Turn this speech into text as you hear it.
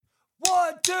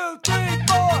2, 3,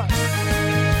 4.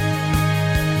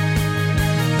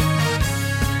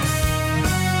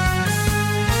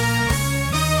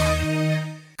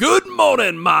 Good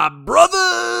morning, my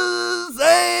brothers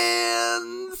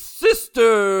and sisters.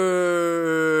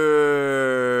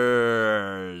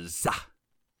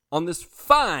 On this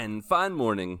fine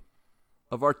morning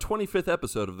of our 25th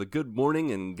episode of the Good Morning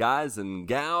and Guys and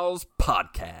Gals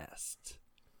podcast.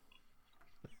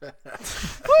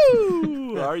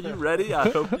 Woo! Are you ready? I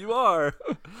hope you are.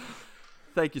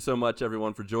 Thank you so much,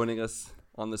 everyone, for joining us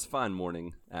on this fine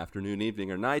morning, afternoon,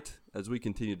 evening, or night as we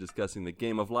continue discussing the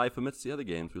game of life amidst the other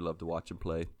games we love to watch and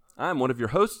play. I'm one of your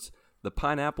hosts, the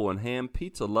pineapple and ham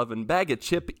pizza loving bag of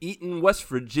chip eating West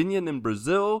Virginian in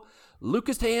Brazil,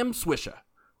 Lucas Ham Swisher.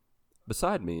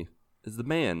 Beside me is the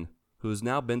man who has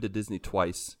now been to Disney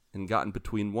twice and gotten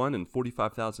between 1 and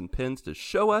 45,000 pins to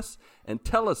show us and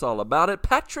tell us all about it,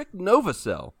 Patrick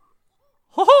Novosel.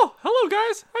 Ho-ho! Hello,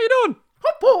 guys. How you doing?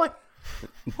 Oh, boy.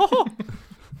 Ho-ho!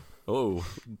 Oh,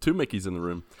 two Mickeys in the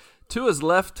room. To his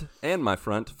left and my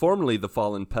front, formerly the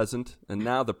fallen peasant, and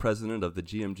now the president of the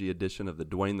GMG edition of the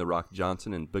Dwayne The Rock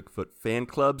Johnson and Bigfoot fan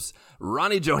clubs,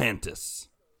 Ronnie Johantis.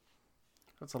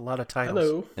 That's a lot of titles.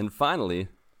 Hello. And finally,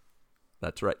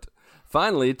 that's right,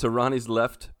 finally to Ronnie's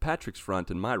left, Patrick's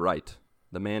front, and my right,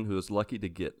 the man who is lucky to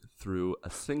get through a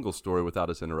single story without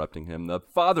us interrupting him, the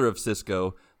father of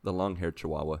Cisco, the long-haired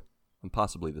chihuahua, and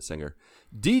possibly the singer,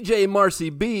 DJ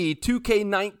Marcy B,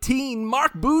 2K19,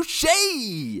 Mark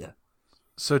Boucher.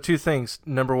 So two things.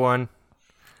 Number one,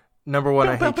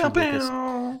 I hate you, Lucas.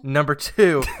 Number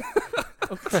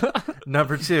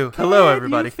two, hello,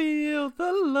 everybody. Can you feel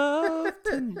the love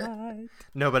tonight?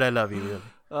 No, but I love you, really.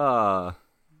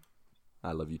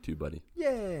 I love you too, buddy.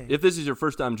 Yay. If this is your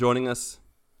first time joining us,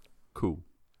 cool.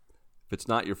 If it's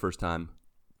not your first time,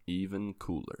 even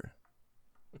cooler.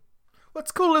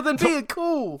 What's cooler than being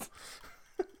cool?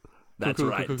 That's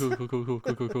right.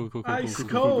 Ice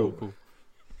cold.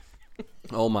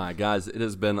 Oh my, guys, it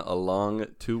has been a long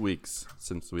 2 weeks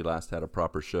since we last had a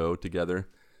proper show together,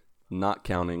 not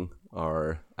counting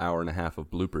our hour and a half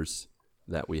of bloopers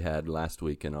that we had last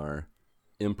week in our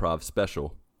improv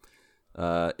special.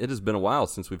 It has been a while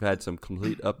since we've had some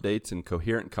complete updates and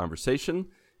coherent conversation.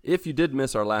 If you did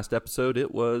miss our last episode,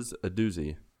 it was a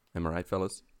doozy. Am I right,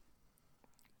 fellas?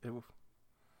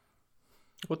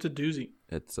 What's a doozy?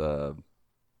 It's, I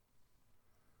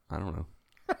don't know.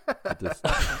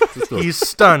 He's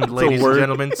stunned, ladies and word.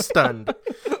 gentlemen, stunned.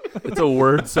 It's a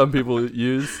word some people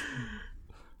use.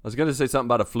 I was going to say something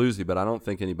about a floozy, but I don't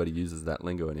think anybody uses that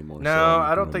lingo anymore. No, so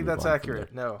I don't gonna think move that's on from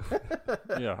accurate. No.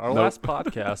 Yeah, our last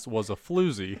podcast was a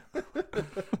floozy. there.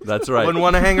 That's right. Wouldn't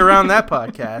want to hang around that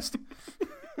podcast.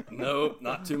 No,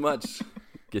 not too much.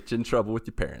 Get you in trouble with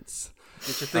your parents.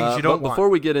 Get your things you don't but want. before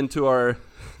we get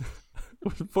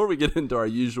into our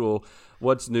usual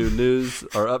what's new news,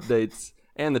 our updates,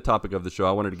 and the topic of the show,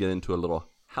 I wanted to get into a little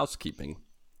housekeeping.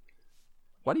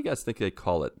 Why do you guys think they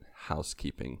call it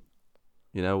housekeeping?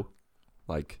 You know,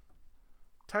 like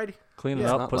Tidy. Cleaning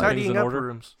Yeah, up, not putting like- things Tidying in up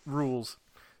order. rules.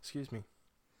 Excuse me.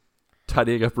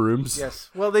 tidying up rooms. Yes.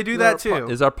 Well, they do that too.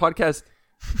 Is our podcast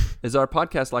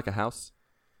like a house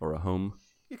or a home?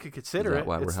 You could consider Is that it.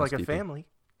 why we're It's like a housekeeping? family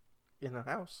in a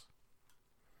house.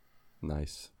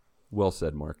 Nice. Well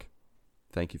said, Mark.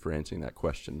 Thank you for answering that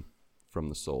question from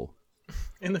the soul.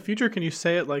 In the future, can you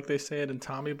say it like they say it in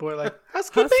Tommy Boy? Like,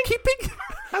 housekeeping?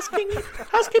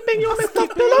 Housekeeping, you want me to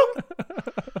pillow?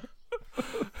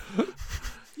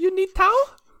 You need towel?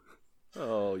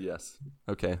 Oh, yes.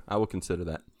 Okay, I will consider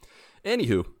that.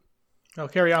 Anywho. Oh,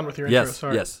 carry on with your intro,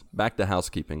 sorry. Yes. Back to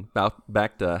housekeeping.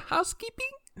 Back to housekeeping.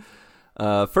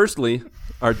 Firstly,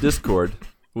 our Discord,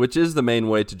 which is the main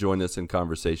way to join us in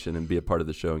conversation and be a part of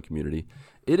the show and community.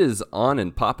 It is on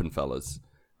and poppin', fellas.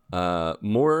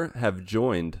 More have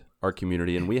joined our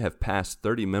community, and we have passed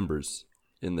 30 members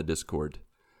in the Discord.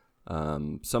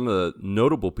 Some of the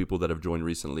notable people that have joined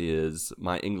recently is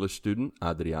my English student,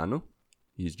 Adriano.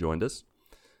 He's joined us.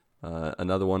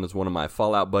 Another one is one of my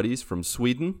Fallout buddies from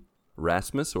Sweden,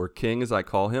 Rasmus, or King as I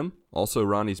call him. Also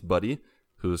Ronnie's buddy,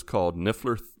 who is called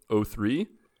Niffler03.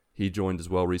 He joined as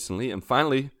well recently. And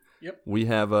finally, we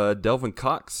have Delvin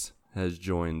Cox has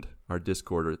joined our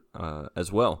Discord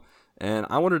as well. And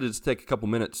I wanted to just take a couple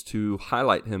minutes to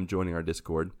highlight him joining our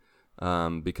Discord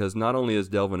because not only is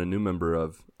Delvin a new member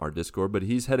of our Discord, but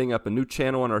he's heading up a new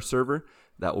channel on our server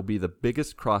that will be the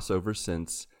biggest crossover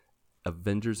since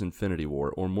Avengers Infinity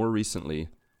War, or more recently,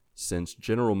 since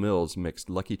General Mills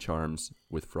mixed Lucky Charms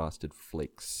with Frosted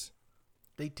Flakes.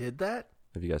 They did that?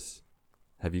 Have you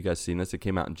guys seen this? It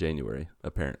came out in January,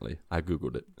 apparently. I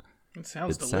Googled it. It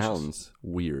sounds It delicious. sounds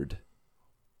weird.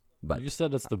 But You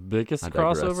said it's the biggest I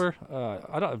digress. crossover?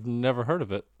 I've never heard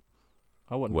of it.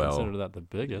 I wouldn't consider that the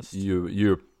biggest.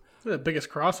 you The biggest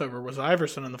crossover was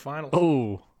Iverson in the finals.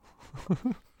 Oh,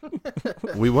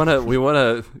 we want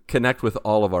to connect with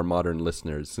all of our modern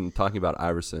listeners, and talking about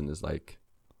Iverson is like,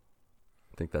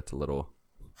 I think that's a little.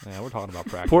 yeah, we're talking about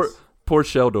practice. Poor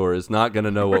Sheldor is not going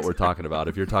to know what we're talking about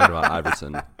if you're talking about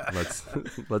Iverson.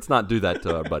 Let's not do that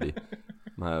to our buddy,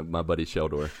 my buddy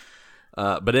Sheldor.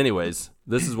 But anyways,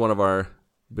 this is one of our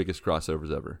biggest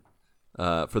crossovers ever.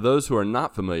 For those who are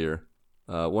not familiar,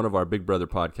 one of our Big Brother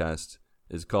podcasts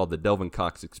is called the Delvin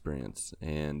Cox Experience.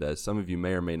 And as some of you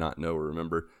may or may not know or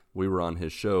remember, we were on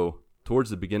his show towards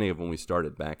the beginning of when we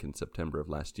started back in September of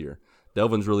last year.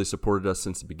 Delvin's really supported us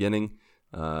since the beginning.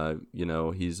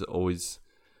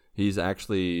 He's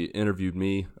actually interviewed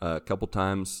me a couple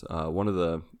times. One of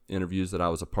the interviews that I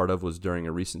was a part of was during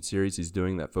a recent series he's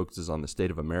doing that focuses on the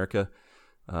state of America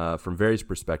from various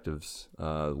perspectives,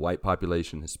 white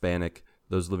population, Hispanic,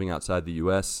 those living outside the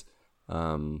U.S.,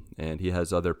 and he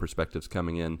has other perspectives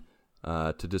coming in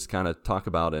to just kind of talk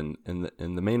about. And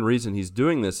the main reason he's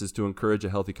doing this is to encourage a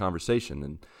healthy conversation.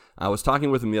 And I was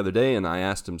talking with him the other day, and I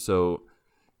asked him, so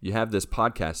you have this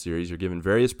podcast series, you're giving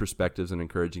various perspectives and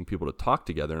encouraging people to talk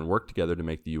together and work together to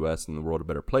make the U.S. and the world a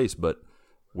better place, but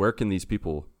where can these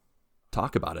people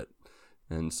talk about it?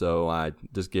 And so I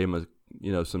just gave him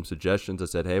some suggestions. I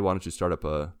said, hey, why don't you start up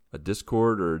a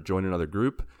Discord or join another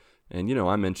group? And,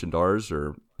 I mentioned ours,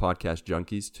 or Podcast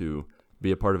Junkies, to be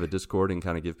a part of a Discord and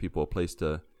kind of give people a place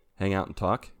to hang out and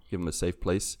talk, give them a safe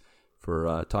place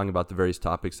for talking about the various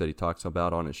topics that he talks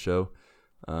about on his show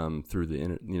through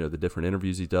the different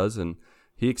interviews he does. And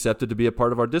he accepted to be a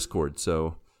part of our Discord.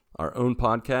 So our own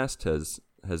podcast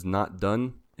has not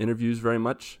done interviews very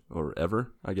much, or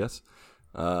ever, I guess.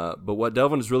 But what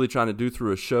Delvin is really trying to do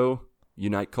through a show,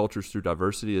 unite cultures through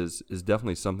diversity, is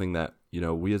definitely something that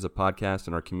we as a podcast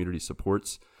and our community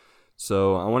supports.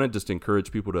 So I want to just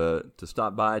encourage people to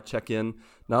stop by, check in,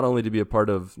 not only to be a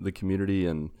part of the community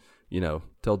and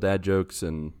tell dad jokes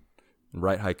and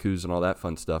write haikus and all that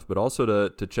fun stuff, but also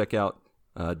to check out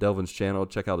Delvin's channel,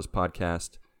 check out his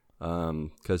podcast,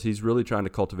 because he's really trying to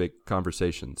cultivate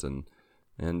conversations, and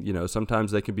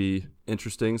sometimes they can be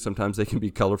interesting, sometimes they can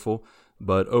be colorful,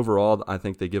 but overall I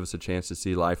think they give us a chance to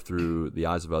see life through the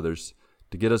eyes of others,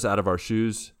 to get us out of our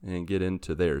shoes and get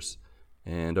into theirs.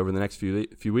 And over the next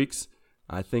few weeks,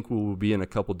 I think we will be in a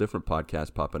couple different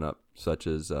podcasts popping up, such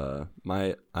as I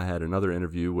had another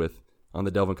interview on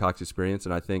the Delvin Cox Experience,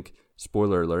 and I think,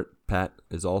 spoiler alert, Pat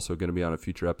is also going to be on a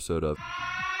future episode of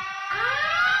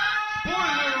Spoiler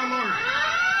alert!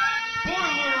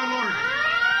 Spoiler alert!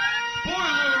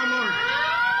 Spoiler alert!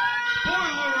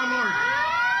 Spoiler alert!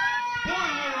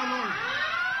 Spoiler alert!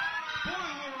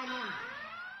 Spoiler alert!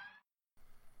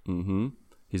 Mm-hmm.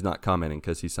 He's not commenting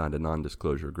because he signed a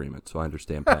non-disclosure agreement, so I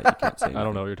understand, Pat, you can't say anything. I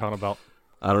don't know what you're talking about.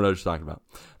 I don't know what you're talking about.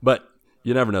 But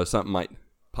you never know. Something might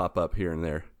pop up here and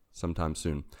there sometime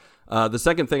soon. The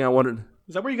second thing I wanted...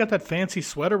 Is that where you got that fancy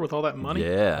sweater with all that money?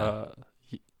 Yeah.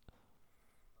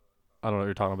 I don't know what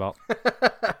you're talking about.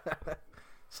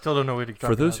 Still don't know what you're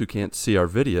talking For those about. who can't see our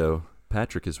video,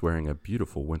 Patrick is wearing a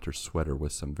beautiful winter sweater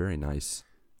with some very nice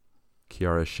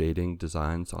Chiara shading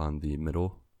designs on the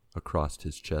middle, across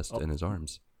his chest and his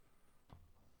arms.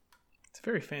 It's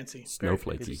very fancy.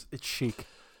 Snowflakey. It's chic.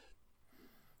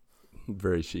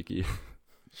 Very chicy.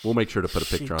 We'll make sure to put a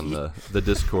picture on the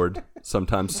Discord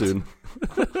sometime soon.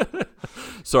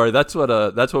 Sorry, that's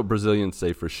what Brazilians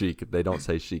say for chic. They don't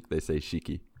say chic, they say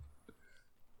chique.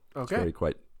 Okay.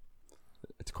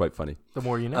 It's quite funny. The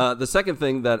more you know. The second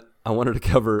thing that I wanted to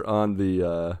cover on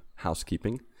the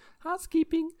housekeeping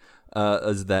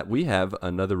is that we have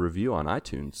another review on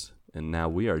iTunes, and now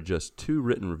we are just 2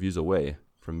 written reviews away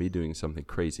from me doing something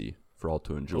crazy for all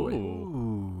to enjoy.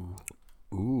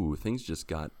 Ooh, things just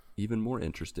got even more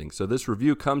interesting. So this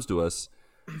review comes to us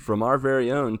from our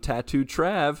very own Tattoo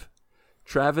Travis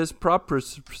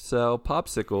Propercell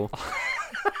Popsicle.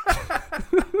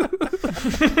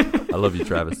 I love you,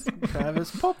 Travis.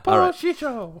 Travis All right.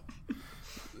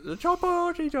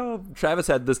 Popo Travis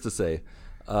had this to say.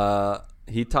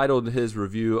 He titled his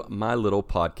review "My Little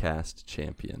Podcast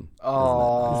Champion."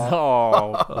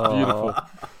 Oh, beautiful.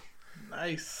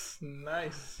 Nice.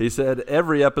 He said,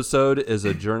 every episode is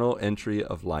a journal entry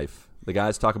of life. The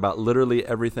guys talk about literally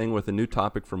everything with a new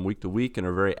topic from week to week and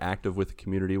are very active with the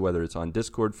community, whether it's on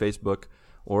Discord, Facebook,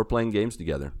 or playing games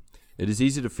together. It is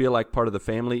easy to feel like part of the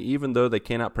family, even though they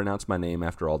cannot pronounce my name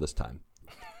after all this time.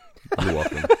 You're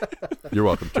welcome. You're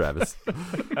welcome, Travis.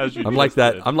 I'm like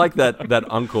that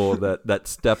uncle, that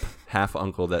step half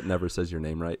uncle that never says your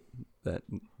name right, that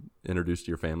introduced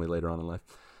your family later on in life.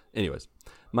 Anyways,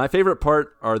 my favorite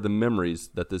part are the memories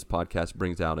that this podcast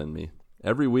brings out in me.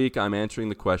 Every week, I'm answering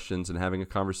the questions and having a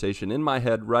conversation in my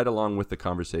head right along with the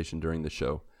conversation during the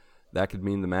show. That could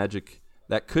be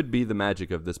the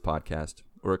magic of this podcast,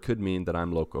 or it could mean that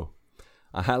I'm loco.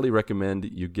 I highly recommend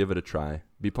you give it a try.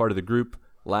 Be part of the group,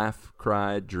 laugh,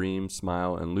 cry, dream,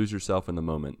 smile, and lose yourself in the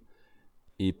moment.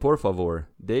 E por favor,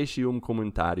 deixe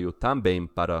comentário também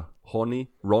para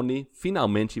Ronnie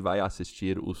finalmente vai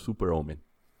assistir o Super-Homem.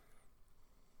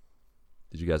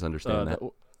 Did you guys understand that?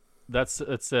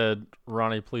 It said,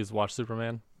 Ronnie, please watch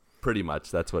Superman. Pretty much,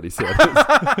 that's what he said.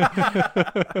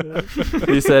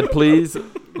 He said, please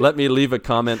let me leave a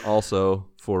comment also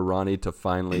for Ronnie to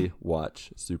finally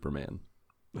watch Superman.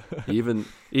 Even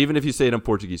if you say it in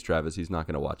Portuguese, Travis, he's not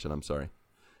going to watch it. I'm sorry.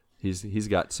 He's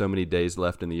got so many days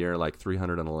left in the year, like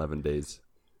 311 days,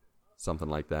 something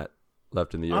like that,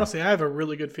 left in the year. Honestly, I have a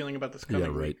really good feeling about this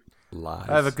coming right. week. Lies.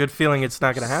 I have a good feeling it's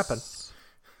not going to happen.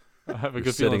 I have a You're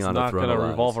good feeling sitting it's on a not throne going to of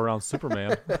revolve lies. around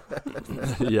Superman.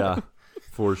 Yeah,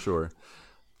 for sure.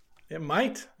 It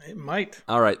might.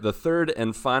 All right, the third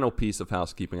and final piece of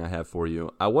housekeeping I have for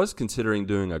you. I was considering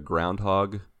doing a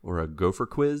groundhog or a gopher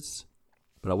quiz,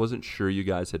 but I wasn't sure you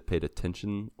guys had paid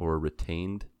attention or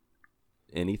retained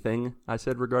anything I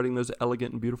said regarding those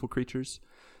elegant and beautiful creatures.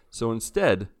 So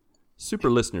instead, super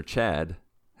listener Chad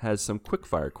has some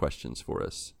quickfire questions for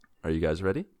us. Are you guys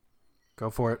ready? Go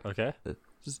for it. Okay.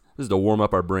 This is to warm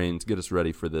up our brains, get us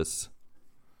ready for this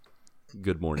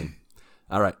good morning.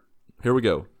 All right, here we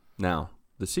go. Now,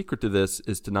 the secret to this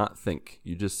is to not think.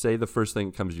 You just say the first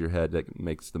thing that comes to your head that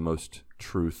makes the most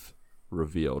truth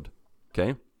revealed.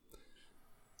 Okay?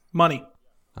 Money.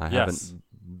 I Yes. haven't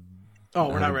Oh,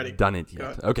 we're not haven't ready. done it Go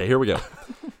yet. ahead. Okay, here we go.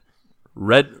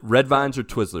 Red vines or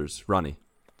Twizzlers? Ronnie.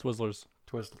 Twizzlers.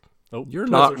 Twist. You're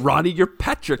not Twizzlers. Ronnie, you're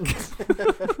Patrick.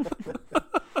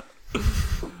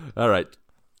 All right.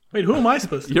 Wait, who am I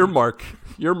supposed to You're Mark.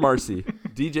 You're Marcy.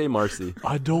 DJ Marcy.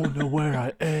 I don't know where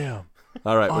I am.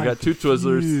 All right, we got two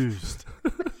Twizzlers.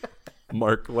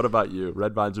 Mark, what about you?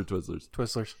 Red vines or Twizzlers?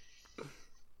 Twizzlers.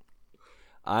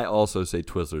 I also say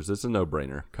Twizzlers. It's a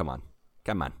no-brainer. Come on.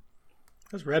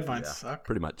 Those red vines suck.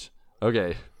 Pretty much.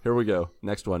 Okay, here we go.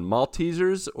 Next one.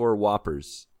 Maltesers or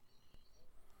Whoppers?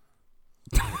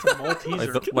 It's a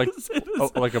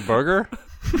Malteser. Like a burger?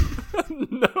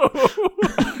 No.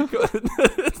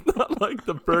 It's not like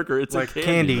the burger. It's Like a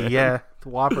candy, man. yeah.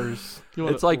 Whoppers.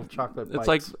 It's like chocolate it's bites.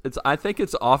 like it's. I think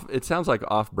it's off. It sounds like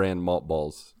off-brand malt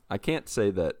balls. I can't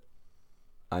say that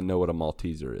I know what a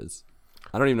Malteser is.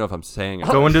 I don't even know if I'm saying it.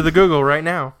 Go into the Google right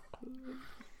now.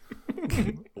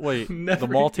 Wait, Never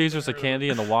the Malteser's a candy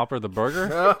and the Whopper the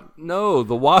burger? No,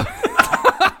 the Whopper.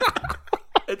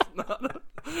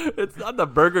 It's not the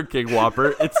Burger King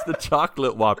Whopper. It's the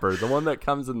chocolate Whopper, the one that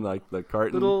comes in like the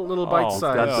carton. Little bite Oh,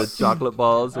 size. Got the chocolate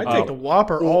balls. I take the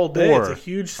Whopper all day. It's a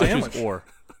huge I sandwich. choose or.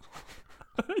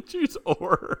 I choose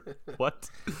or. What?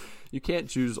 You can't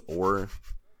choose or.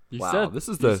 You Wow, said this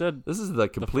is you the said this is the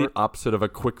complete opposite of a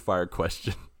quickfire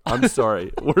question. I'm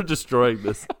sorry, we're destroying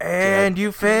this. And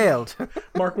you failed.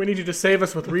 Mark, we need you to save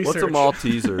us with research. What's a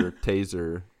Malteser,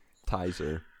 taser,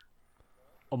 tizer?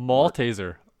 a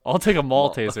Malteser. I'll take a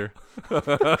Malteser.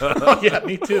 Oh, yeah,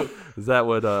 me too. Is that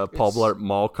what Paul Blart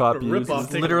Mall Cop a rip-off.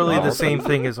 uses? Take Literally a the same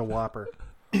thing as a Whopper.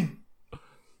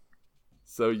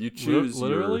 So you choose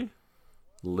Literally?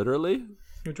 your literally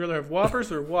Would you rather have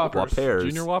Whoppers or Whoppers? Whoppers.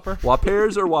 Junior Whopper?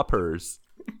 Whoppers or Whoppers?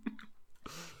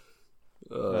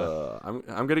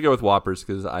 I'm gonna go with Whoppers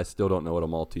because I still don't know what a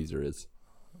Malteser is.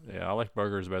 Yeah, I like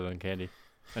burgers better than candy.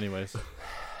 Anyways.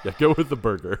 Yeah, go with the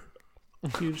burger.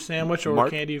 Huge sandwich or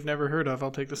Mark? candy you've never heard of. I'll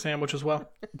take the sandwich as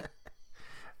well.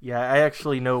 Yeah, I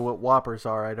actually know what Whoppers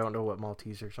are. I don't know what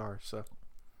Maltesers are. So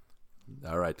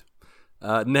All right.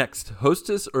 Next,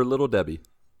 Hostess or Little Debbie?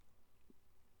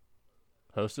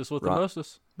 Hostess with Ron- the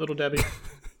mostess. Little Debbie.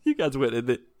 You guys went in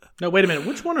it. No, wait a minute.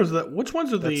 Which ones are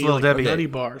the Little like, Debbie. nutty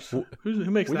bars? Who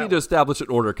makes We that? need to establish an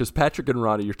order because Patrick and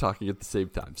Ronnie are talking at the same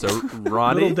time. So one?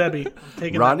 Ronnie, Little Debbie. I'm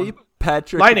taking Ronnie, that one.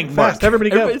 Patrick, Lightning, Mark. fast, everybody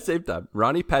go. at the same time.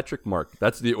 Ronnie, Patrick, Mark.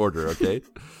 That's the order, okay?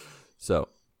 So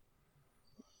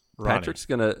Ronnie. Patrick's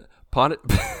gonna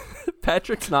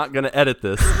Patrick's not gonna edit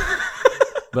this,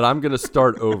 but I'm gonna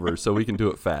start over so we can do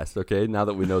it fast, okay? Now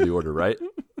that we know the order, right?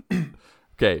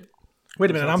 Okay. Wait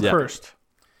a minute. I'm Yeah. first.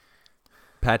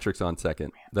 Patrick's on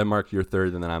second. Then Mark, you're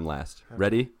third, and then I'm last.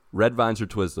 Ready? Red vines or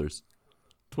Twizzlers?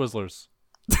 Twizzlers.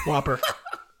 Whopper.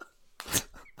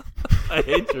 I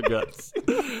hate your guts.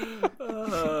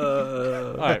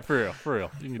 All right, for real.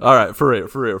 You can do All right, for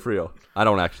real. I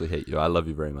don't actually hate you. I love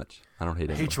you very much. I don't hate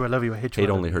I anyone. hate you. I love you. I hate you. Hate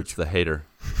I love only you. hurts the hater.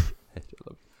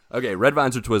 Okay, red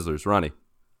vines or Twizzlers? Ronnie.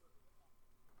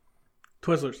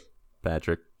 Twizzlers.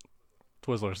 Patrick.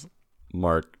 Twizzlers.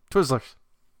 Mark. Twizzlers.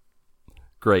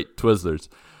 Great. Twizzlers.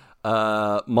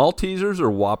 Maltesers or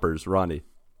Whoppers, Ronnie?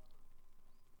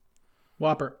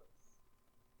 Whopper.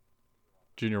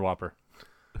 Junior Whopper.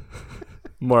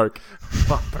 Mark.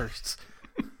 Whoppers.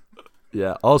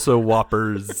 Yeah, also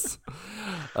Whoppers.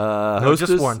 No, Hostess.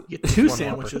 just one. Get two One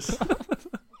sandwiches.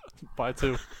 Buy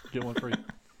 2, get 1 free.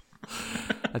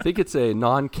 I think it's a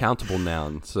non-countable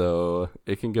noun, so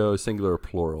it can go singular or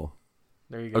plural.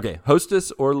 There you go. Okay,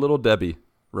 Hostess or Little Debbie,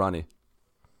 Ronnie?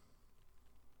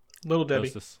 Little Debbie.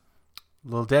 Hostess.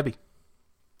 Little Debbie.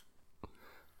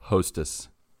 Hostess.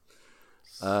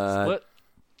 Split.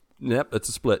 Yep, it's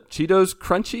a split. Cheetos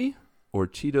Crunchy or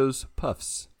Cheetos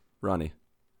Puffs, Ronnie?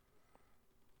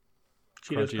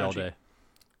 Cheetos Crunchy all day.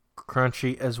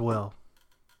 Crunchy as well.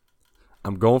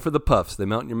 I'm going for the Puffs. They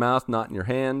melt in your mouth, not in your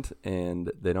hand,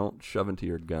 and they don't shove into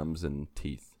your gums and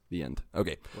teeth. The end.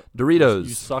 Okay, Doritos.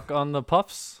 You suck on the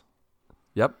puffs?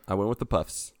 Yep, I went with the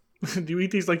Puffs. Do you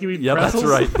eat these like you eat Yeah, pretzels?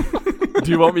 that's right.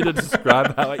 Do you want me to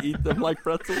describe how I eat them like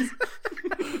pretzels?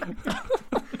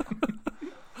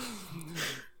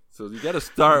 So you got to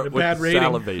start The with bad rating.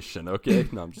 salivation, okay?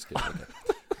 No, I'm just kidding. Okay.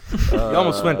 You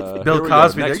almost went here Bill we go.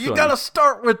 Cosby there. Next You one. got to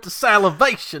start with the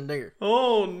salivation there.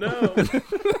 Oh, no.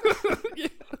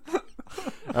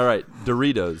 All right,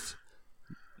 Doritos.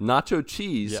 Nacho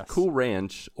cheese, Yes. Cool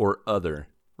Ranch, or other,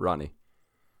 Ronnie?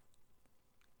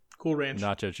 Cool Ranch.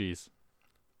 Nacho cheese.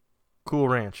 Cool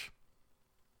Ranch.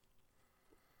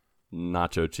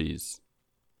 Nacho cheese.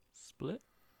 Split.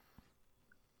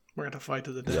 We're going to fight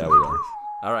to the death. Yeah, we are.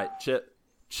 All right,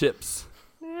 chips.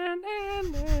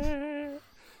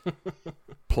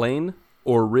 Plain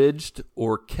or ridged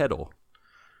or kettle,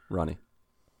 Ronnie?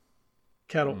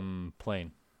 Kettle.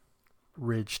 Plain.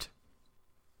 Ridged.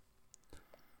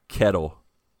 Kettle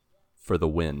for the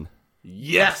win.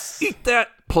 Yes. Eat that.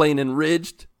 Plain and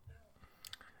ridged.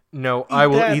 No, I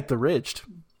will that. eat the ridged.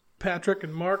 Patrick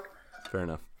and Mark. Fair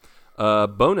enough.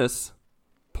 Bonus,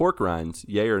 pork rinds,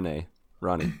 yay or nay,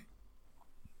 Ronnie?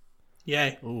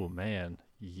 Yay. Oh, man.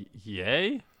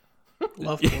 Yay?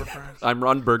 Love pork fries. I'm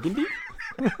Ron Burgundy.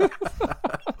 I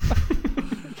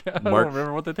Mark. don't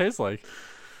remember what they taste like.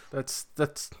 That's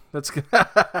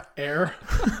Air.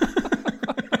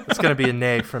 It's gonna be a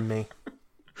nay from me.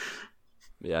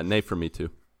 Yeah, nay for me too.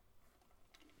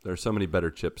 There are so many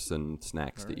better chips and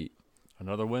snacks to eat.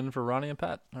 Another win for Ronnie and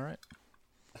Pat. All right.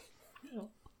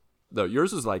 Though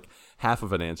yours is like half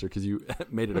of an answer because you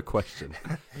made it a question.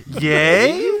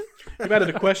 Yay? You added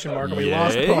a question mark and we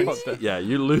lost Yay? points. Yeah,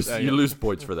 you lose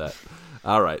points for that.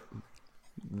 All right.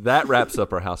 That wraps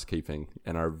up our housekeeping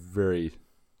and our very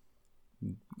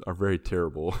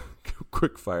terrible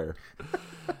quick fire.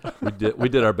 We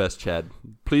did our best, Chad.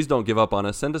 Please don't give up on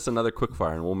us. Send us another quick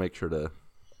fire and we'll make sure to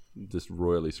just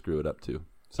royally screw it up too.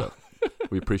 So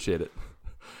we appreciate it.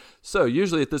 So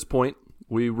usually at this point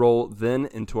we roll then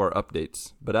into our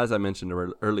updates. But as I mentioned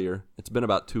earlier, it's been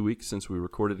about 2 weeks since we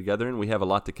recorded together and we have a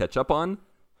lot to catch up on.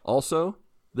 Also,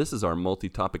 this is our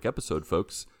multi-topic episode,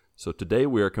 folks. So today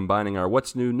we are combining our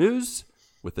What's New news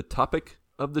with the topic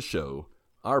of the show,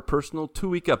 our personal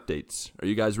 2-week updates. Are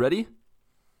you guys ready?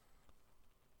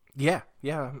 Yeah,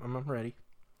 I'm ready.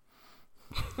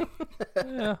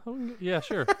 Yeah,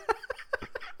 sure.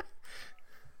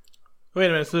 Wait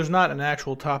a minute. So there's not an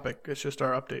actual topic. It's just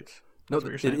our updates. No, That's what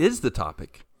you're it saying. is the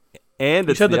topic. And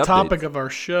You it's said the updates. topic of our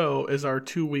show is our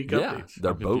 2-week Yeah, updates.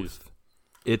 they're I'm confused. both.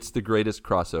 It's the greatest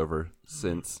crossover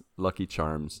since Lucky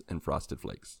Charms and Frosted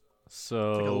Flakes.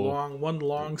 So Like one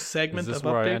long segment is this of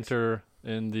where updates. I enter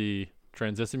in the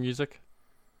transition music?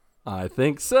 I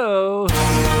think so.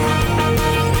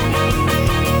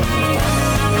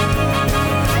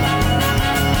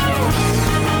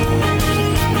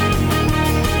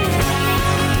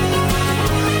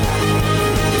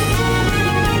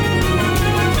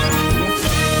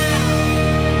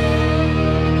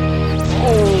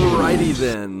 Alrighty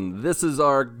then. This is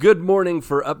our good morning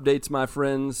for updates, my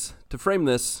friends. To frame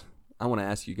this, I want to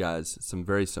ask you guys some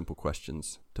very simple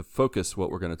questions to focus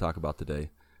what we're going to talk about today.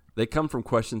 They come from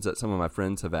questions that some of my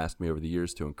friends have asked me over the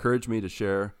years to encourage me to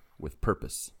share with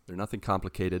purpose. They're nothing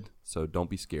complicated, so don't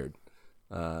be scared.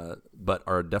 But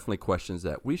are definitely questions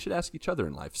that we should ask each other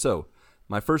in life. So,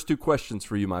 my first 2 questions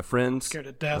for you, my friends. Scared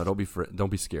to death. No, don't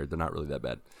be scared. They're not really that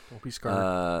bad. Don't be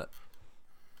scared.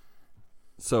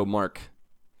 So, Mark,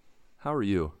 how are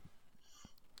you?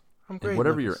 I'm great. And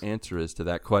whatever Lucas. your answer is to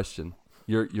that question,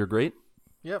 you're great.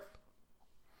 Yep.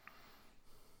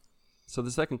 So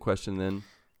the second question then,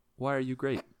 why are you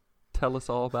great? Tell us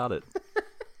all about it.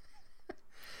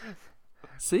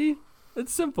 See?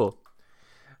 It's simple.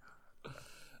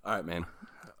 All right, man.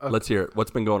 Let's hear it.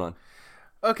 What's been going on?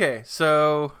 Okay,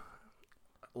 so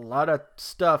a lot of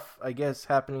stuff, I guess,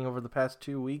 happening over the past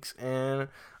 2 weeks, and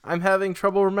I'm having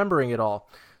trouble remembering it all.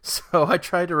 So I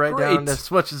tried to write down as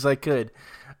much as I could.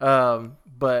 So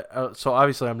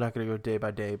obviously I'm not going to go day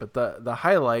by day, but the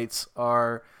highlights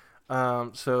are,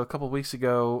 so a couple weeks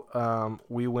ago,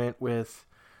 we went with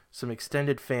some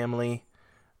extended family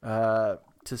to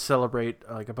celebrate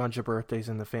like a bunch of birthdays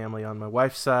in the family on my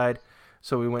wife's side.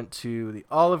 So we went to the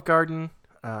Olive Garden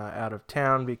out of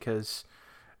town because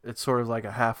it's sort of like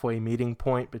a halfway meeting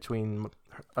point between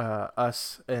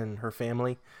us and her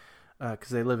family because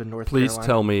they live in North Carolina.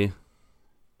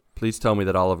 Please tell me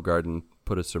that Olive Garden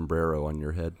put a sombrero on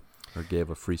your head or gave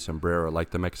a free sombrero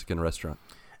like the Mexican restaurant.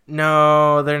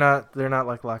 No, they're not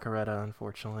like La Carreta,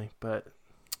 unfortunately, but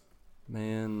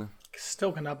man,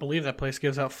 still cannot believe that place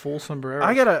gives out full sombreros.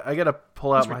 I gotta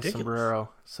pull out That's my ridiculous. sombrero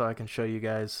so I can show you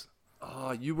guys.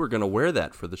 Oh, you were going to wear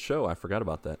that for the show. I forgot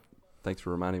about that. Thanks for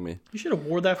reminding me. You should have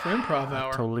wore that for improv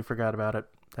hour. Totally forgot about it.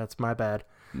 That's my bad.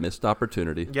 Missed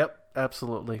opportunity. Yep,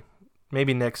 absolutely.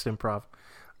 Maybe next improv.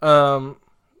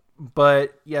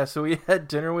 But yeah, so we had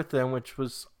dinner with them, which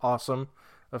was awesome,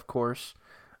 of course.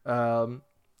 And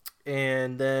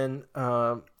then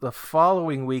the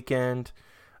following weekend,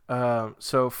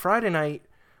 so Friday night,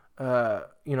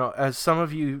 as some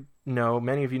of you know,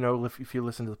 many of you know if you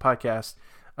listen to the podcast,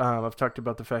 I've talked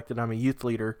about the fact that I'm a youth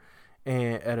leader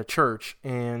at a church.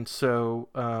 And so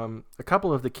a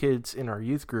couple of the kids in our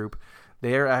youth group,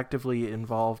 they are actively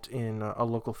involved in a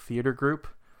local theater group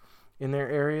in their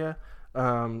area.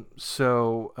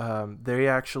 So they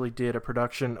actually did a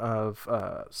production of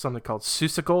something called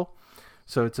Seussical.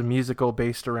 So it's a musical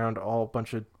based around a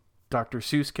bunch of Dr.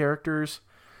 Seuss characters.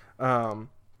 And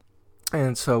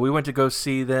so we went to go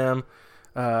see them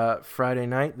Friday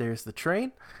night. There's the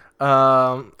train.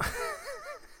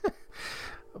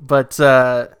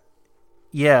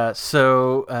 Yeah,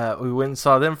 so we went and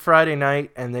saw them Friday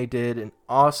night, and they did an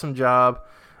awesome job.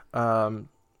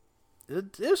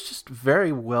 It was just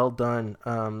very well done.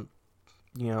 All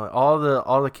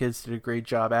the kids did a great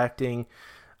job acting.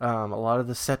 A lot of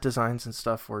the set designs and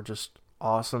stuff were just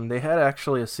awesome. They had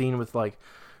actually a scene with like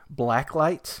black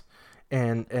lights,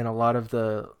 and a lot of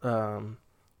the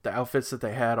outfits that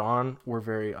they had on were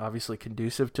very obviously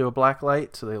conducive to a black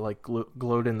light, so they like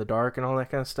glowed in the dark and all that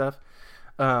kind of stuff.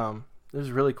 It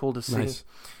was really cool to see. Nice.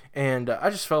 And I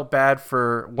just felt bad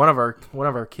for one of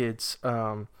our kids.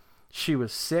 She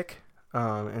was sick,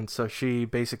 and so she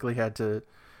basically had to,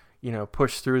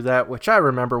 push through that. Which I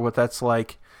remember what that's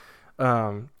like.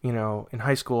 In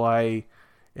high school,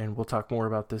 and we'll talk more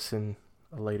about this in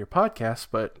a later podcast,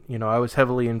 but I was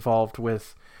heavily involved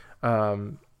with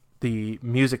the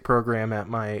music program at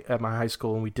my high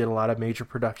school, and we did a lot of major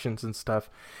productions and stuff.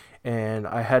 And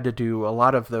I had to do a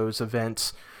lot of those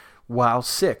events while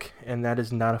sick, and that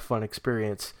is not a fun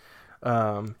experience.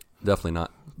 Definitely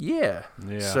not. Yeah.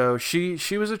 So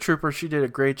she was a trooper. She did a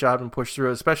great job and pushed through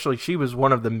it. Especially she was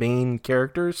one of the main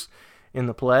characters in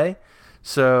the play.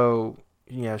 So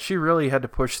yeah, she really had to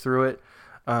push through it.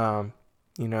 And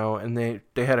they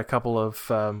had a couple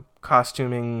of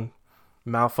costuming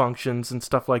malfunctions and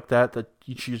stuff like that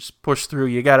you just push through.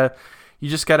 You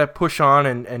just gotta push on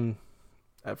and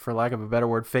for lack of a better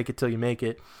word, fake it till you make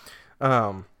it.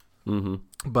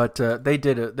 But they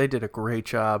did a great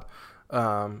job.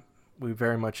 We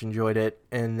very much enjoyed it.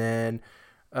 And then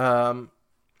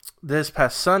this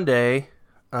past Sunday,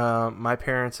 my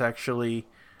parents actually.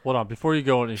 Hold on, before you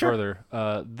go any further,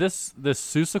 this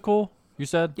Seussical, you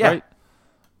said, yeah.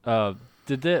 Right?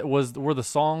 Were the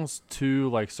songs to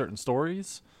like certain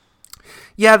stories?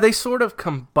 Yeah, they sort of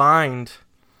combined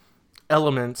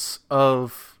elements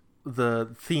of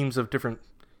the themes of different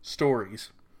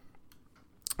stories.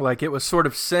 Like it was sort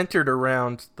of centered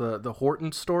around the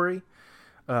Horton story.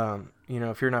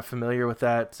 If you're not familiar with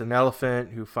that, it's an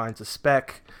elephant who finds a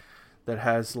speck that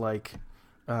has like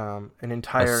an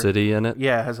entire city in it.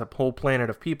 Yeah, it has a whole planet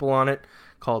of people on it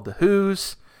called the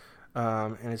Who's.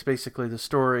 And it's basically the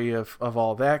story of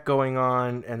all that going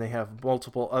on, and they have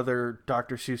multiple other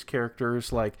Dr. Seuss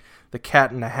characters, like the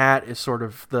Cat in the Hat is sort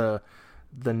of the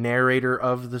narrator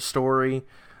of the story,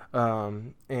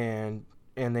 and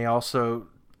they also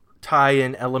tie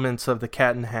in elements of the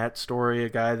Cat in the Hat story,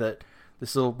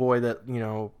 this little boy that,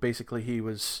 basically he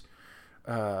was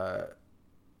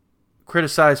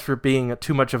criticized for being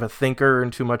too much of a thinker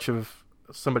and too much of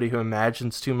somebody who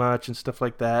imagines too much and stuff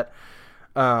like that.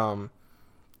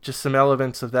 Just some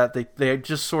elements of that. They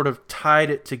just sort of tied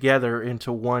it together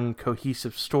into one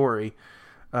cohesive story.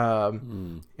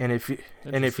 And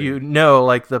if you know,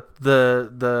 like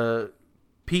the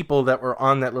people that were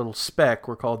on that little speck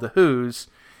were called the Who's,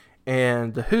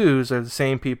 and the Who's are the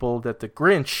same people that the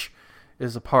Grinch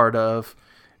is a part of,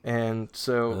 and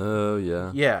so Oh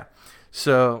yeah. yeah,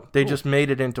 so they just made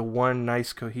it into one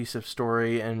nice cohesive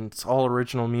story, and it's all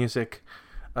original music.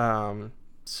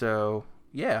 So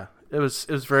yeah, it was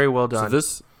very well done.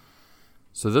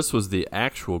 So this was the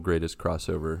actual greatest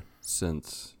crossover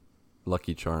since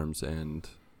Lucky Charms and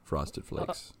Frosted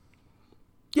Flakes.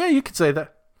 Yeah, you could say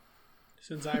that.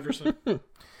 Since Iverson.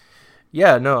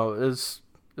 Yeah, no, it was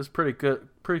pretty good,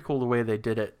 pretty cool the way they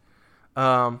did it.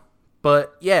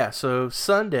 But yeah, so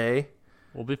Sunday.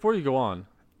 Well, before you go on,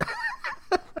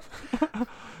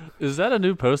 is that a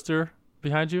new poster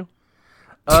behind you?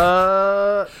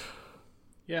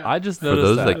 Yeah. I just For noticed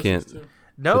those that. that can't,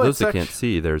 No, for those it's that can't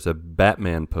see, there's a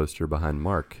Batman poster behind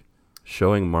Mark,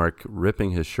 showing Mark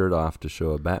ripping his shirt off to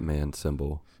show a Batman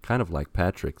symbol, kind of like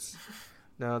Patrick's.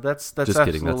 No, that's Just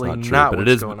absolutely kidding, that's not true, not but it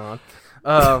what's is- going on.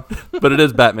 But it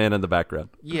is Batman in the background.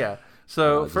 Yeah.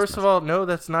 So just first of all, no,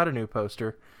 that's not a new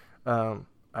poster.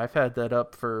 I've had that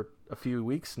up for a few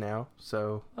weeks now.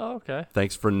 So Oh, okay.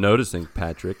 Thanks for noticing,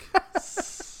 Patrick,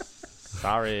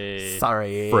 Sorry.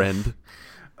 friend.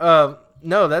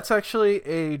 No, that's actually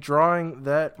a drawing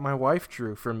that my wife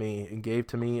drew for me and gave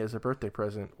to me as a birthday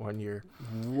present one year.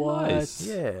 What? Nice.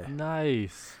 Yeah.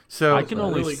 Nice. So I can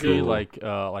only really see cool. like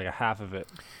a half of it.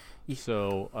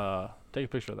 So take a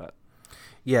picture of that.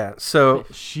 yeah. So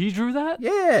She drew that?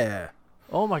 yeah.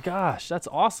 Oh my gosh, that's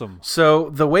awesome. So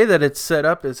the way that it's set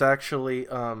up is actually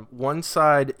one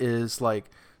side is like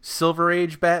Silver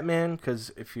Age Batman,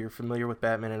 because if you're familiar with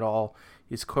Batman at all,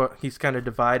 he's kind of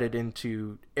divided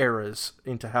into eras,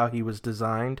 into how he was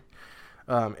designed.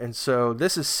 And so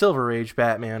this is Silver Age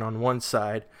Batman on one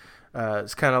side.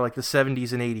 It's kind of like the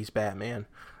 70s and 80s Batman.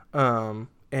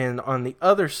 And on the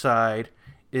other side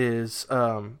is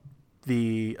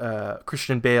the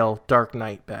Christian Bale Dark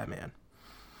Knight Batman.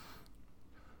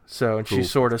 So, and she Cool.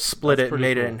 sort of split That's it and pretty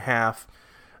made it cool. in half.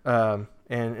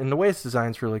 And the way it's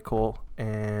designed is really cool,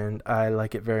 and I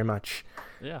like it very much.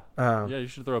 Yeah. Um, Yeah, you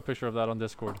should throw a picture of that on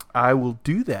Discord. I will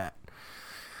do that.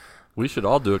 We should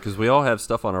all do it because we all have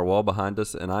stuff on our wall behind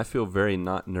us, and I feel very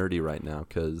not nerdy right now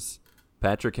because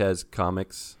Patrick has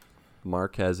comics,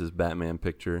 Mark has his Batman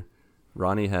picture,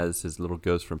 Ronnie has his little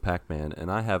ghost from Pac-Man,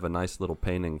 and I have a nice little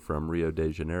painting from Rio de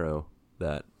Janeiro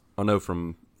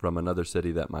from another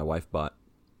city that my wife bought.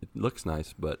 It looks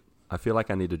nice, but I feel like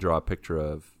I need to draw a picture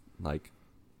of like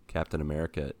Captain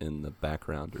America in the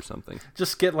background or something.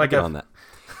 Just get like Get a on that.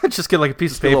 just get like a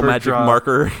piece Just of a paper, little magic draw-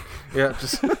 marker. Yeah,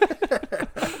 just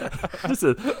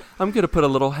I'm gonna put a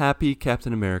little happy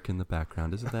Captain America in the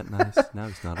background. Isn't that nice? Now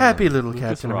he's not happy around. little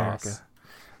Lucas Captain Ross.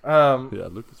 America. Yeah,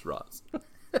 Lucas Ross.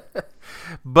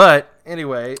 But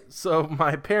anyway, so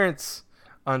my parents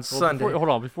on Well, Sunday. hold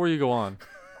on, before you go on.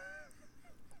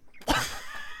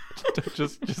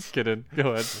 just kidding.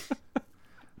 Go ahead.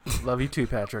 Love you too,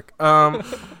 Patrick.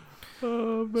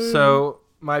 Oh, man. So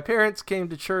my parents came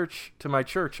to my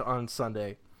church on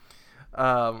Sunday,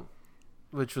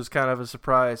 which was kind of a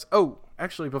surprise. Oh,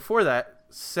 actually, before that,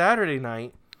 Saturday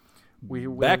night, we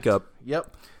Back up.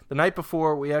 Yep, the night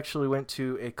before, we actually went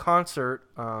to a concert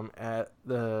at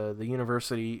the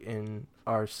university in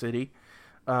our city.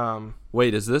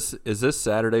 Wait, is this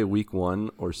Saturday week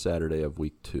 1 or Saturday of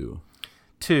week 2?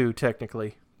 2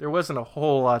 technically. There wasn't a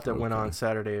whole lot that went Okay. on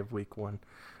Saturday of week 1.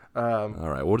 All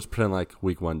right, we'll just pretend like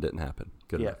week 1 didn't happen.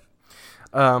 Good Yeah.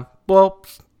 enough. Well,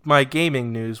 my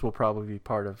gaming news will probably be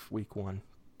part of week 1,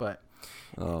 but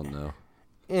Oh no.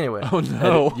 anyway. Oh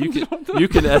no. You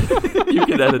can edit. You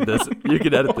can edit this. You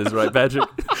can edit this, right, Patrick?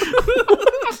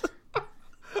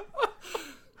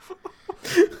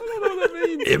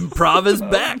 Improv is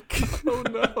back. Oh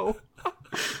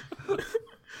no.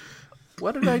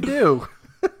 What did I do?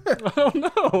 I don't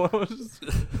know. I was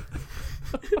just-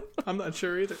 I'm not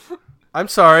sure either. I'm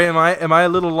sorry. Am I a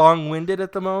little long-winded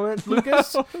at the moment,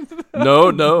 Lucas? No,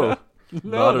 No, not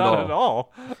not at at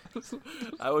all.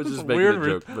 I was just A making weird a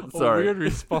joke, but a sorry. weird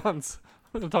response.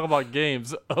 We're gonna talk about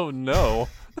games. Oh no.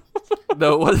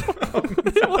 No, it wasn't,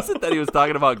 it wasn't that he was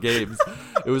talking about games.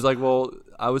 It was like, well,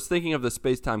 I was thinking of the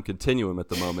space-time continuum at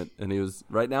the moment, and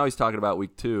right now he's talking about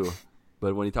week 2,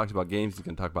 but when he talks about games, he's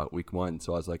going to talk about week 1.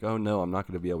 So I was like, oh no, I'm not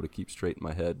going to be able to keep straight in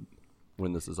my head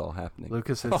when this is all happening.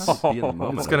 Lucas, Just it's be in the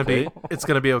moment, gonna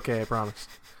okay? be okay. I promise.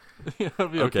 Yeah, it'll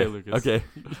be okay, Lucas. Okay.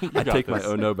 You I got take my this.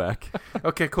 oh no back.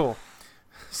 Okay, cool.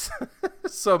 So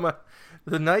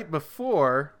the night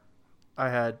before,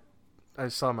 I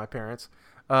saw my parents.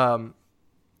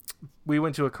 We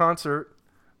went to a concert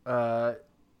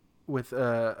with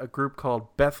a group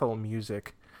called Bethel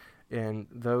Music, And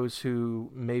those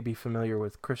who may be familiar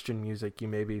with Christian music, you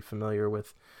may be familiar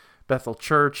with Bethel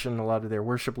Church and a lot of their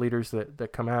worship leaders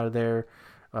that come out of there.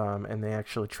 And they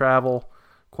actually travel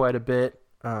quite a bit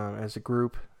as a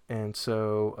group. And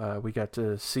so we got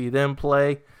to see them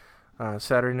play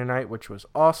Saturday night, which was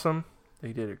awesome.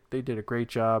 They did a great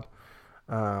job.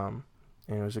 And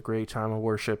it was a great time of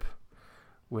worship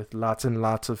with lots and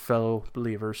lots of fellow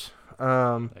believers.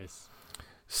 Nice.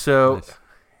 So, Nice.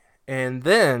 And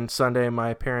then Sunday,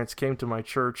 my parents came to my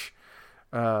church.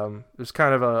 It was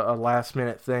kind of a last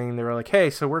minute thing. They were like, "Hey,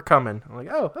 so we're coming." I'm like,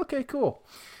 "Oh, okay, cool."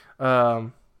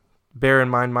 Bear in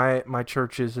mind, my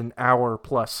church is an hour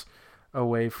plus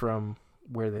away from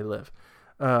where they live.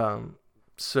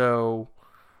 So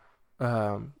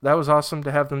that was awesome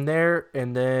to have them there.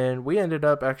 And then we ended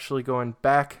up actually going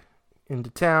back into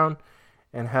town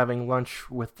and having lunch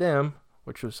with them,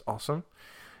 which was awesome.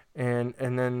 And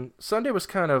then Sunday was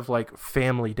kind of like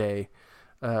family day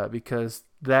because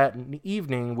that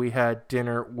evening we had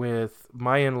dinner with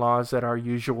my in-laws at our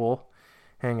usual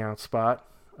hangout spot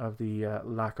of the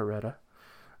La Carreta.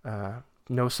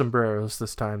 No sombreros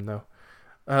this time, though.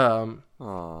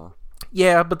 Aw.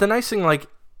 Yeah, but the nice thing, like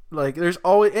there's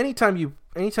always anytime you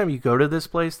go to this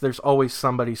place, there's always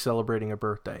somebody celebrating a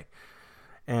birthday,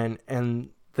 and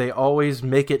they always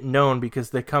make it known because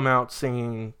they come out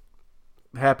singing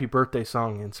happy birthday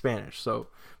song in Spanish. So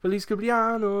Feliz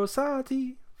cumpleaños a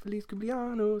ti, Feliz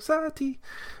cumpleaños a ti.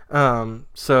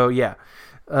 So yeah,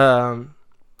 and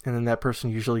then that person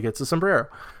usually gets a sombrero.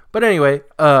 But anyway,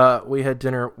 we had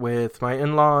dinner with my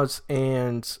in-laws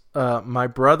and my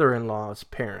brother-in-law's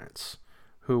parents,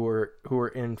 who were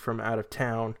in from out of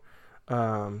town.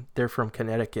 They're from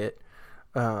Connecticut,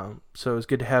 so it was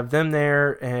good to have them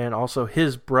there, and also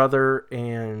his brother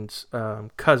and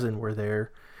cousin were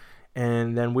there.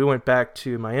 And then we went back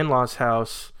to my in-laws'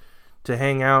 house to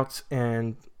hang out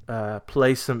and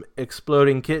play some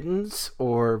Exploding Kittens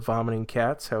or Vomiting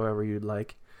Cats, however you'd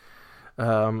like.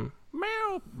 Meow.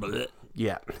 Blech.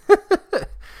 Yeah.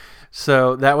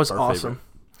 So that was Our awesome.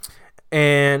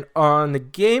 And on the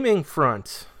gaming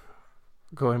front,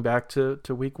 going back to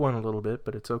week 1 a little bit,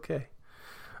 but it's okay.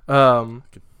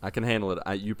 I can handle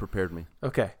it. You prepared me.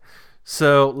 Okay.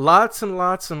 So lots and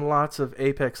lots and lots of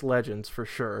Apex Legends for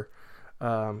sure.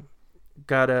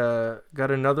 Got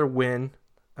another win,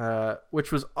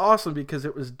 which was awesome because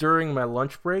it was during my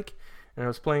lunch break, and I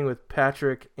was playing with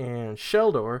Patrick and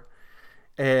Sheldor,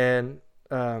 and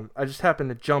I just happened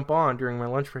to jump on during my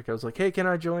lunch break. I was like, "Hey, can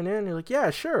I join in?" And you're like, "Yeah,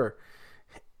 sure."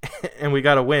 And we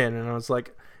got a win, and I was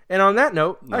like, and on that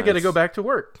note, I got to Nice. go back to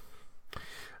work.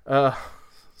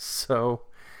 So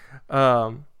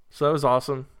that was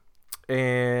awesome.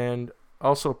 And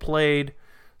also played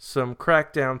some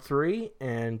Crackdown 3,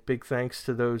 and big thanks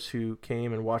to those who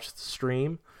came and watched the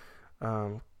stream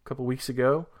a couple weeks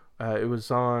ago. It was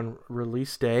on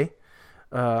release day,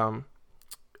 and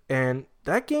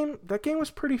that game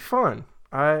was pretty fun.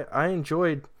 I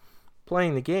enjoyed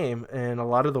playing the game, and a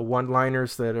lot of the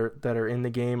one-liners that are in the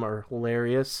game are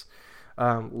hilarious.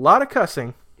 A lot of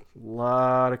cussing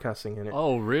in it.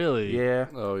 Oh, really? Yeah.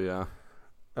 Oh yeah.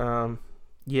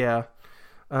 Yeah.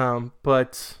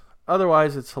 But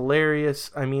otherwise it's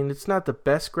hilarious. I mean, it's not the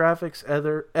best graphics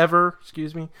ever,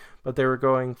 but they were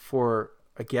going for,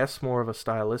 I guess, more of a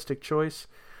stylistic choice.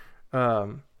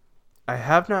 I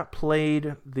have not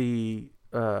played the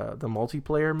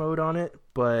multiplayer mode on it,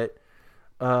 but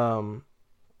I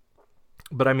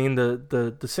mean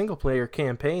the single player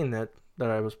campaign that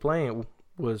I was playing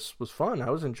was fun. I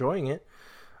was enjoying it.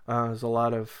 There's a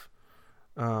lot of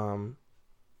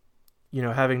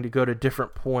having to go to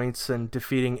different points and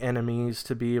defeating enemies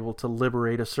to be able to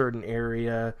liberate a certain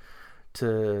area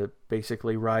to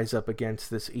basically rise up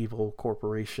against this evil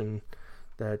corporation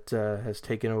that has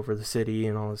taken over the city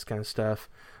and all this kind of stuff.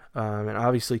 And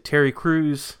obviously Terry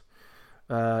Crews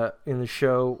in the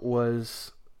show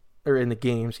in the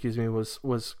game,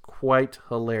 was quite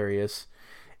hilarious.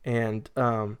 And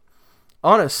on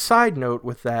a side note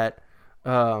with that,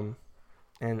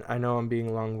 and I know I'm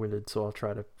being long-winded, so I'll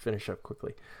try to finish up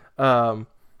quickly. But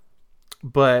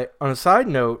on a side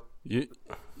note...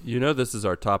 You know this is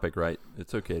our topic, right?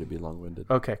 It's okay to be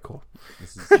long-winded. Okay, cool.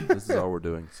 This is all we're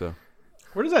doing, so...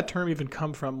 Where does that term even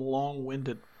come from,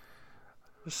 long-winded?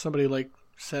 Somebody,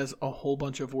 says a whole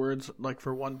bunch of words,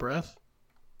 for one breath?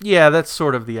 Yeah, that's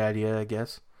sort of the idea, I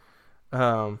guess.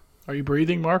 Are you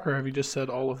breathing, Mark, or have you just said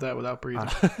all of that without breathing?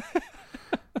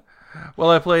 Well,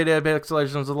 I played Apex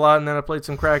Legends a lot, and then I played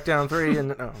some Crackdown 3, and...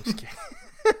 No, I'm just kidding.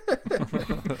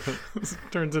 This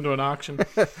turns into an auction.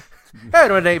 Hey,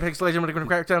 no, Apex Legends, I'm going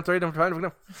to Crackdown 3,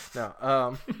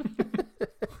 no.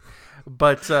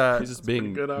 But He's just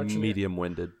being good, auctioneer.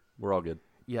 medium-winded. We're all good.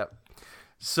 Yep.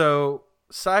 So,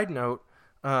 side note,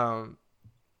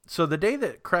 so the day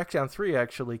that Crackdown 3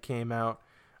 actually came out,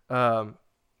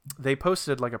 they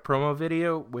posted like a promo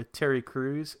video with Terry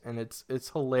Crews, and it's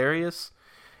hilarious,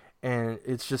 and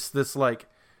it's just this like,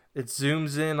 it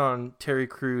zooms in on Terry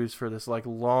Crews for this like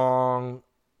long,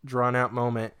 drawn out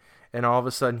moment, and all of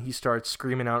a sudden he starts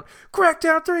screaming out,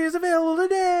 "Crackdown 3 is available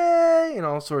today!" and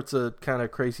all sorts of kind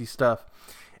of crazy stuff.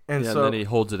 And Yeah, so and then he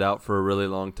holds it out for a really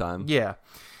long time. yeah.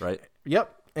 Right?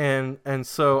 Yep. And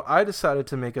so I decided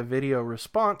to make a video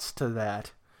response to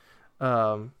that,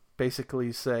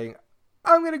 basically saying,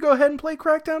 I'm going to go ahead and play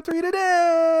Crackdown 3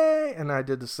 today. And I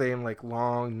did the same like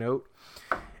long note.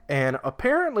 And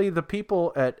apparently the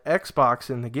people at Xbox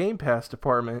in the Game Pass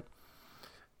department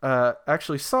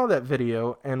actually saw that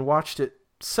video and watched it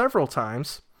several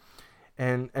times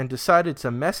and decided to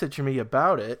message me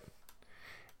about it.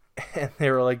 And they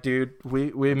were like, dude,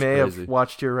 we may crazy. have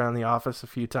watched you around the office a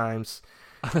few times.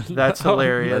 That's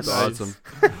hilarious. That's awesome.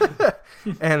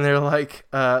 And they're like,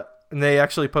 and they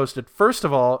actually posted, first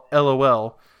of all,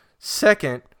 LOL.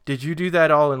 Second, did you do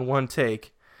that all in one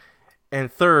take?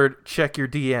 And third, check your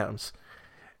DMs.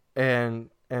 And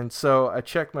so I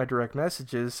checked my direct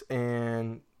messages,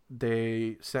 and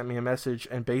they sent me a message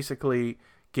and basically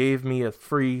gave me a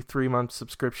free 3-month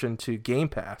subscription to Game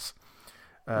Pass.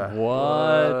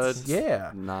 What?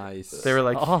 Yeah. Nice. They were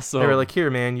like, Awesome. They were like, here,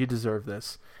 man, you deserve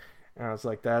this. And I was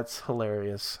like, that's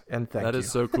hilarious. And thank you. That is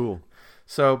so cool.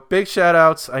 So big shout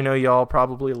outs. I know y'all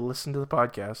probably listen to the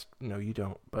podcast. No, you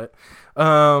don't. But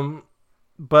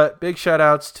big shout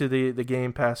outs to the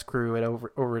Game Pass crew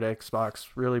over at Xbox.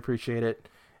 Really appreciate it.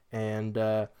 And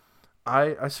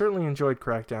I certainly enjoyed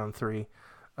Crackdown 3.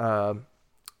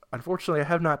 Unfortunately, I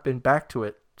have not been back to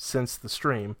it since the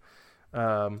stream.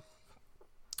 But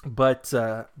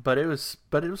it was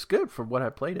good for what I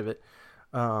played of it.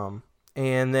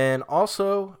 And then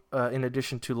also, in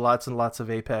addition to lots and lots of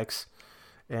Apex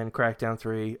and Crackdown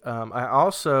 3, I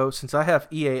also, since I have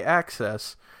EA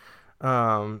Access,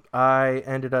 I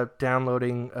ended up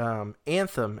downloading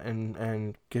Anthem,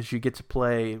 and because you get to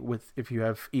play with, if you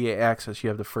have EA Access, you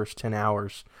have the first 10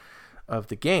 hours of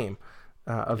the game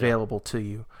available to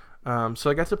you. So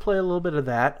I got to play a little bit of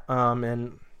that,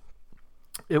 and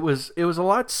it was a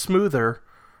lot smoother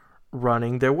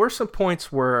running. There were some points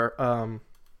where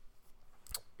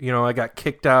I got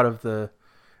kicked out of it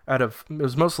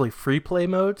was mostly free play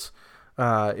modes.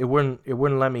 It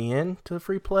wouldn't let me in to the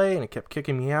free play, and it kept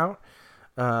kicking me out.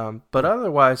 But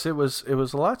otherwise it was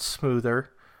a lot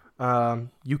smoother.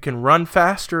 You can run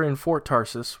faster in Fort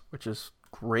Tarsus, which is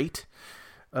great.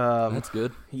 That's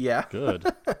good. Yeah.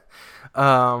 Good. But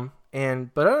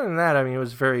other than that, I mean, it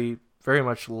was very, very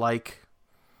much like,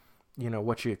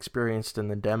 what you experienced in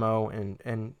the demo,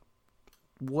 and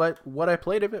what I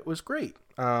played of it was great.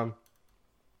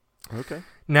 Okay.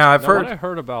 Now I've heard. What I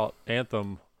heard about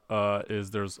Anthem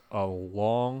is there's a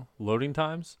long loading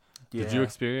times. Yeah. Did you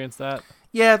experience that?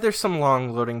 Yeah, there's some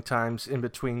long loading times in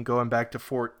between going back to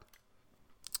Fort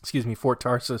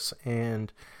Tarsus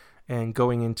and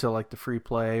going into like the free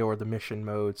play or the mission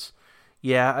modes.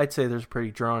 Yeah, I'd say there's a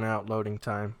pretty drawn out loading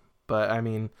time, but I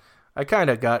mean, I kind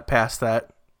of got past that.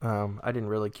 I didn't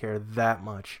really care that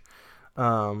much.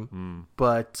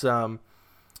 But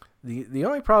the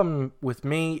only problem with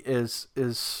me is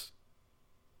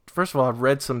first of all, I've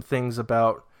read some things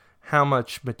about how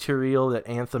much material that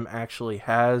Anthem actually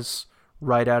has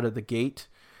right out of the gate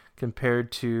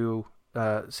compared to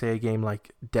say a game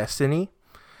like Destiny,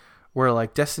 where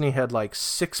like Destiny had like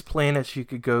 6 planets you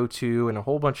could go to and a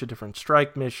whole bunch of different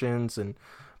strike missions and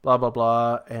blah blah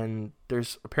blah, and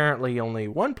there's apparently only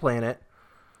 1 planet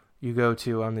you go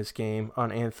to on this game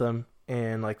on Anthem,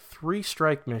 and like 3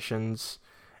 strike missions,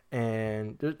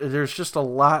 and there's just a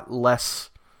lot less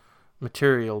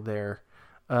material there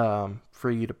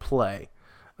for you to play.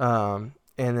 And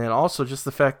then also just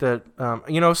the fact that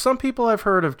some people I've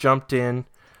heard have jumped in,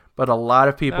 but a lot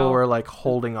of people were like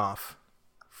holding off.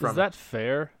 Is that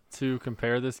fair to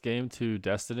compare this game to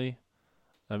Destiny?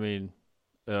 I mean,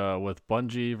 with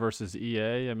Bungie versus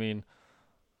EA, I mean,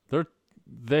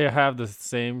 they have the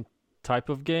same type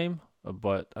of game,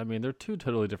 but I mean, they're 2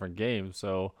 totally different games.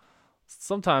 So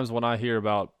sometimes when I hear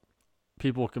about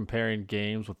people comparing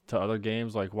games to other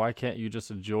games, like, why can't you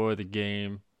just enjoy the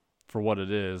game for what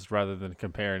it is rather than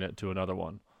comparing it to another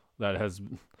one that has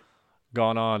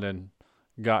gone on and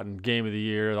gotten Game of the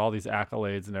Year, all these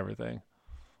accolades and everything?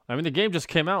 I mean, the game just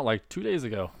came out like 2 days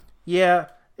ago. Yeah,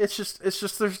 it's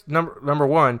just there's number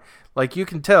one, like you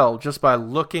can tell just by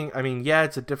looking. I mean, yeah,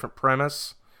 it's a different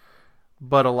premise,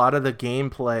 but a lot of the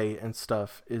gameplay and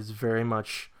stuff is very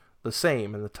much the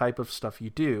same, and the type of stuff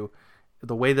you do,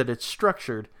 the way that it's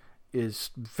structured, is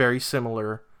very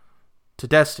similar to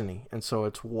Destiny, and so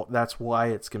that's why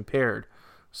it's compared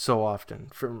so often.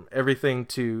 From everything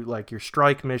to like your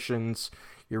strike missions,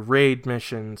 your raid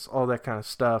missions, all that kind of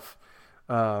stuff.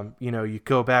 You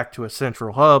go back to a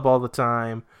central hub all the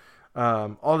time.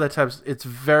 All that types. It's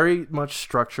very much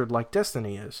structured like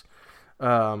Destiny is,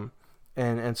 and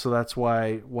so that's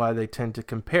why they tend to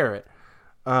compare it.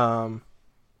 I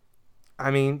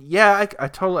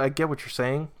totally get what you're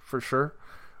saying for sure.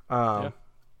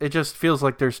 It just feels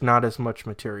like there's not as much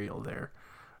material there,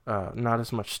 not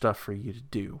as much stuff for you to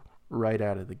do right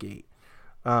out of the gate.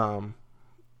 I'd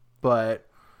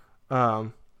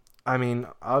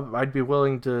be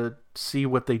willing to see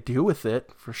what they do with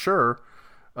it for sure.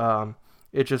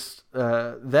 It just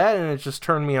it just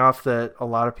turned me off that a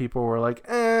lot of people were like,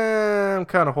 I'm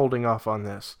kind of holding off on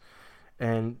this.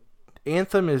 And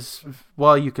Anthem is,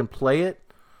 while you can play it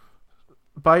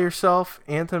by yourself,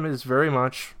 Anthem is very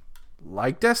much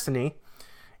like Destiny.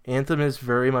 Anthem is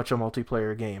very much a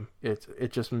multiplayer game.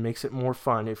 It just makes it more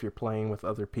fun if you're playing with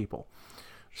other people.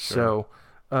 Sure.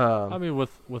 So,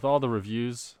 with all the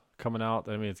reviews coming out,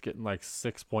 it's getting like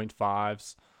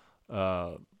 6.5s,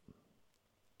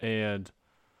 and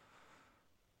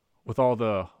with all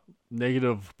the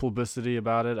negative publicity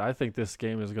about it, I think this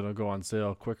game is going to go on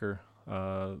sale quicker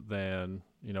than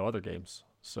other games.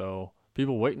 So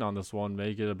people waiting on this one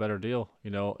may get a better deal,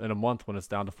 in a month when it's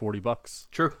down to $40.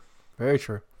 True, very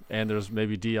true. And there's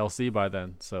maybe DLC by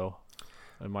then, so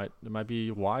it might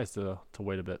be wise to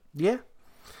wait a bit. Yeah,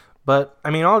 but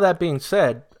all that being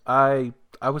said, I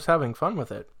was having fun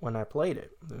with it when I played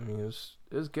it. It was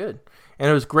good, and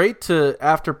it was great to,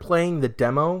 after playing the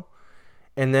demo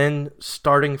and then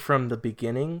starting from the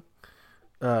beginning,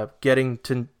 getting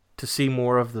to see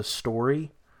more of the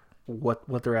story,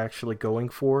 what they're actually going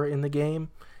for in the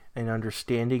game, and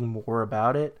understanding more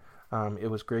about it.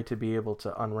 It was great to be able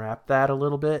to unwrap that a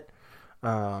little bit.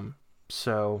 I'd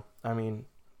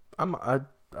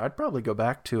probably go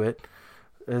back to it.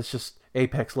 It's just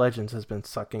Apex Legends has been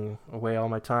sucking away all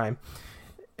my time.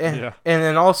 And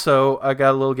then also I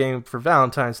got a little game for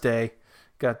Valentine's Day.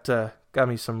 Got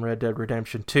me some Red Dead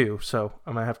Redemption 2, so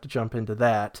I might have to jump into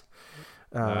that.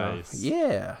 Nice.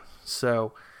 Yeah.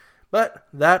 So, but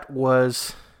that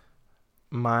was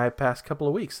my past couple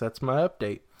of weeks. That's my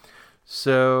update.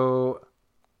 So,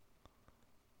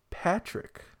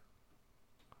 Patrick.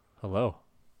 Hello.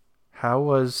 How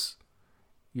was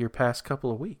your past couple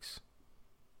of weeks?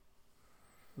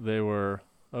 They were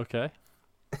okay.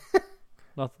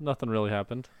 Nothing really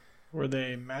happened. Were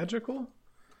they magical?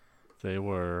 They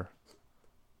were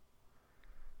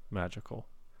magical.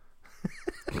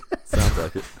 Sounds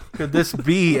like it. Could this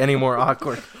be any more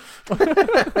awkward?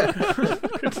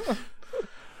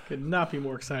 Could not be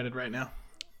more excited right now.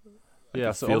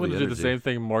 Yeah, so feel I'm going the to do the energy. same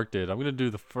thing Mark did. I'm going to do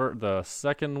the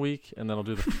second week, and then I'll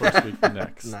do the first week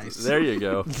next. Nice. There you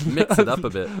go. Mix it up a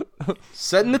bit.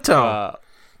 Setting the tone.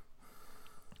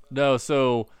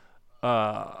 So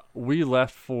we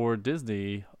left for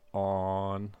Disney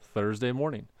on Thursday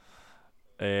morning,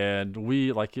 and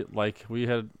we like we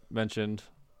had mentioned,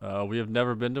 we have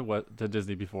never been to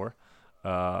Disney before,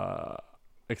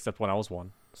 except when I was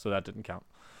 1, so that didn't count.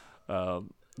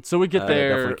 So we get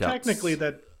there. definitely counts. Technically,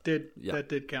 that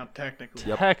did count. Technically,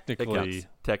 Yep. It counts.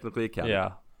 Technically, it counts.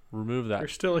 Yeah, remove that. you're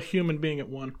still a human being at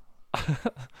 1.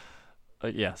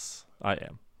 Yes, I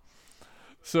am.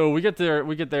 So we get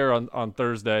there on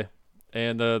Thursday,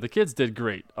 and the kids did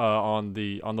great on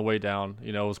the way down.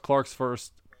 It was Clark's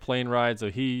first plane ride, so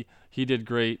he did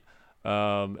great.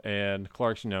 And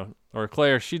Clark's, or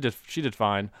Claire, she did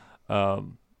fine.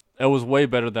 It was way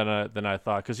better than I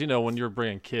thought, because when you're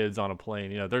bringing kids on a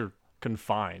plane, they're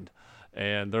confined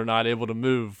and they're not able to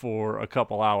move for a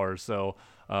couple hours. So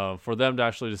for them to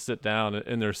actually just sit down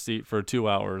in their seat for 2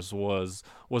 hours was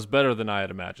better than I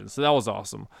had imagined. So that was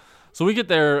awesome. So we get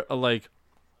there I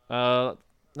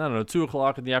don't know,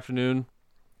 2:00 in the afternoon,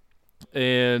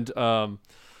 and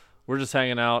we're just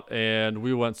hanging out, and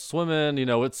we went swimming.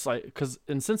 It's like, because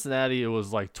in Cincinnati it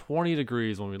was like 20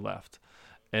 degrees when we left,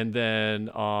 and then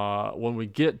when we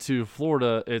get to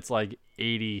Florida it's like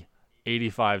 80,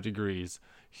 85 degrees.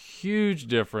 Huge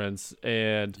difference.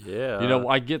 And Yeah.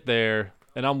 I get there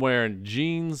and I'm wearing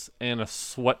jeans and a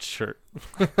sweatshirt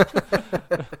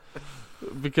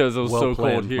because it was Well so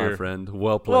planned, cold here. my friend.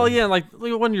 Well planned. Well, yeah, like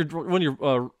when you're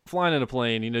flying in a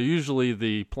plane, usually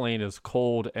the plane is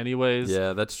cold anyways.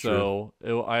 Yeah, that's true.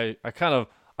 So I kind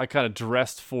of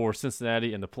dressed for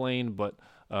Cincinnati in the plane, but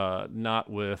not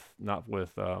with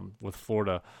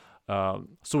Florida.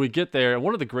 So we get there, and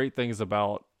one of the great things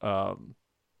about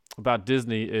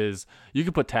Disney is you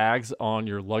can put tags on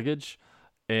your luggage,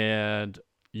 and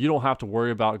you don't have to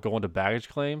worry about going to baggage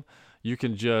claim. You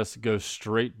can just go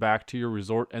straight back to your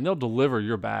resort, and they'll deliver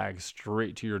your bags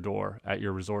straight to your door at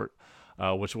your resort,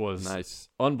 which was Nice.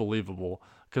 unbelievable.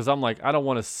 Because I'm like, I don't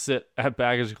want to sit at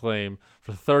baggage claim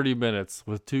for 30 minutes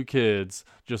with 2 kids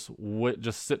just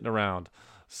sitting around.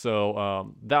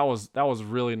 So that was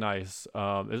really nice.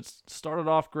 It started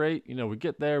off great. We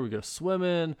get there, we go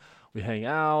swimming, we hang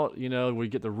out. We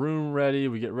get the room ready,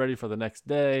 we get ready for the next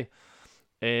day,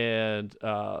 and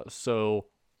so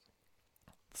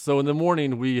in the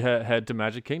morning we head to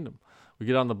Magic Kingdom. We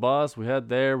get on the bus, we head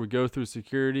there, we go through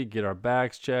security, get our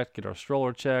bags checked, get our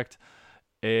stroller checked,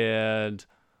 and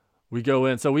we go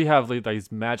in. So we have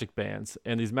these magic bands,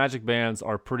 and these magic bands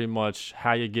are pretty much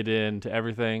how you get into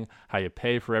everything, how you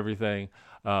pay for everything.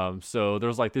 So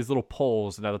there's these little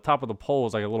poles, and at the top of the pole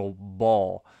is a little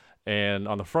ball, and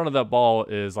on the front of that ball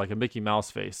is a Mickey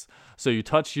Mouse face. So you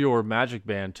touch your magic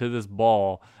band to this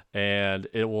ball, and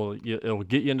it will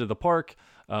get you into the park.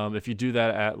 If you do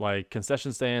that at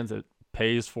concession stands, it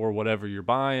pays for whatever you're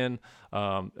buying.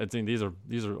 I think these are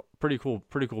pretty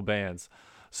cool bands.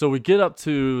 So we get up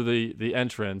to the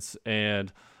entrance,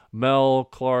 and Mel,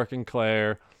 Clark, and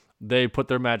Claire, they put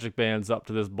their magic bands up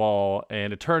to this ball,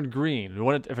 and it turned green.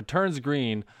 If it turns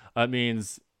green, that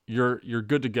means you're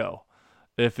good to go.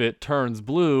 If it turns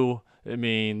blue, it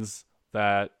means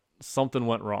that something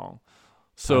went wrong.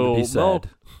 So Time to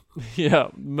be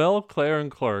sad. Mel, Claire,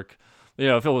 and Clark.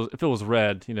 If it was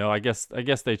red, I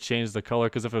guess they changed the color,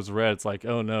 because if it was red, it's like,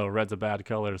 oh no, red's a bad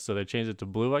color, so they changed it to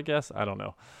blue. I guess, I don't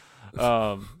know.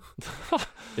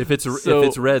 If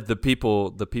it's red, the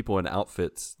people in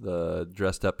outfits, the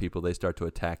dressed up people, they start to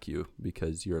attack you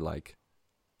because you're a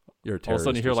terrorist. All of a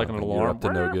sudden you hear or an something. alarm. You're up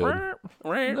to no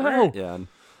good. No. Yeah.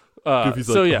 and Goofy's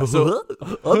so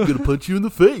I'm gonna punch you in the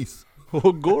face.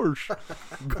 oh gosh.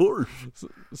 Gosh.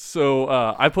 So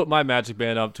I put my magic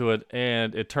band up to it,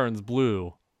 and it turns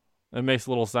blue. It makes a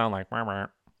little sound like,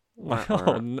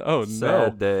 oh no.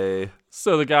 Sad day.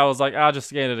 So the guy was like, I'll just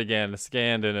scan it again. I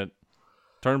scanned, and it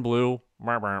turned blue.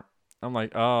 I'm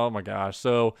like, oh my gosh.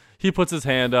 So he puts his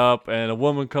hand up, and a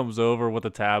woman comes over with a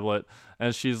tablet,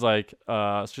 and she's like,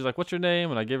 what's your name?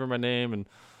 And I gave her my name, and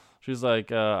she's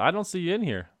like, I don't see you in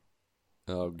here.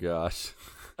 Oh gosh.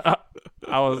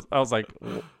 I was like,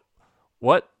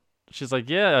 what? She's like,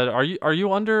 yeah. Are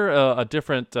you under a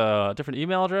different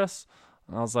email address?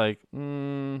 And I was like,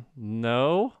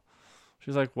 no.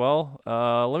 She's like, well,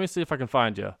 let me see if I can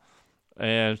find you.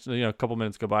 And a couple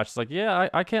minutes go by. She's like, yeah,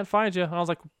 I can't find you. And I was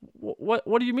like,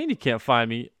 what do you mean you can't find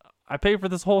me? I paid for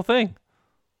this whole thing.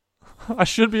 I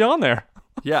should be on there.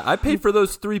 Yeah, I paid for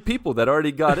those 3 people that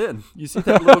already got in. You see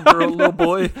that little girl, little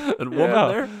boy, and woman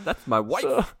there? That's my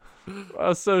wife.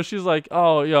 So she's like,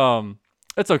 oh,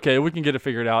 it's okay. We can get it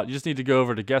figured out. You just need to go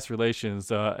over to guest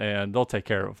relations, and they'll take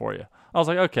care of it for you. I was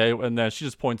like, okay. And then she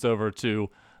just points over to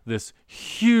this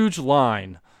huge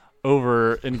line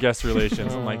over in guest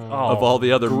relations. I'm like, oh, of all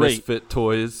the other great. misfit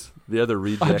toys, the other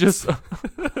rejects.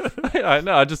 I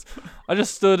know. I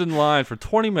just stood in line for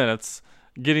 20 minutes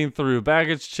getting through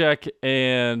baggage check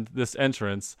and this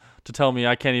entrance to tell me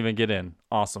I can't even get in.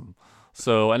 Awesome.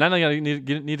 So, and then I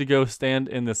need to go stand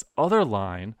in this other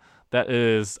line that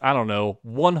is, I don't know,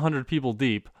 100 people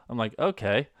deep. I'm like,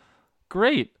 okay,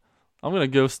 great. I'm going to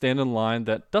go stand in line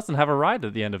that doesn't have a ride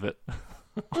at the end of it.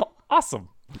 Awesome.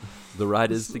 The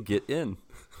ride is to get in.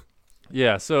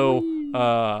 Yeah,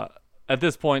 so at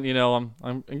this point,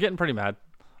 I'm getting pretty mad.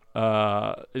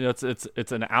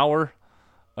 It's an hour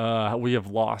we have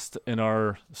lost in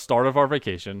our start of our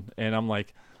vacation, and I'm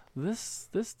like, this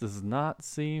does not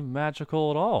seem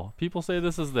magical at all. People say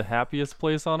this is the happiest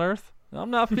place on earth. I'm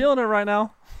not feeling it right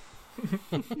now.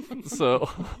 So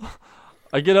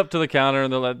I get up to the counter,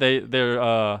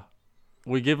 and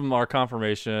we give them our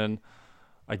confirmation.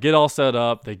 I get all set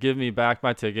up. They give me back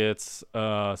my tickets,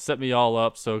 set me all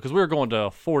up. So, because we were going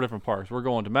to 4 different parks. We're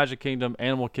going to Magic Kingdom,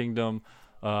 Animal Kingdom,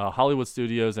 Hollywood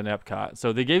Studios, and Epcot.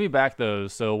 So they gave me back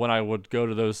those. So when I would go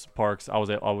to those parks, I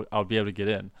would be able to get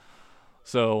in.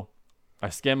 So I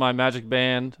scan my magic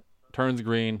band, turns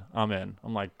green, I'm in.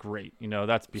 I'm like, great.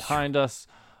 That's behind us.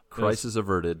 Crisis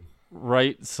averted.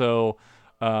 Right. So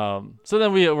then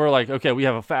we're like, okay, we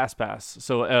have a fast pass.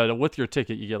 So with your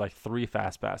ticket, you get 3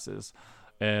 fast passes.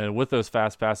 And with those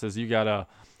fast passes, you gotta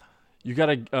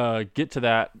get to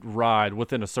that ride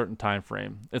within a certain time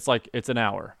frame. It's an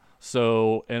hour.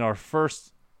 So in our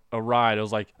first ride, it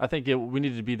was I think we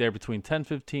needed to be there between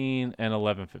 10:15 and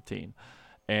 11:15.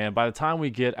 And by the time we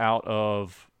get out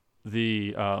of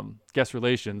the guest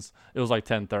relations, it was like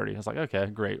 10:30. I was like, okay,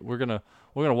 great. We're gonna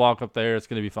walk up there. It's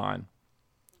gonna be fine.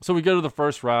 So we go to the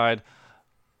first ride.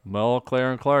 Mel,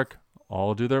 Claire, and Clark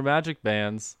all do their magic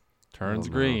bands. Turns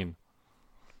green.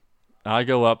 I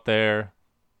go up there.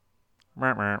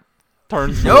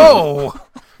 Turns green. No!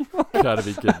 Gotta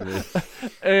be kidding me.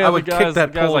 And I would the guys, kick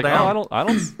that the guy's pole like, down. Oh, I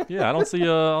don't see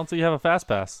you have a fast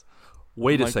pass.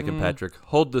 Wait I'm a like, second, Patrick.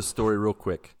 Hold this story real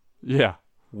quick. Yeah.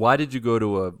 Why did you go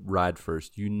to a ride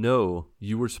first? You know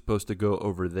you were supposed to go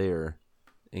over there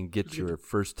and get your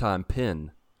first time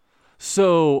pin.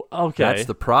 So, okay. That's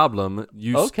the problem.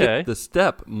 You Okay. skipped the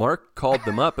step. Mark called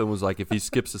them up and was like, if he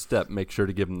skips a step, make sure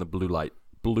to give him the blue light.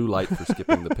 Blue light for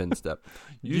skipping the pin step.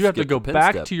 You have to skipped go the pin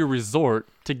back step. to your resort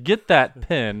to get that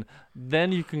pin,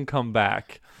 then you can come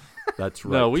back. That's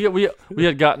right. No, we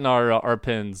had gotten our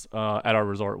pins at our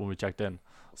resort when we checked in,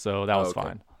 so that was okay.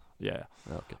 fine. Yeah.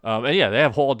 Okay. And yeah, they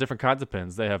have whole different kinds of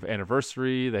pins. They have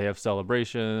anniversary, they have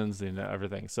celebrations, and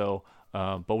everything. So,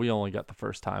 but we only got the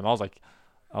first time.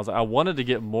 I wanted to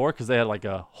get more because they had like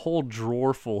a whole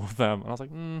drawer full of them, and I was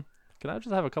like, can I just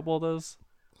have a couple of those?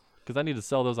 Because I need to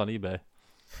sell those on eBay.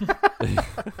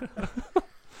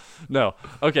 No.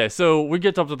 Okay, so we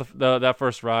get up to that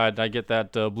first ride, and I get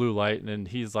that blue light, and then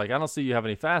he's like, I don't see you have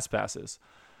any fast passes.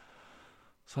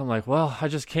 So I'm like, well, I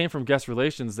just came from guest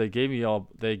relations. They gave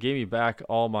me back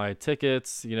all my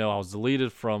tickets. You know, I was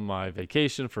deleted from my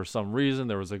vacation for some reason.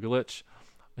 There was a glitch.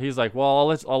 He's like, well,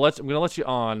 I'm gonna let you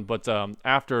on, but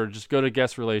after, just go to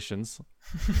guest relations.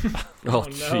 Oh, no.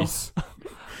 jeez.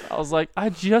 I was like, I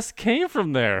just came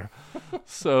from there.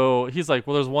 So he's like,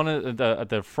 well, there's one at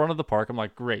the front of the park. I'm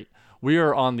like, great. We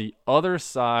are on the other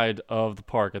side of the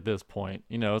park at this point.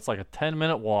 You know, it's like a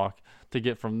 10-minute walk to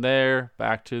get from there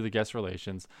back to the guest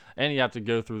relations. And you have to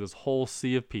go through this whole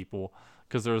sea of people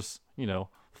because there's,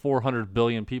 400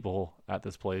 billion people at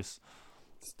this place.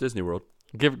 It's Disney World.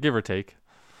 Give or take.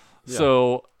 Yeah.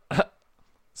 So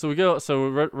we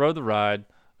rode the ride,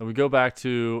 and we go back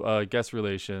to guest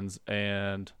relations,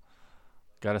 and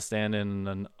got to stand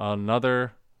in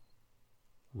another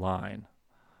line.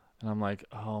 And I'm like,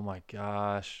 oh my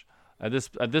gosh. At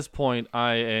this point,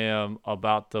 I am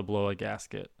about to blow a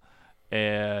gasket.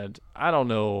 And I don't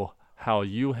know how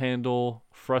you handle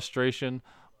frustration,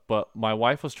 but my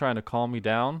wife was trying to calm me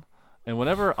down. And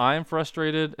whenever I'm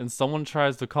frustrated and someone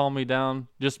tries to calm me down,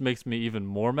 just makes me even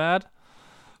more mad.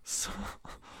 So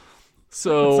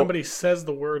When somebody says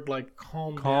the word like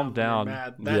calm down. you're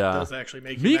mad, that Yeah. does actually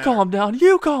make you me mad. calm down,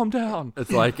 you calm down.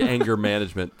 It's like anger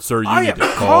management. Sir, you I need am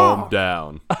to calm. calm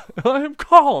down. I am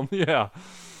calm. Yeah.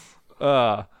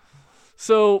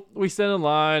 So we stand in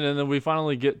line, and then we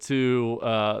finally get to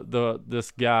this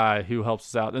guy who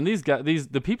helps us out. And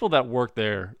the people that work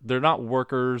there, they're not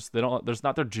workers. There's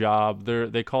not their job.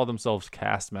 They call themselves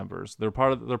cast members. They're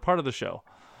part of the show,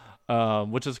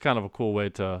 which is kind of a cool way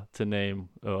to name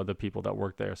the people that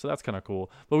work there. So that's kind of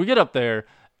cool. But we get up there,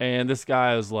 and this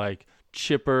guy is like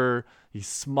chipper. He's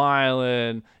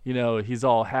smiling. He's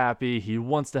all happy. He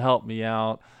wants to help me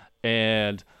out.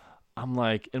 And I'm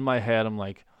like, in my head, I'm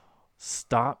like,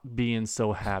 stop being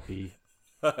so happy.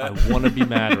 I want to be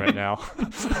mad right now.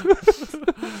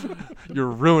 You're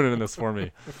ruining this for me.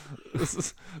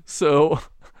 So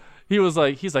he's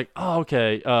like, oh,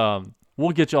 okay.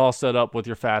 We'll get you all set up with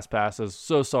your fast passes.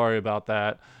 So sorry about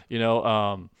that.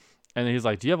 And he's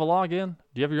like, do you have a login?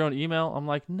 Do you have your own email? I'm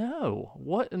like, no.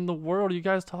 What in the world are you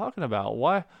guys talking about?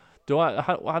 Why do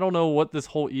I don't know what this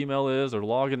whole email is or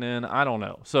logging in. I don't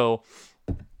know.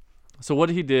 So what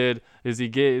he did is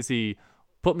he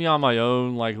put me on my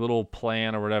own like little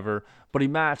plan or whatever, but he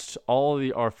matched all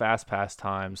of our fast pass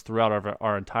times throughout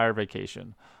our entire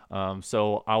vacation.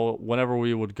 So whenever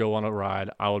we would go on a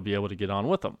ride, I would be able to get on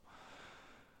with him.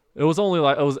 It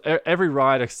was every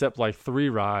ride except like 3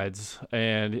 rides,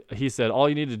 and he said all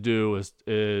you need to do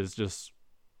is just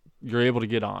you're able to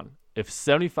get on. If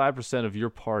 75% of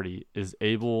your party is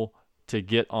able to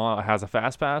get on, has a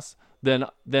fast pass, then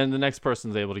the next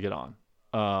person's able to get on.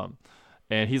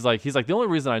 And he's like, the only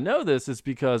reason I know this is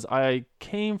because I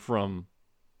came from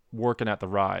working at the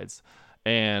rides,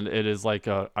 and it is like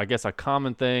I guess a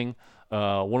common thing.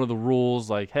 One of the rules,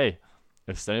 like, hey,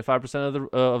 if 75%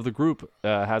 of the group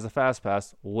has a fast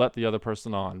pass, let the other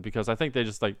person on, because I think they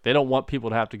just they don't want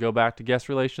people to have to go back to guest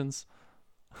relations.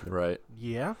 Right.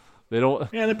 Yeah. They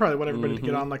don't. Yeah, they probably want everybody to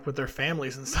get on like with their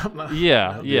families and stuff.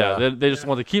 Yeah. Yeah. They just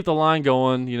want to keep the line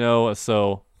going,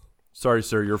 So Sorry,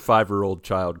 sir, your 5-year-old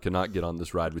child cannot get on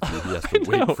this ride with you. He has to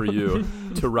wait for you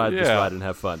to ride this Yeah. ride and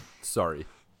have fun. Sorry.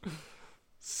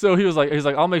 So he's like,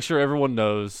 I'll make sure everyone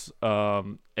knows.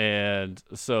 And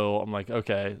so I'm like,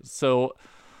 okay. So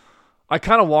I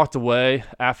kind of walked away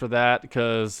after that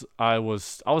because I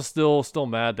was still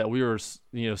mad that we were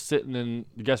sitting in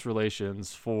guest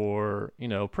relations for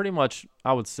pretty much,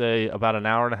 I would say, about an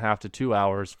hour and a half to 2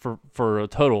 hours for a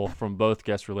total from both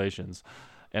guest relations,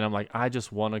 and I'm like, I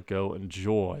just want to go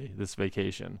enjoy this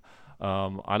vacation.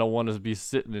 I don't want to be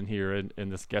sitting in here in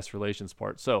this guest relations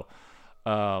part. So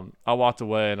I walked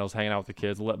away and I was hanging out with the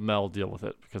kids and let Mel deal with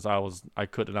it because I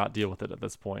could not deal with it at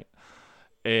this point.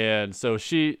 And so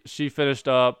she finished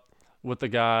up with the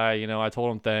guy, I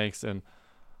told him thanks. And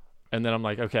then I'm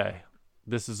like, okay,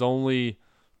 this is only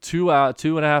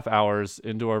 2.5 hours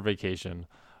into our vacation.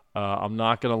 I'm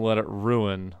not going to let it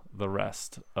ruin the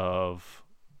rest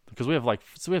because we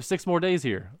have 6 more days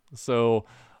here. So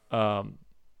I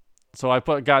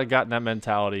got in that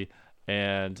mentality.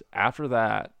 And after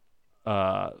that,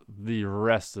 the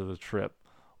rest of the trip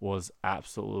was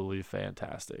absolutely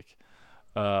fantastic.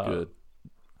 Good.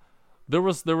 There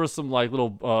was some like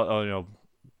little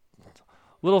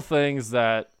little things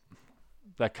that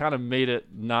kind of made it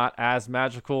not as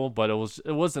magical, but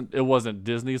it wasn't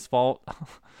Disney's fault.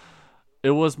 It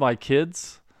was my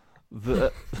kids.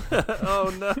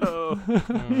 Oh no.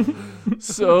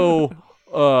 So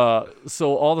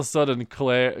all of a sudden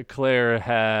Claire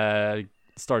had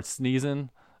starts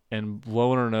sneezing and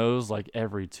blowing her nose like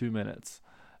every 2 minutes.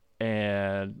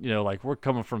 And like we're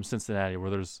coming from Cincinnati where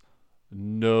there's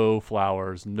no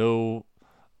flowers, no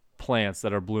plants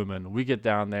that are blooming. We get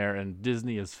down there and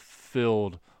Disney is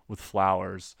filled with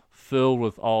flowers, filled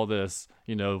with all this,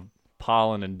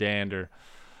 pollen and dander.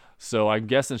 So I'm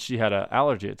guessing she had an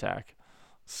allergy attack.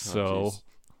 So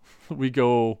we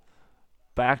go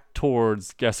back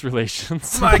towards guest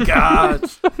relations. My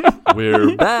gosh.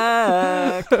 We're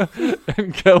back.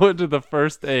 And go into the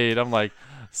first aid. I'm like,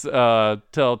 tell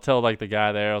like the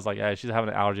guy there, I was like, hey, she's having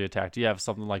an allergy attack. Do you have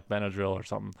something like Benadryl or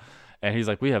something? And he's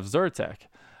like, we have Zyrtec.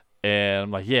 And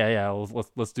I'm like, yeah,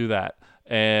 let's do that.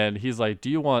 And he's like, do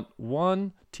you want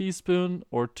 1 teaspoon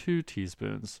or 2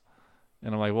 teaspoons?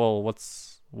 And I'm like, well,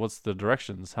 what's the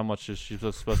directions? How much is she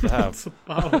supposed to have?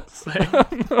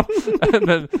 And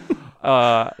then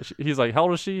he's like, how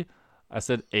old is she? I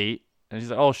said 8. And she's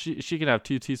like, oh, she can have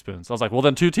 2 teaspoons. I was like, well,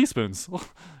 then 2 teaspoons.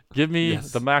 Give me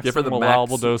the maximum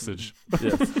allowable dosage.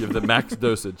 Yes, give the max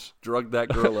dosage. Drug that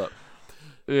girl up.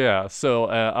 Yeah. So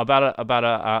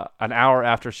about an hour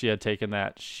after she had taken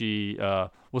that, she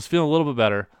was feeling a little bit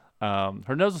better.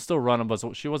 Her nose was still running, but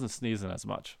she wasn't sneezing as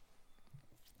much.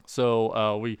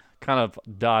 So we kind of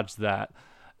dodged that.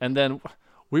 And then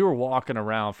we were walking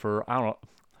around for, I don't know,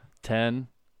 10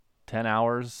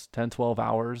 hours, 12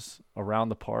 hours around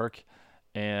the park.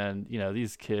 And,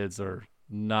 these kids are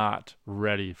not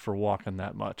ready for walking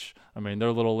that much. I mean,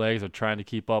 their little legs are trying to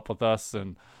keep up with us.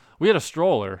 And we had a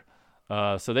stroller,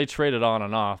 so they traded on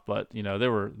and off. But, they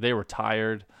were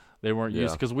tired. They weren't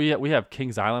used because we have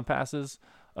Kings Island passes,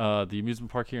 the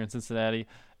amusement park here in Cincinnati.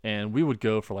 And we would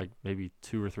go for like maybe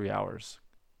 2 or 3 hours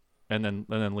and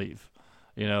then leave,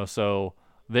 so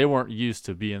they weren't used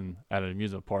to being at an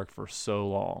amusement park for so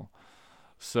long.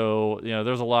 So,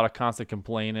 there's a lot of constant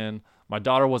complaining. My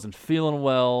daughter wasn't feeling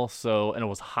well, and it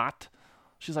was hot.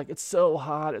 She's like, it's so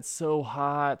hot. It's so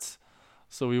hot.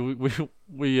 So we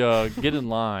get in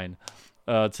line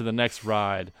to the next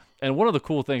ride. And one of the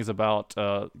cool things about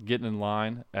getting in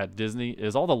line at Disney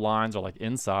is all the lines are like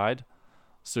inside.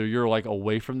 So you're like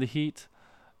away from the heat,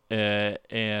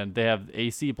 and they have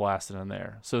AC blasting in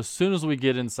there. So as soon as we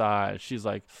get inside, she's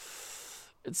like,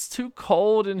 it's too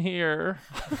cold in here.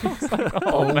 It's like,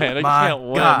 oh man, I can't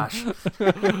win. Gosh.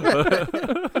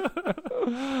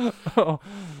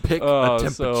 Pick a temperature.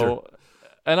 So,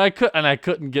 and I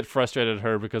couldn't get frustrated at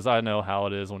her because I know how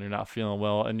it is when you're not feeling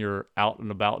well and you're out and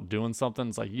about doing something.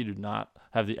 It's like you do not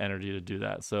have the energy to do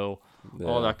that. So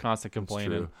all that constant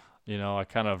complaining, I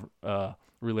kind of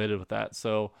related with that.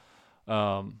 So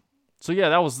yeah,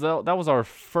 that was our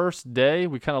first day.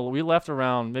 We left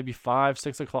around maybe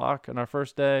 5-6 o'clock on our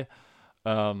first day.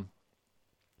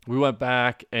 We went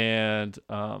back and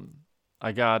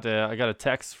I got a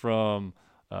text from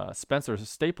Spencer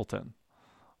Stapleton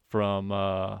from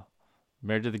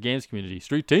Married to the Games Community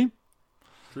Street Team.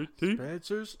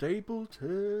 Spencer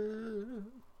Stapleton.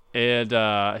 And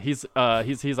he's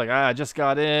like, I just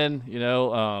got in,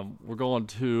 we're going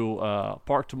to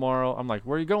park tomorrow. I'm like,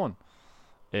 where are you going?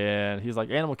 And he's like,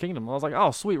 Animal Kingdom. I was like,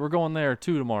 oh sweet, we're going there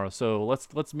too tomorrow. So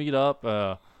let's meet up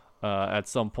at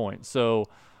some point. So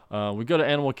we go to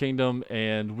Animal Kingdom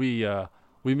and we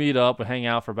meet up and hang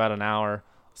out for about an hour.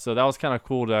 So that was kind of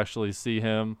cool to actually see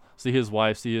him, see his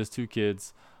wife, see his 2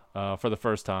 kids for the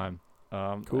first time.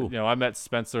 Cool. I met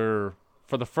Spencer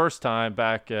for the first time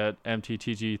back at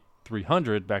MTTG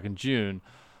 300 back in June.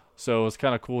 So it was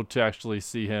kind of cool to actually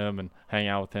see him and hang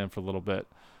out with him for a little bit.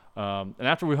 And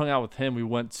after we hung out with him, we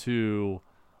went to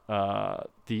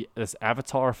this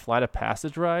Avatar Flight of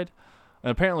Passage ride.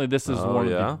 And apparently this is one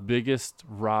of the biggest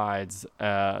rides,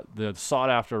 the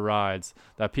sought-after rides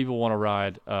that people want to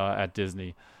ride at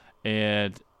Disney.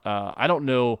 And I don't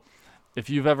know if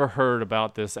you've ever heard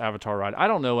about this Avatar ride. I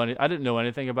didn't know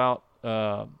anything about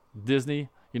Disney.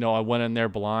 I went in there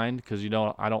blind because,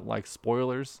 I don't like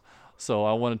spoilers. So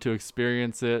I wanted to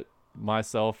experience it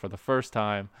myself for the first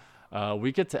time.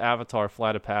 We get to Avatar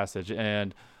Flight of Passage,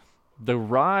 and the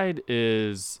ride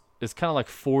is kind of like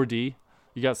 4D.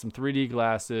 You got some 3D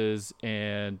glasses,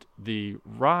 and the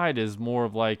ride is more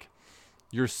of like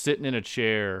you're sitting in a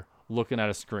chair looking at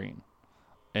a screen,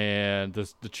 and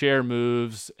the chair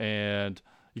moves, and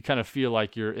you kind of feel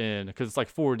like you're in, because it's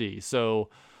like 4D. So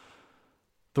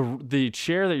the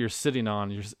chair that you're sitting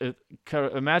on,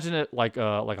 imagine it like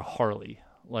a Harley,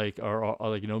 or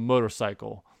like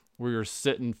motorcycle, where you're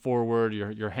sitting forward,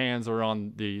 your hands are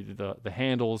on the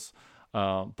handles.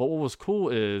 But what was cool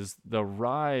is the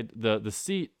ride, the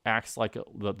seat acts like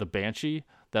the Banshee,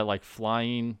 that like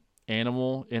flying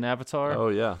animal in Avatar. Oh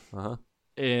yeah. Uh-huh.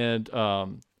 And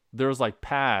there's like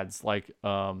pads like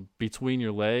between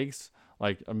your legs,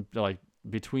 like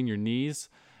between your knees,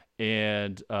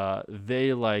 and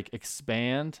they like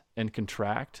expand and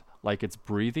contract like it's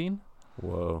breathing.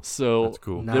 Whoa. So that's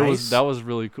cool. Nice. That was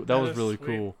really cool. That was really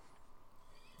sweet.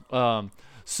 cool.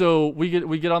 So we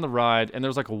get on the ride, and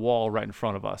there's like a wall right in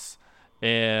front of us,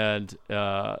 and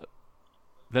then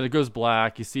it goes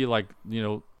black. You see like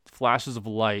flashes of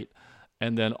light,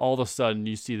 and then all of a sudden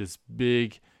you see this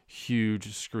big,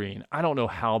 huge screen. I don't know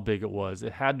how big it was.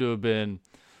 It had to have been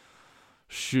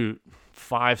 5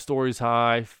 stories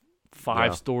high,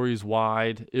 5 stories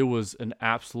wide. It was an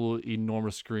absolute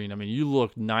enormous screen. I mean, you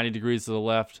look 90 degrees to the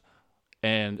left,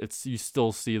 and you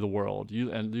still see the world.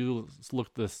 You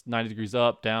look this 90 degrees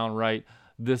up, down, right.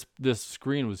 This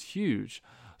screen was huge.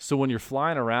 So when you're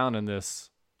flying around on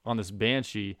this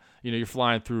Banshee, you're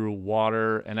flying through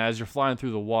water, and as you're flying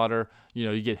through the water,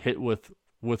 you get hit with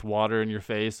water in your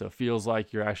face, so it feels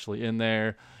like you're actually in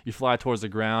there. You fly towards the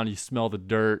ground, you smell the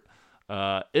dirt.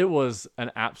 It was an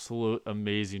absolute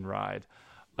amazing ride.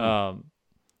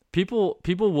 People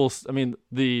will. I mean,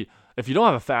 if you don't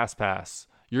have a fast pass,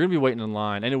 you're gonna be waiting in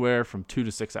line anywhere from 2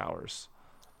 to 6 hours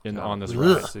on this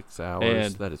ride. 6 hours.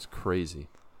 And that is crazy.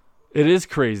 It is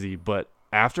crazy, but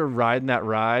after riding that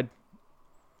ride,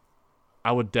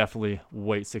 I would definitely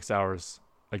wait 6 hours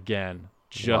again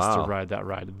just to ride that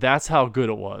ride. That's how good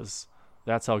it was.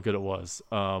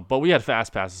 But we had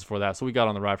fast passes for that, so we got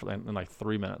on the ride in like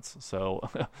 3 minutes. So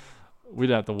we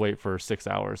didn't have to wait for 6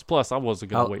 hours. Plus, I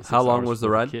wasn't gonna wait 6 hours. How long was the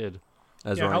ride? Kid.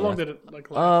 How long did it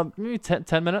last? Maybe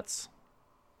 10 minutes.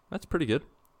 That's pretty good.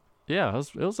 Yeah,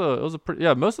 it was a pretty.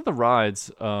 Yeah, most of the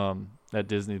rides at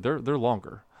Disney, they're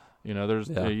longer.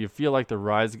 You feel like the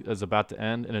ride is about to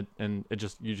end, and you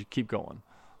just keep going.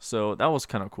 So that was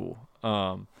kind of cool.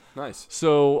 Nice.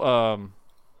 So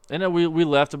and then we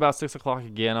left about 6 o'clock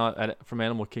again from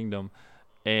Animal Kingdom,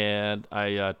 and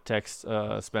I text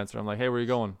Spencer. I'm like, hey, where are you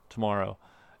going tomorrow?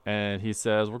 And he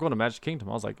says, we're going to Magic Kingdom.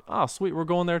 I was like, oh, sweet, we're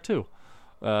going there too.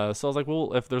 So I was like,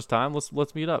 well, if there's time,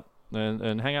 let's meet up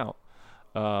and hang out.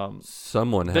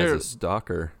 Someone has a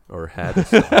stalker, or had a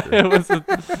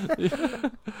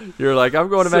stalker. You're like, I'm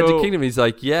going to Magic Kingdom. He's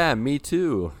like, yeah, me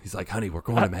too. He's like, honey, we're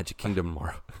going to Magic Kingdom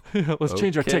tomorrow. Let's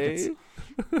change our tickets.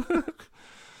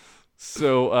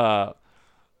 So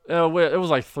it was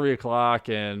like 3 o'clock,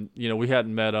 and we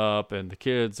hadn't met up, and the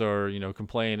kids are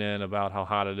complaining about how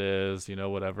hot it is,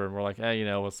 whatever. And we're like, hey,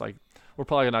 it's like we're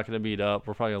probably not going to meet up.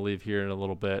 We're probably going to leave here in a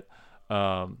little bit.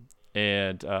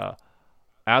 And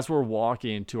as we're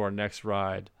walking to our next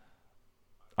ride,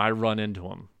 I run into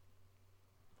him.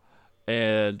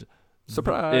 And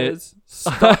surprise!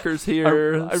 Stalker's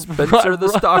here. Spencer the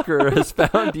stalker has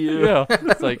found you. Yeah,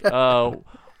 it's like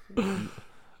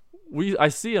I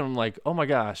see him. I'm like, oh my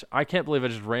gosh, I can't believe I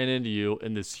just ran into you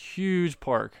in this huge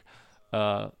park.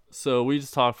 So we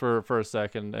just talked for a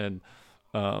second, and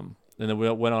then we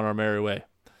went on our merry way.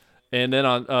 And then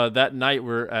on that night,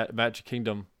 we're at Magic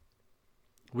Kingdom.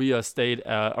 We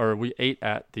we ate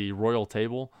at the Royal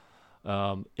Table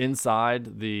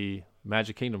inside the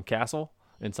Magic Kingdom castle,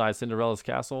 inside Cinderella's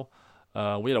castle.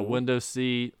 We had a window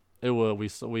seat. We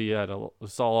saw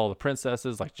all the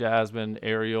princesses like Jasmine,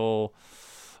 Ariel,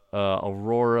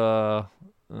 Aurora,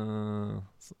 and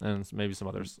maybe some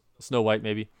others. Snow White,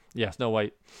 maybe. Yeah, Snow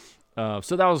White.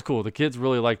 So that was cool. The kids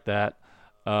really liked that.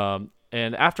 And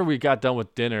after we got done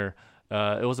with dinner,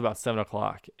 It was about 7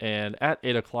 o'clock, and at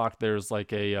 8 o'clock, there's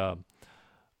like a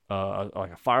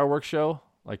fireworks show,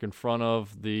 like in front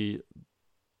of the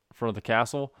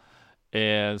castle.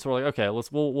 And so we're like, okay,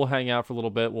 we'll hang out for a little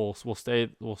bit. We'll stay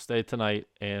tonight,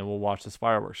 and we'll watch this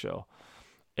fireworks show.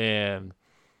 And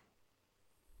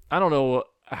I don't know,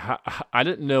 I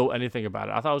didn't know anything about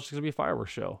it. I thought it was just gonna be a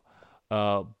fireworks show,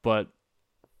 but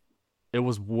it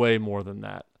was way more than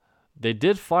that. They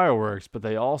did fireworks, but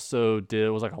they also it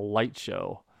was like a light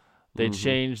show. They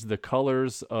changed the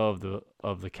colors of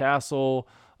the castle.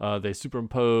 They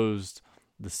superimposed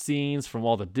the scenes from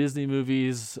all the Disney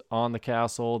movies on the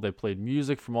castle. They played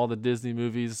music from all the Disney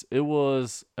movies. It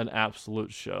was an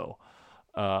absolute show.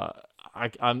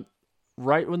 I'm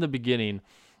right in the beginning.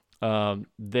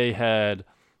 They had,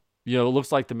 it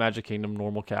looks like the Magic Kingdom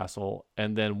normal castle,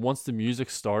 and then once the music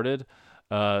started,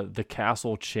 the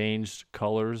castle changed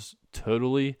colors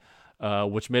totally,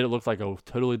 which made it look like a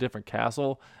totally different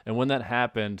castle. And when that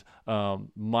happened,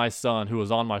 my son, who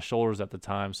was on my shoulders at the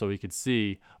time so he could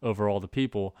see over all the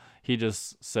people, he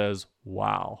just says,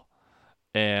 "Wow."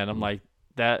 And I'm like,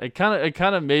 that it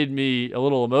kind of made me a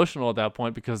little emotional at that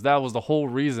point, because that was the whole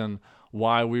reason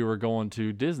why we were going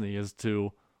to Disney, is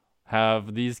to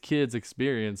have these kids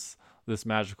experience this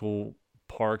magical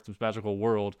park, this magical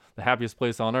world, the happiest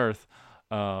place on earth.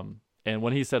 And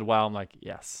when he said, "Wow," I'm like,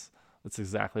 yes, that's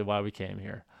exactly why we came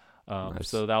here. Nice.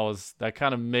 So that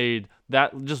kind of made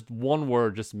that, just one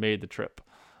word just made the trip.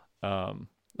 And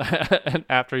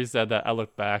after he said that, I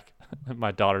looked back and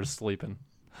my daughter's sleeping.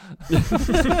 The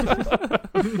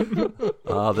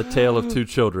tale of two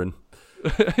children.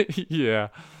 Yeah.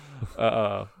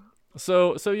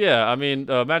 So yeah, I mean,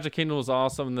 Magic Kingdom was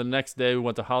awesome. And the next day we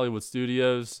went to Hollywood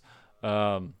Studios.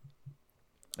 And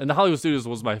the Hollywood Studios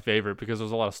was my favorite because there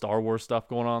was a lot of Star Wars stuff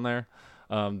going on there.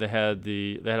 They had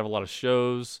a lot of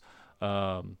shows.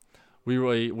 There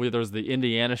was the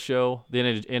Indiana show, the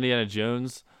Indiana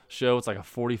Jones show. It's like a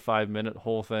 45-minute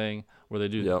whole thing where they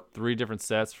do 3 different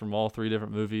sets from all 3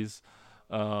 different movies.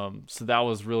 So that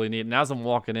was really neat. And as I'm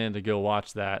walking in to go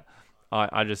watch that,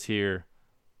 I just hear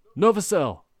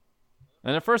Novacell.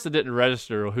 And at first it didn't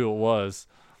register who it was.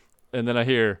 And then I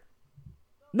hear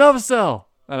Novacell.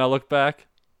 And I look back,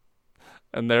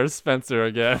 and there's Spencer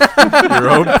again. Your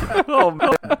own. Oh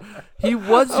man, he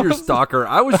was your stalker.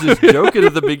 I was just joking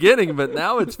at the beginning, but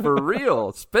now it's for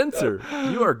real. Spencer,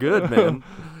 you are good, man.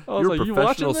 You're like, a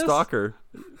professional stalker.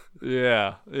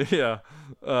 Yeah.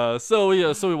 So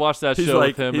we watched that show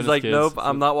with him. He's and like, his nope, kids.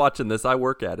 I'm not watching this. I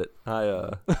work at it.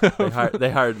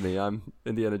 They hired me. I'm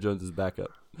Indiana Jones's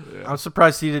backup. Yeah. I'm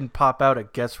surprised he didn't pop out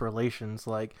at guest relations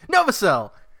like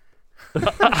Novacell.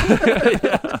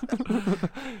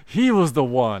 He was the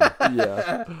one.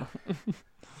 Yeah.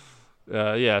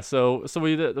 Yeah. So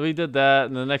we did that,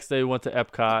 and the next day we went to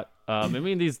Epcot. I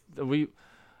mean,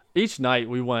 each night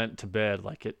we went to bed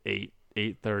like at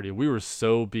 8:30. We were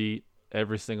so beat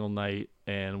every single night,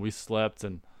 and we slept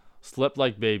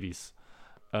like babies.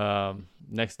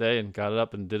 Next day, and got it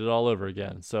up and did it all over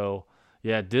again. So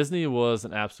yeah, Disney was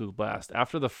an absolute blast.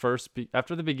 After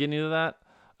the beginning of that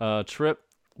trip,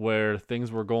 where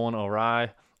things were going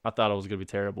awry, I thought it was gonna be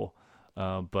terrible,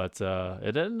 but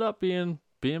it ended up being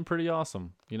pretty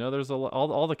awesome. There's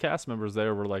all the cast members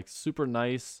there were like super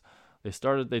nice.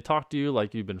 They talked to you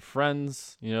like you've been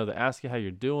friends. They ask you how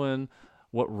you're doing,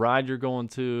 what ride you're going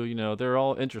to. They're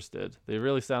all interested. They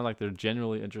really sound like they're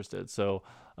genuinely interested. So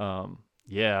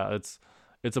yeah,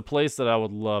 it's a place that I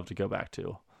would love to go back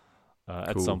to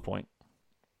at some point.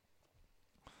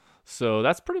 So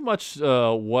that's pretty much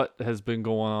what has been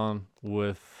going on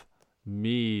with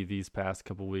me these past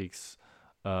couple weeks.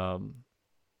 Other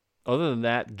than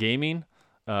that, gaming,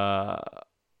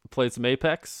 played some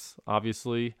Apex,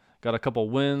 obviously. Got a couple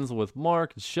wins with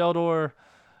Mark and Sheldor,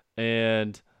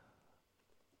 and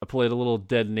I played a little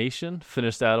Dead Nation.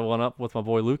 Finished that one up with my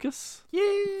boy Lucas.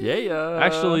 Yeah.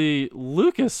 Actually,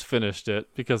 Lucas finished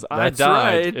it because I That's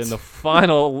died right. in the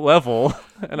final level,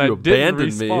 and You I didn't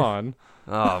abandoned me. respawn.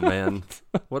 Oh man,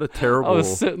 what a terrible. I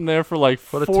was sitting there for like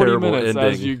What a 40 terrible minutes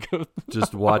as ending. you go.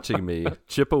 just watching me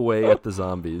chip away at the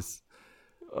zombies.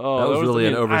 Oh, That was really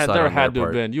an oversight there on had their to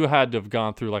have part. been. You had to have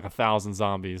gone through like 1,000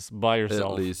 zombies by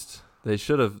yourself. At least they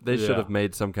should have. They should Yeah. have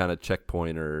made some kind of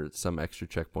checkpoint or some extra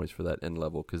checkpoints for that end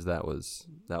level, because that was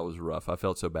rough. I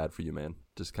felt so bad for you, man.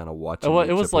 Just kind of watching. It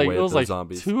you was chip like away it at was those like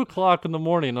zombies. 2:00 in the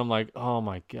morning. I'm like, oh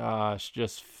my gosh,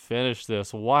 just finish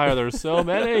this. Why are there so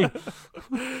many?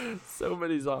 So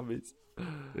many zombies.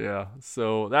 Yeah.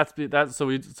 So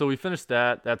so we finished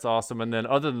that. That's awesome. And then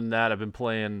other than that, I've been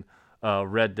playing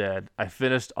Red Dead. I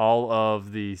finished all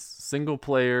of the single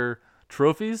player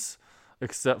trophies.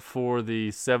 except for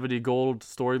the 70 gold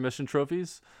story mission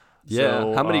trophies. Yeah.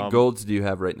 So, How many golds do you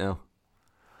have right now?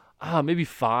 Maybe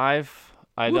 5.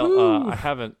 I don't. I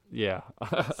haven't. Yeah.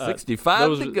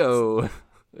 65 to go.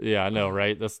 Yeah, I know,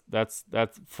 right? That's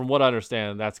from what I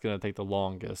understand, that's gonna take the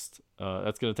longest.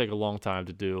 That's gonna take a long time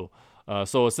to do.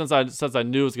 So since I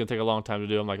knew it was gonna take a long time to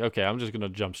do, I'm like, okay, I'm just gonna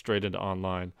jump straight into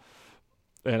online.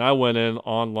 And I went in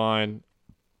online,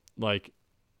 like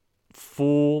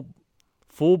full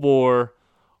bore,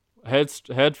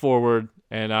 head forward,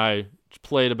 and I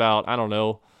played about, I don't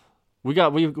know. We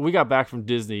got back from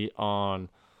Disney on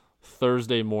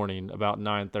Thursday morning about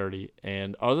 9:30,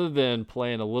 and other than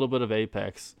playing a little bit of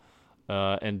Apex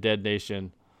and Dead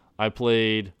Nation, I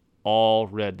played all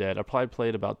Red Dead. I probably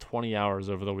played about 20 hours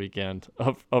over the weekend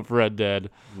of Red Dead.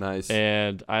 Nice.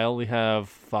 And I only have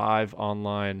 5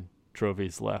 online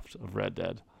trophies left of Red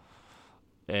Dead.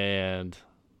 And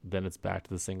then it's back to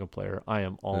the single player. I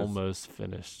am almost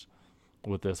finished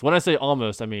with this. When I say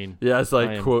almost, I mean Yeah, it's I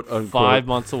like am quote unquote 5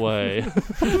 months away.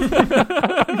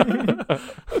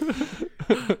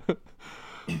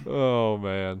 Oh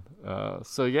man.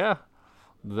 So yeah,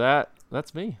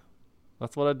 that's me.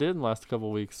 That's what I did in the last couple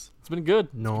of weeks. It's been good.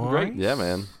 It's been great. Yeah,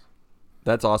 man.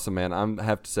 That's awesome, man. I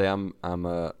have to say I'm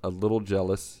a little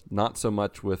jealous. Not so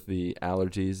much with the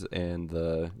allergies and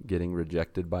the getting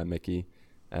rejected by Mickey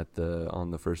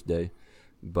on the first day,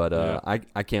 but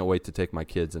I can't wait to take my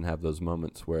kids and have those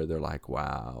moments where they're like,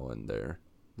 wow, and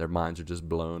their minds are just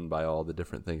blown by all the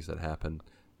different things that happen.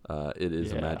 It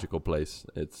is a magical place.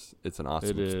 It's an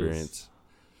awesome experience.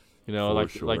 You know, For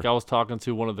like sure. I was talking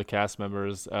to one of the cast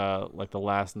members like the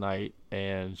last night,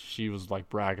 and she was like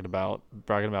bragging about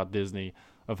Disney,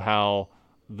 of how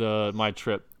my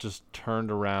trip just turned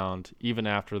around even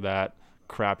after that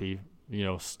crappy,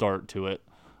 start to it.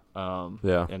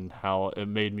 And how it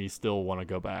made me still want to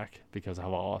go back because of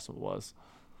how awesome it was.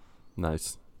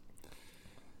 Nice.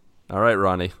 All right,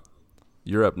 Ronnie,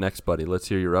 you're up next, buddy. Let's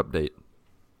hear your update.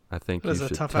 I think That is you a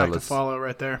should tough tell act to us. follow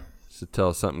right there. Should tell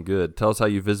us something good. Tell us how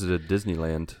you visited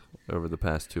Disneyland over the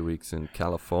past 2 weeks in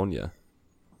California.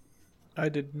 I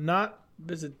did not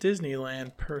visit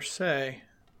Disneyland per se,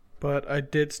 but I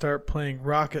did start playing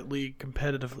Rocket League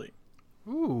competitively.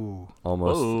 Ooh.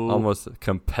 Almost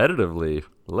competitively.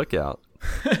 Look out.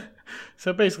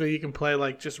 So basically, you can play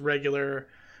like just regular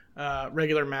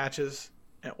matches,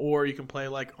 or you can play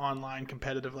like online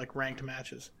competitive, like ranked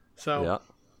matches. So Yeah.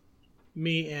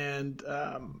 me and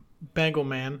Bengal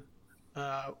Man,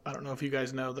 I don't know if you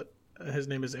guys know that his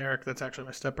name is Eric. That's actually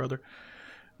my stepbrother.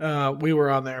 We were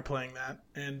on there playing that,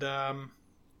 and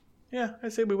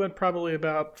I'd say we went probably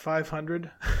about 500.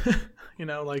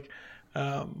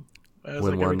 It was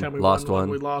Win like every one, time we lost won one, one.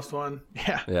 we lost one.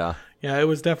 Yeah. Yeah, it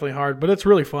was definitely hard, but it's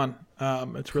really fun.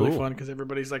 It's really Cool. fun because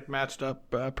everybody's like matched up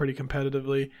pretty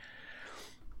competitively.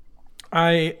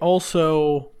 I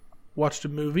also watched a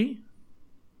movie,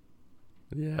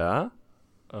 Yeah.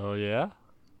 Oh yeah.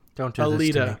 Don't do this to me.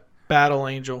 Alita, Battle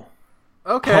Angel.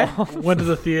 Okay. Went to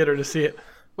the theater to see it.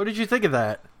 What did you think of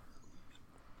that?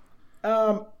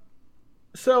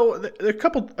 So there are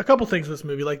a couple things in this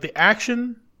movie. Like the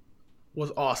action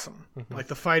was awesome. Like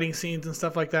the fighting scenes and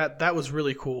stuff like that. That was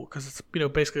really cool because it's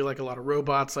basically like a lot of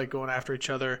robots like going after each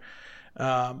other,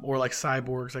 or like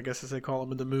cyborgs, I guess as they call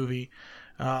them in the movie.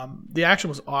 The action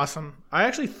was awesome. I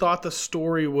actually thought the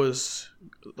story was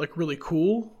like really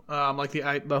cool. Like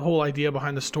the whole idea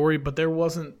behind the story, but there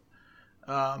wasn't.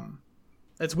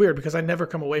 It's weird because I never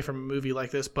come away from a movie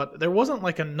like this, but there wasn't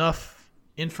like enough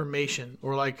information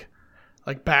or like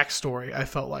backstory. I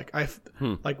felt like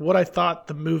like what I thought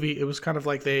the movie. It was kind of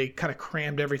like they kind of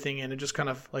crammed everything in and just kind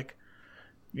of like,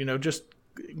 just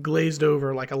glazed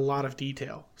over like a lot of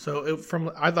detail. So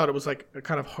I thought it was like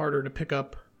kind of harder to pick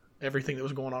up everything that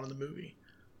was going on in the movie.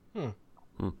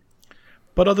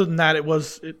 But other than that,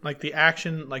 like the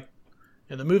action, like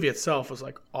in the movie itself was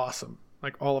like awesome.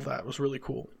 Like all of that was really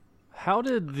cool. How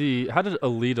did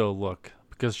Alita look?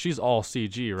 Because she's all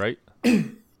CG, right?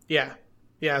 Yeah.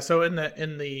 Yeah, so in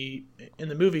the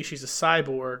movie she's a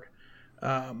cyborg.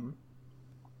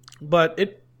 But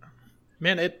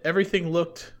everything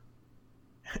looked,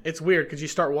 it's weird because you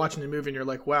start watching the movie and you're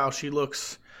like, wow, she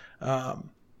looks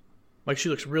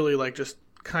really like just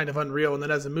kind of unreal, and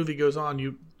then as the movie goes on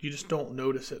you just don't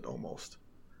notice it almost.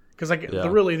 Because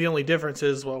the only difference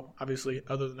is, well, obviously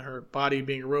other than her body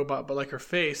being a robot, but like her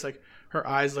face, like her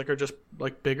eyes like are just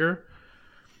like bigger.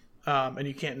 And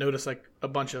you can't notice like a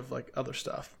bunch of like other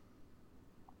stuff.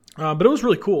 But it was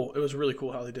really cool. It was really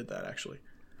cool how they did that actually.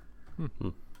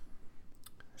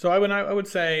 So I would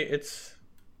say it's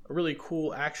a really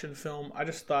cool action film. I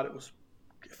just thought it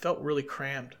felt really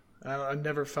crammed. I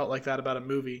never felt like that about a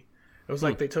movie. It was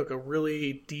like they took a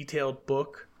really detailed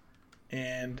book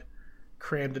and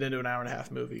crammed it into an 1.5-hour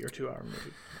movie or 2-hour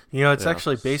movie. You know, it's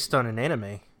actually based on an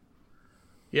anime.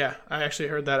 Yeah, I actually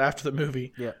heard that after the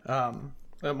movie. Yeah.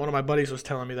 One of my buddies was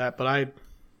telling me that, but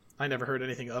I never heard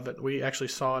anything of it. We actually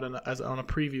saw it on a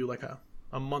preview like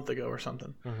a month ago or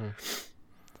something. Mm-hmm.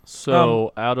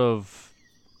 So out of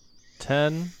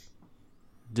 10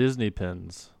 Disney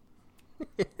pins,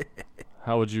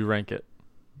 how would you rank it?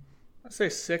 I'd say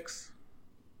 6.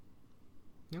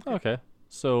 Okay.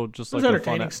 So just It was like a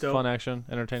entertaining still. fun action,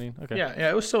 entertaining. Okay. Yeah,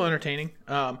 it was still entertaining.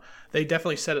 They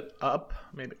definitely set it up.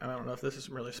 Maybe I don't know if this is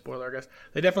really a spoiler, I guess.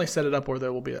 They definitely set it up where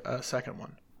there will be a second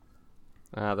one.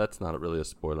 That's not really a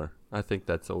spoiler. I think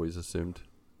that's always assumed.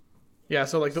 Yeah,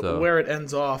 so like where it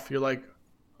ends off, you're like,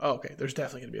 oh, okay, there's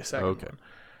definitely going to be a second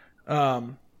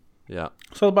one. Yeah.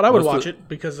 So, but I would watch it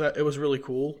because it was really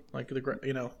cool. Like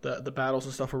the battles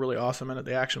and stuff were really awesome in it.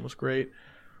 The action was great.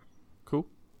 Cool.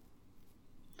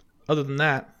 Other than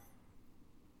that,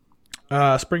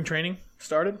 spring training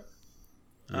started.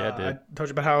 Yeah, it did. I told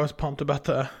you about how I was pumped about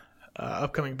the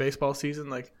upcoming baseball season.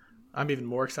 Like, I'm even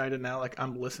more excited now. Like,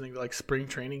 I'm listening to like spring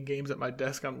training games at my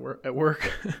desk at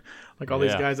work. Like all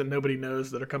these guys that nobody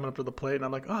knows that are coming up to the plate, and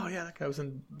I'm like, oh yeah, that guy was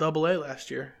in AA last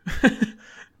year.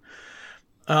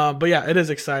 But yeah, it is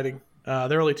exciting.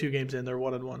 They're only 2 games in. They're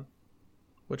 1-1,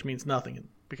 which means nothing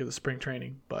because of spring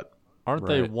training. But aren't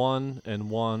they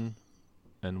 1-1?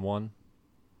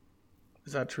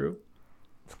 Is that true?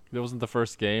 It wasn't the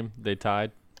first game they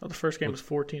tied. Oh, the first game was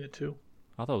 14-2.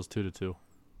 I thought it was 2-2.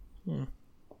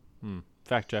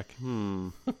 Fact check.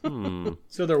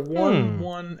 So they're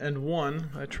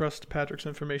 1-1. I trust Patrick's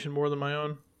information more than my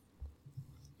own.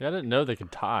 Yeah, I didn't know they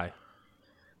could tie.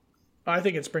 I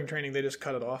think in spring training they just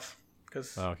cut it off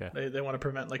because they want to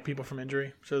prevent like people from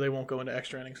injury, so they won't go into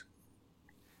extra innings.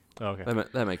 Okay,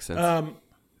 That makes sense.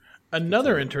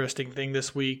 Another interesting thing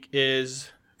this week is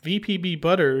VPB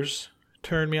Butters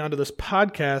turned me onto this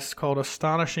podcast called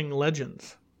Astonishing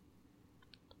Legends.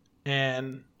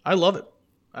 And I love it.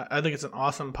 I think it's an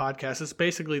awesome podcast. It's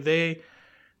basically they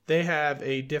have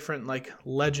a different like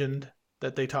legend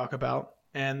that they talk about,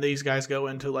 and these guys go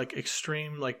into like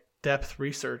extreme like depth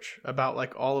research about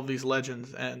like all of these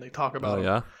legends, and they talk about them.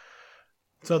 Yeah.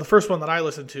 So the first one that I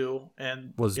listened to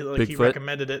and Was he Bigfoot?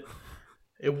 recommended it.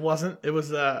 It wasn't. It was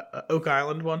the Oak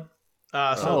Island one. They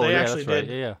actually that's right. did.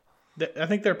 Yeah. I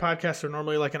think their podcasts are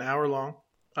normally like an hour long.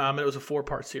 And it was a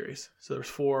 4-part series. So there's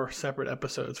 4 separate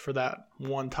episodes for that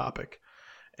one topic.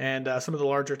 And some of the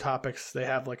larger topics, they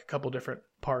have like a couple different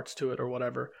parts to it or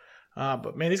whatever.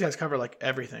 But man, these guys cover like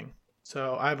everything.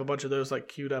 So I have a bunch of those like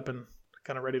queued up and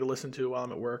kind of ready to listen to while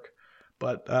I'm at work.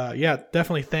 But yeah,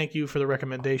 definitely thank you for the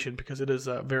recommendation because it is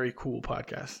a very cool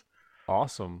podcast.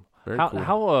 Awesome. Very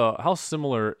cool. How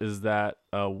similar is that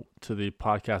to the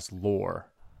podcast Lore?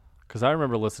 Because I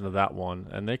remember listening to that one,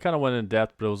 and they kind of went in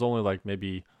depth, but it was only like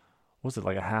maybe, was it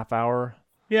like a half-hour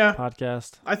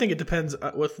podcast? I think it depends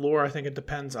with Lore. I think it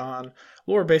depends on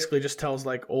Lore. Basically, just tells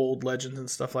like old legends and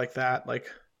stuff like that. Like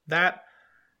that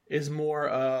is more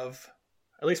of,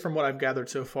 at least from what I've gathered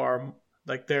so far,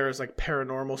 like there's like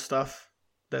paranormal stuff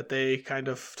that they kind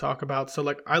of talk about. So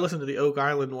like I listened to the Oak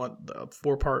Island one, the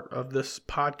 4-part of this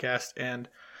podcast, and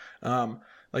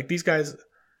like these guys,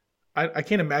 I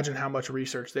can't imagine how much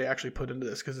research they actually put into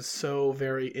this because it's so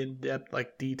very in-depth,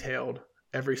 like detailed,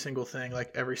 every single thing,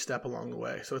 like every step along the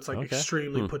way. So it's like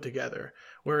extremely put together.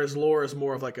 Whereas Lore is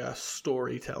more of like a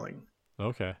storytelling.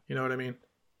 Okay. You know what I mean?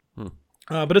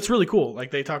 But it's really cool. Like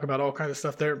they talk about all kinds of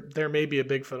stuff. There may be a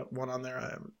Bigfoot one on there.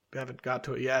 I haven't got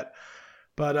to it yet.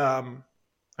 But I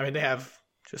mean, they have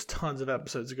just tons of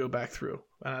episodes to go back through.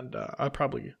 And I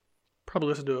probably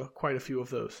listen to quite a few of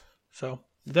those. So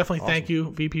definitely thank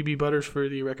you, VPB Butters, for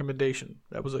the recommendation.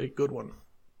 That was a good one.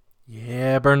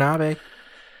 Yeah, Bernabe.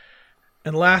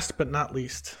 And last but not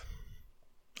least,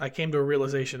 I came to a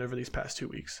realization over these past 2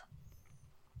 weeks.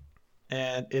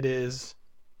 And it is,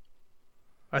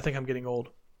 I think I'm getting old.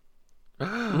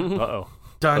 Uh-oh.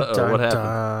 Dun, dun, What happened?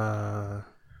 dun.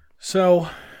 So,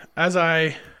 as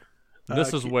I...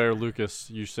 This is where,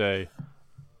 Lucas, you say,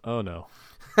 oh no.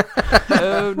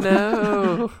 Oh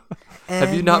no!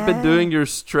 Have you not been doing your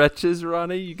stretches,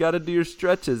 Ronnie? You got to do your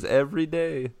stretches every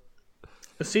day.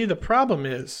 See, the problem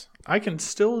is, I can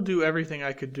still do everything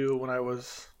I could do when I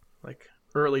was like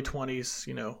early 20s,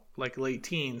 you know, like late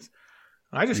teens.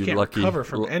 I just can't recover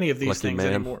from any of these things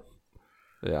anymore.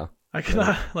 Yeah. I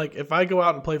cannot, like, if I go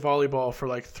out and play volleyball for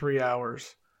like 3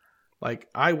 hours, like,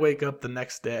 I wake up the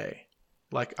next day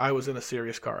like I was in a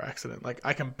serious car accident. Like,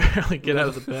 I can barely get out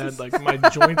of the bed. Like, my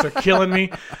joints are killing me.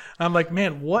 I'm like,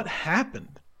 man, what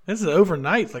happened? This is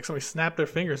overnight. Like somebody snapped their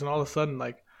fingers, and all of a sudden,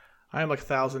 like I am like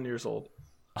 1,000 years old.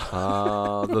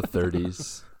 Ah, the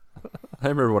 30s. I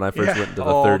remember when I first Yeah. went into the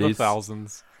All 30s. the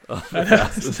thousands.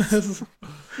 This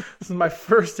is my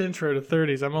first intro to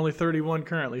 30s. I'm only 31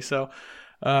 currently, so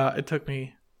it took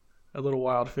me a little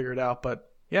while to figure it out. But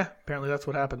yeah, apparently that's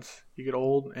what happens. You get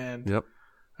old, and Yep.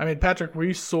 I mean, Patrick, were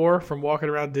you sore from walking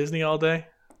around Disney all day?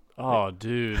 Oh,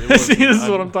 dude. It See, this is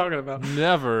I'm what I'm talking about.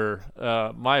 Never.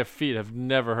 My feet have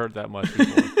never hurt that much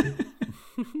before.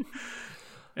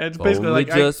 And it's basically Only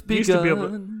like just I used to be able to,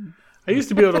 begun. I used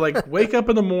to be able to like wake up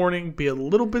in the morning, be a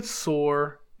little bit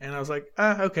sore, and I was like,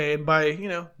 okay. And by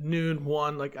noon,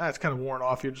 1, like it's kind of worn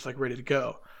off. You're just like ready to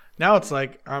go. Now it's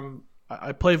like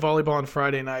I play volleyball on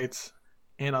Friday nights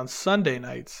and on Sunday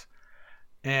nights,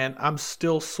 and I'm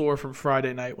still sore from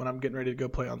Friday night when I'm getting ready to go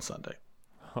play on Sunday.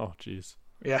 Oh, jeez.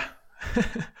 Yeah.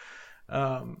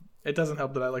 It doesn't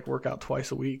help that I like work out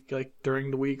twice a week, like during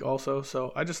the week also.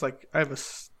 So I just like I have a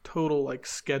total like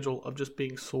schedule of just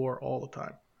being sore all the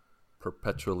time.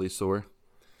 Perpetually sore.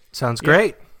 Sounds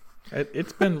great.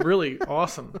 It's been really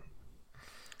awesome.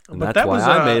 And But that's that why was,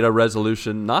 I made a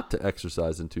resolution not to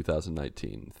exercise in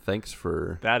 2019. Thanks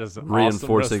for That is an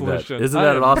reinforcing awesome that. resolution. Isn't I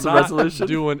that an am awesome not resolution?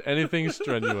 Doing anything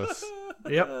strenuous.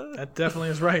 Yep, that definitely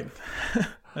is right.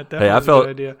 That definitely Hey, I is a good felt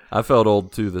idea. I felt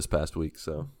old too this past week,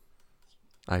 so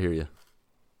I hear you.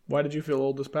 Why did you feel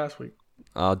old this past week?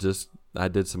 I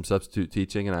did some substitute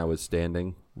teaching and I was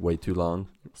standing way too long.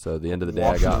 So at the end of the day,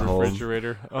 I Walking got the home.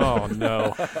 refrigerator. Oh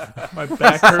no. My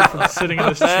back hurt from sitting in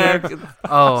this chair.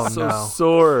 Oh so no.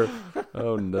 sore.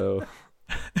 Oh no.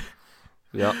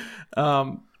 Yep.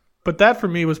 But that for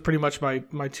me was pretty much my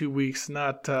 2 weeks.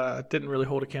 Not didn't really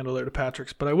hold a candle there to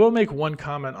Patrick's. But I will make one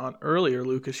comment on earlier,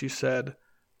 Lucas. You said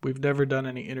we've never done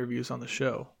any interviews on the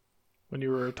show when you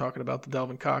were talking about the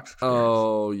Delvin Cox experience.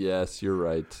 Oh yes, you're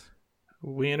right.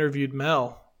 We interviewed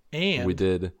Mel and We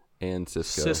did, and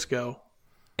Cisco,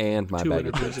 and my 2 bag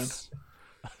of interviews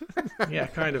chips. Yeah,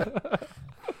 kind of.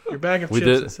 Your bag of We chips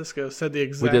did- and Cisco said the We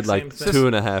exact did same like thing.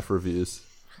 2.5 reviews.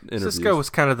 Interviews. Cisco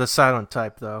was kind of the silent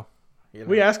type, though. You know.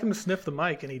 We asked him to sniff the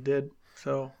mic, and he did.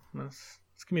 So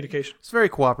it's communication. It's very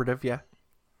cooperative, yeah.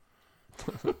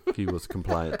 He was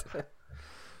compliant.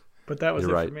 But that was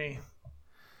You're it right. for me.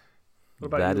 What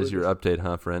about That you, is your Lucas? update,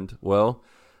 huh, friend? Well,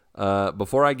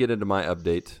 before I get into my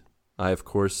update, I of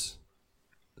course,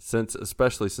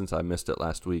 especially since I missed it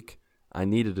last week, I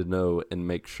needed to know and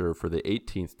make sure for the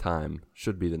 18th time,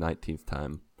 should be the 19th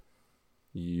time.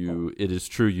 It is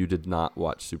true you did not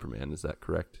watch Superman. Is that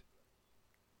correct?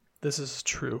 This is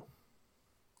true.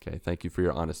 Okay, thank you for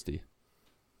your honesty,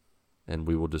 and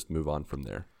we will just move on from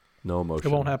there. No emotion.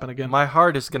 It won't happen again. My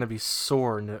heart is going to be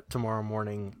sore tomorrow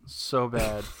morning so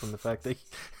bad from the fact that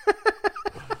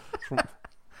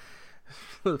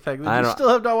the fact I that you don't- still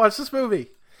have not watched this movie.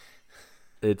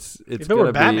 It's if it gonna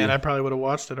were Batman, be, I probably would have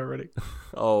watched it already.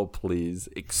 Oh, please.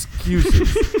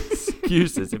 Excuses.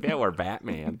 Excuses. If it were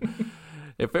Batman.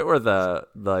 If it were the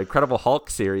Incredible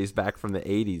Hulk series back from the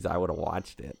 80s, I would have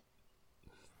watched it.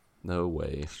 No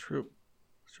way. It's true.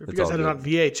 It's true. If It's you guys all had it good. on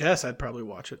VHS, I'd probably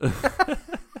watch it.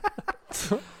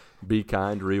 Be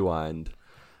kind, rewind.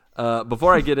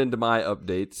 Before I get into my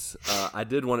updates, I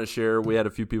did want to share, we had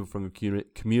a few people from the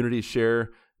community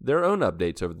share their own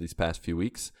updates over these past few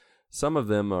weeks. Some of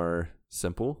them are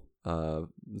simple.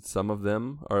 Some of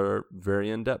them are very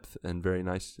in-depth and very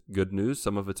nice, good news.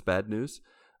 Some of it's bad news.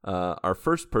 Our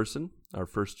first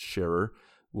sharer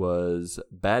was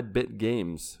Bad Bit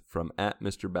Games from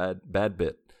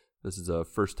 @MrBadBit. This is a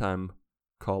first-time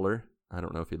caller. I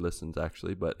don't know if he listens,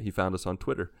 actually, but he found us on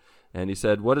Twitter. And he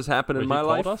said, what has happened in Wait, my he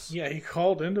life? called us? Yeah, he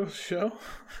called into the show.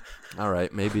 All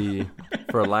right, maybe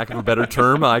for a lack of a better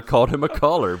term, I called him a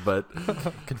caller, but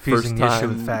Confusing the First issue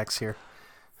with time- facts here.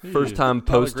 First time Telegrammed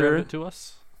poster. it to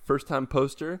us. first time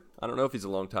poster. I don't know if he's a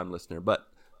long time listener, but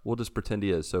we'll just pretend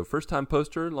he is. So first time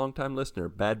poster, long time listener.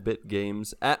 Bad Bit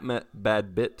Games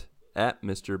 @BadBit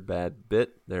 @MrBadBit.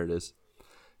 There it is.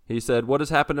 He said, what has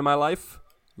happened in my life?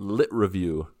 Lit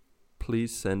review.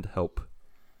 Please send help.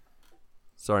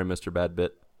 Sorry, Mr. Badbit.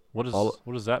 What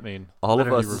does that mean? All of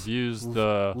He us. reviews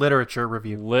the Literature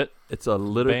review. lit. It's a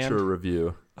literature Band?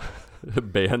 review.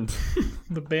 Band.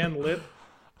 The band lit.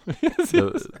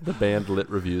 the band lit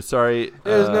review. Sorry.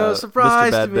 There's no Mr.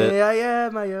 surprise to Badbit. me. I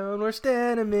am my own worst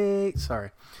enemy.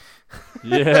 Sorry.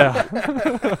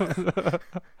 Yeah.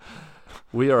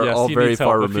 We are yes, all he very needs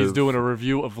far help if he's removed. doing a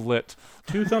review of lit.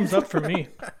 2 thumbs up for me.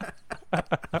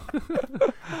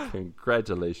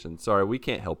 Congratulations. Sorry, we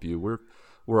can't help you.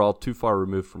 We're all too far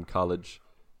removed from college,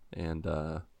 and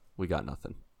we got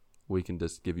nothing. We can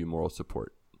just give you moral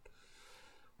support.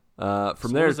 From So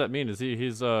there, what does that mean? Is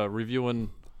he's reviewing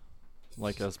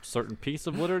like a certain piece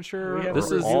of literature? Yeah,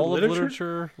 This or is all literature? of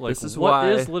literature. Like, This is what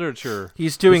why- is literature?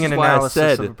 He's doing This an is why I analysis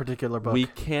said of a particular book. we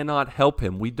cannot help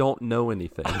him. We don't know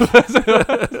anything.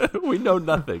 We know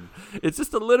nothing. It's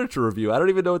just a literature review. I don't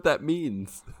even know what that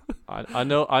means. I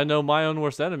know my own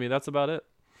worst enemy. That's about it.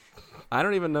 I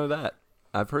don't even know that.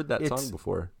 I've heard that It's- song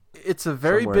before. It's a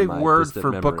very somewhere in big my word distant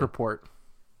for book memory. report.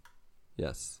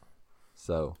 Yes.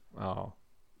 So Oh,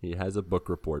 he has a book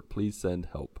report. Please send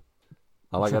help.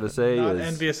 All I got to say Not is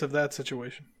envious of that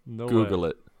situation. no Google way.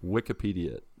 it.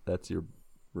 Wikipedia it. That's your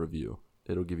review.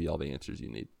 It'll give you all the answers you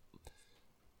need.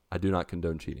 I do not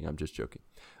condone cheating. I'm just joking.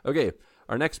 Okay,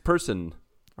 our next person,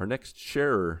 our next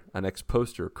sharer, our next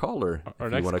poster, caller, Our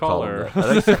if next you want to call him caller. that.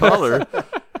 Our next caller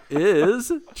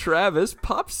is Travis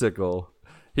Popsicle.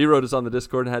 He wrote us on the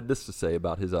Discord and had this to say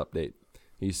about his update.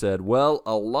 He said, well,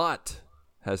 a lot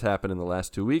has happened in the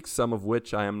last 2 weeks, some of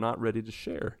which I am not ready to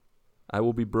share. I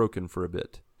will be broken for a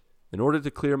bit. In order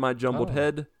to clear my jumbled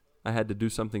head, I had to do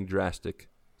something drastic.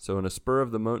 So in a spur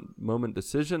of the moment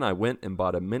decision, I went and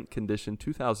bought a mint condition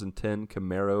 2010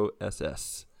 Camaro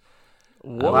SS.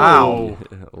 Wow.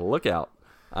 Look out.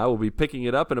 I will be picking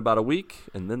it up in about a week,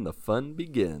 and then the fun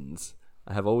begins.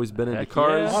 I have always been into Heck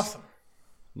cars. yeah. Awesome.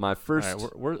 My All first...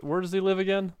 right, where does he live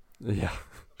again? yeah.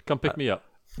 Come pick me up.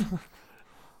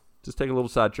 Just take a little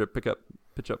side trip.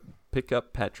 Pick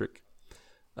up Patrick.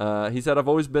 He said, I've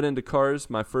always been into cars.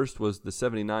 My first was the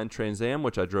 79 Trans Am,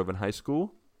 which I drove in high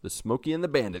school. The Smokey and the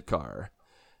Bandit car.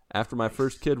 After my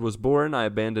first kid was born, I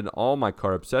abandoned all my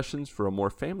car obsessions for a more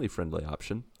family-friendly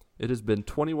option. It has been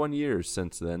 21 years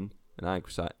since then, and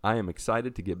I am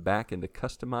excited to get back into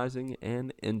customizing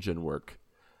and engine work.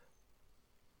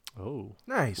 Oh,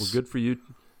 Nice. Well, good for you,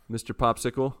 Mr.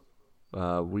 Popsicle.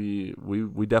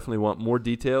 We definitely want more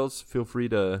details. Feel free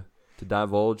to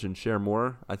divulge and share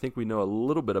more. I think we know a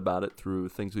little bit about it through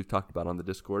things we've talked about on the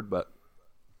Discord, but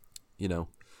you know,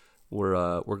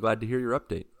 we're glad to hear your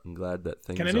update. I'm glad that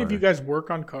things Can any of are you guys work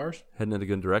on cars? heading in a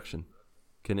good direction.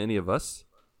 Can any of us?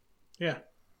 Yeah.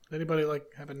 Anybody like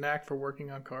have a knack for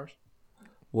working on cars?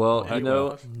 Well, Heck you know,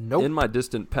 no. Nope. in my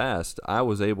distant past, I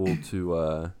was able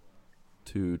to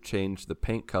change the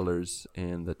paint colors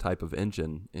and the type of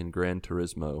engine in Gran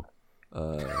Turismo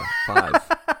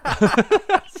 5.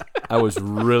 I was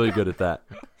really good at that.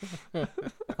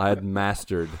 I had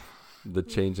mastered the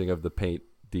changing of the paint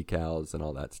decals and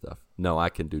all that stuff. No, I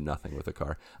can do nothing with a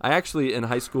car. I actually, in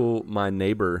high school, my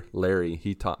neighbor, Larry,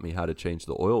 he taught me how to change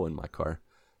the oil in my car.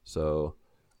 So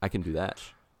I can do that.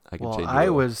 I can Well, change the I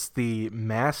oil. was the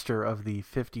master of the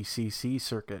 50cc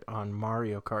circuit on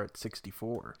Mario Kart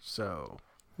 64. So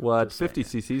What? Just 50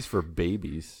 cc's for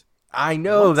babies. I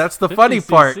know What's that's the 50 funny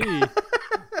part. cc?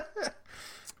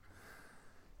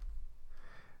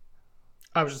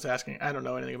 I was just asking. I don't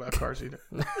know anything about cars either.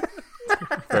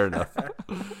 Fair enough.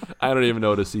 I don't even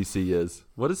know what a CC is.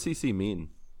 What does CC mean?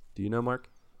 Do you know, Mark?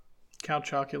 Count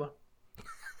Chocula.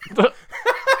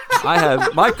 I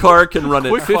have my car can run at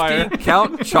Quick 50 fire.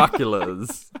 Count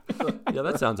Choculas. Yeah,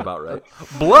 that sounds about right.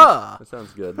 Blah. That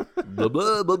sounds good. Blah,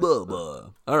 blah, blah, blah, blah.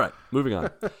 All right, moving on.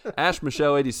 Ash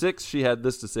Michelle 86. She had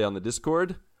this to say on the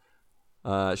Discord.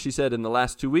 She said, in the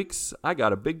last 2 weeks, I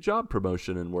got a big job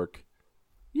promotion in work.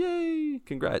 Yay!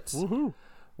 Congrats. Woohoo!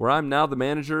 Where I'm now the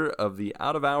manager of the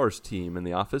out-of-hours team in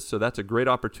the office, so that's a great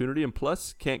opportunity, and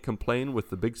plus, can't complain with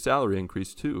the big salary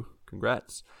increase, too.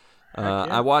 Congrats. yeah.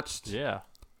 I watched Yeah.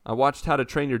 How to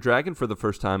Train Your Dragon for the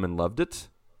first time and loved it.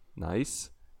 Nice.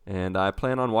 And I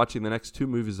plan on watching the next 2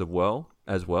 movies as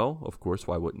well. Of course,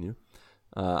 why wouldn't you?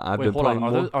 I've Wait, been hold playing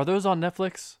on. more. Are those on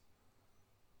Netflix?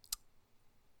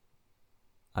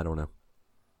 I don't know.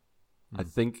 I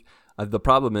think the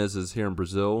problem is here in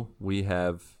Brazil we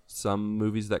have some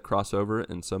movies that cross over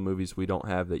and some movies we don't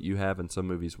have that you have and some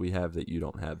movies we have that you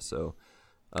don't have. So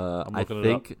I'm I looking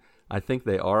it up. think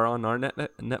they are on our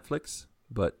Netflix,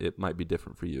 but it might be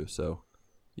different for you. So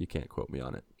you can't quote me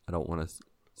on it. I don't want to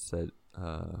set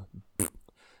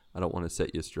I don't want to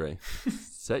set you astray.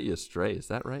 Set you astray, is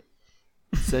that right?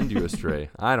 Send you astray.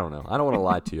 I don't know. I don't want to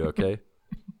lie to you, okay?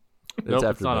 Nope, it's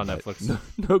after not on midnight.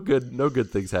 Netflix. No good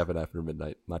things happen after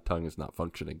midnight. My tongue is not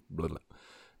functioning. Blah, blah.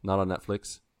 Not on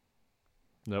Netflix.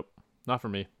 Nope, not for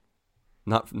me.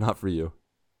 Not for you.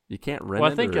 You can't rent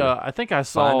Well, it. I think I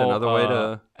saw find another way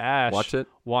to Ash watch it?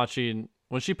 watching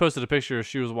when she posted a picture.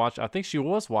 She was watching. I think she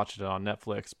was watching it on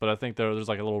Netflix, but I think there's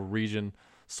like a little region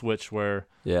switch where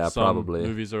Yeah, some probably.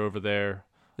 movies are over there.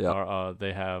 Yeah. Or,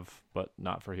 they have, but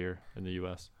not for here in the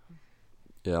U.S.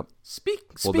 Yep. Well,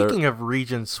 Speaking of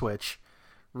region switch,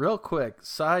 real quick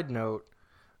side note.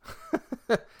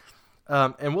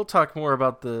 And we'll talk more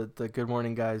about the Good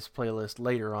Morning Guys playlist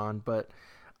later on, but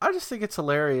I just think it's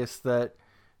hilarious that,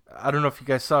 I don't know if you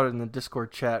guys saw it in the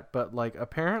Discord chat, but like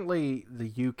apparently the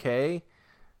UK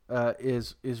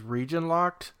is region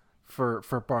locked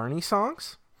for Barney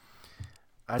songs.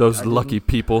 Those lucky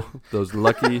people. Those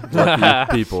lucky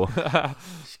people.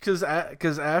 Because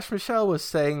Ash Michelle was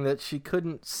saying that she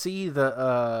couldn't see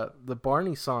the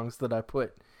Barney songs that I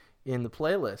put in the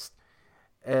playlist.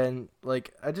 And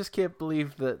like, I just can't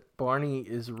believe that Barney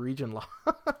is region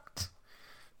locked.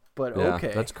 But Yeah,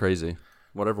 okay. that's crazy.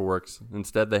 Whatever works.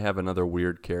 Instead, they have another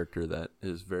weird character that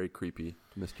is very creepy.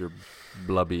 Mr.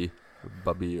 Bubby,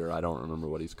 or I don't remember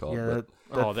what he's called. Yeah,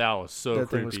 but that was so that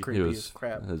creepy. thing was creepy as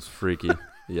crap. It was freaky.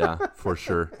 Yeah, for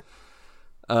sure.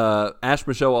 Ash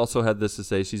Michelle also had this to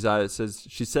say. She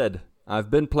said,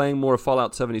 I've been playing more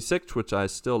Fallout 76, which I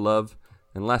still love.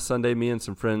 And last Sunday, me and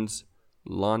some friends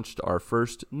launched our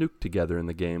first nuke together in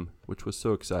the game, which was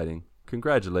so exciting.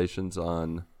 Congratulations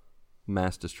on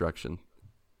mass destruction.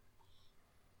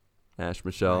 Ash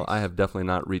Michelle, Nice. I have definitely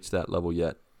not reached that level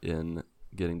yet in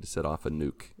getting to set off a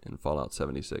nuke in Fallout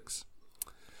 76.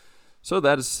 So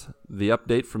that is the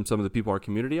update from some of the people in our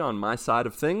community. On my side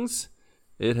of things,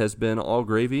 it has been all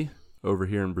gravy over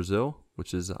here in Brazil,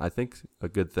 which is, I think, a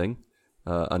good thing.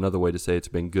 Another way to say it's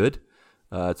been good.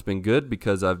 It's been good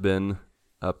because I've been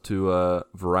up to a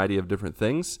variety of different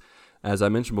things. As I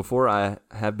mentioned before, I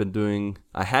had been doing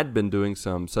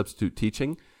some substitute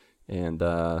teaching, and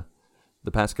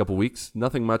the past couple weeks,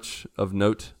 nothing much of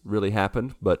note really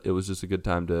happened, but it was just a good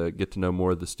time to get to know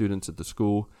more of the students at the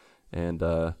school and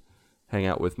hang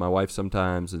out with my wife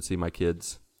sometimes and see my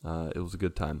kids. It was a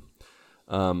good time.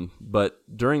 But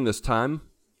during this time,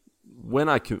 when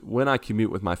I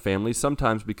commute with my family,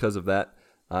 sometimes because of that,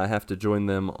 I have to join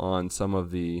them on some of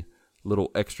the little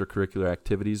extracurricular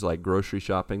activities like grocery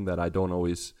shopping that I don't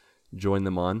always join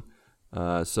them on.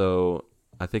 So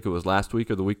I think it was last week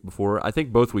or the week before. I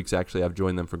think both weeks actually I've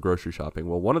joined them for grocery shopping.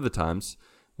 Well, one of the times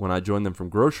when I joined them from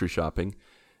grocery shopping,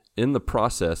 in the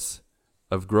process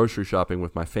of grocery shopping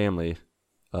with my family,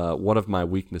 one of my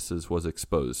weaknesses was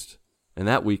exposed. And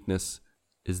that weakness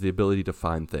is the ability to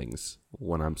find things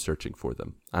when I'm searching for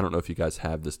them. I don't know if you guys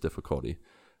have this difficulty,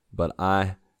 but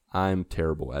I'm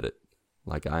terrible at it.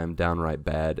 Like, I am downright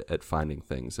bad at finding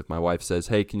things. If my wife says,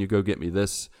 hey, can you go get me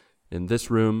this in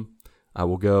this room? I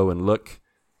will go and look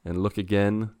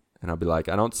again, and I'll be like,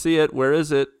 I don't see it. Where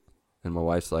is it? And my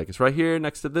wife's like, it's right here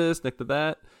next to this, next to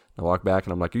that. I walk back,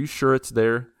 and I'm like, are you sure it's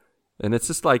there? And it's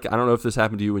just like, I don't know if this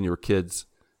happened to you when you were kids,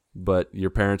 but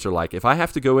your parents are like, if I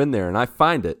have to go in there and I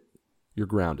find it, you're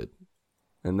grounded.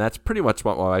 And that's pretty much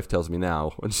what my wife tells me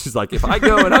now. When she's like, if I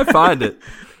go and I find it,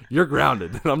 you're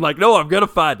grounded. And I'm like, no, I'm going to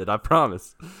find it. I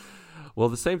promise. Well,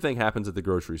 the same thing happens at the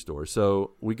grocery store.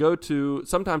 So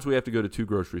sometimes we have to go to two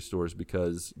grocery stores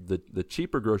because the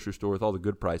cheaper grocery store with all the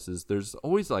good prices, there's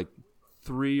always like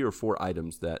 3 or 4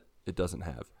 items that it doesn't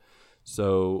have.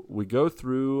 So we go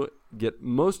through, get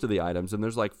most of the items, and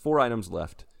there's like 4 items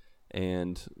left.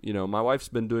 And, my wife's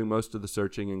been doing most of the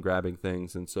searching and grabbing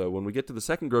things. And so when we get to the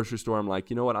second grocery store, I'm like,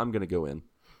 you know what? I'm going to go in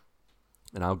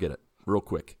and I'll get it real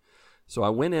quick. So I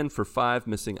went in for 5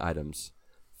 missing items.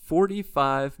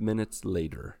 45 minutes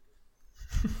later,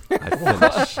 I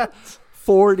finished.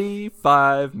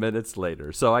 45 minutes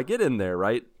later. So I get in there,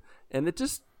 right? And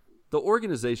the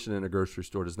organization in a grocery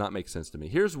store does not make sense to me.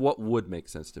 Here's what would make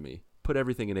sense to me. Put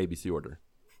everything in ABC order.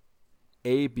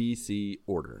 ABC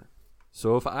order.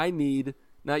 So if I need,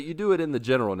 now you do it in the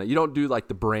general, now you don't do like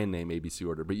the brand name ABC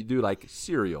order, but you do like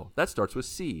cereal. That starts with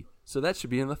C. So that should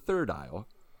be in the 3rd aisle.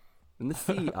 In the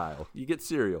C aisle, you get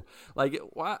cereal. Like,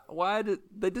 why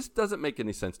they just doesn't make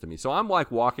any sense to me. So I'm like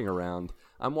walking around,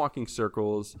 I'm walking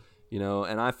circles,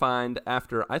 and I find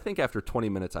after 20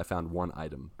 minutes, I found 1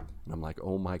 item. And I'm like,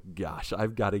 oh my gosh,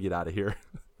 I've got to get out of here.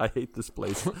 I hate this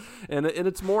place. and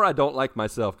it's more I don't like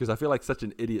myself because I feel like such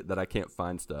an idiot that I can't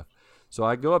find stuff. So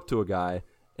I go up to a guy,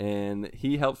 and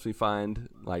he helps me find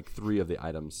like 3 of the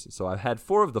items. So I had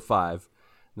 4 of the 5,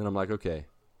 and then I'm like, okay,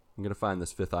 I'm going to find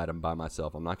this 5th item by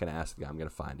myself. I'm not going to ask the guy. I'm going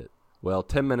to find it. Well,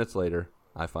 10 minutes later,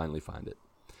 I finally find it.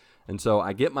 And so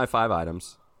I get my 5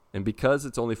 items, and because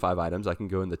it's only 5 items, I can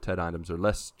go in the 10 items or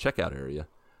less checkout area.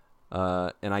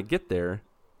 And I get there,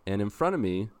 and in front of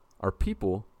me are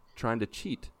people trying to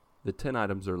cheat the 10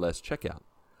 items or less checkout.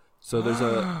 So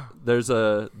there's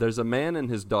a man and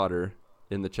his daughter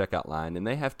in the checkout line, and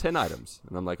they have 10 items.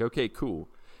 And I'm like, okay, cool.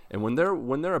 And when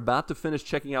they're about to finish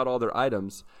checking out all their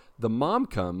items, the mom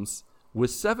comes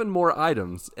with 7 more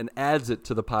items and adds it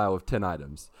to the pile of 10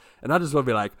 items. And I just want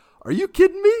to be like, are you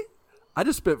kidding me? I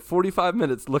just spent 45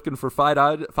 minutes looking for five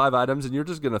items, and you're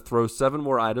just going to throw 7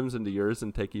 more items into yours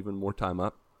and take even more time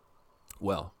up?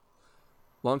 Well,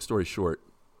 long story short,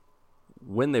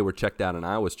 when they were checked out and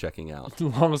I was checking out.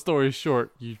 Long story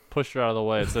short, you pushed her out of the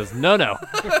way. It says, no.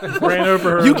 Ran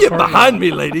over her. You in the get parking behind lot.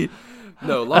 me, lady.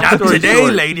 No, long story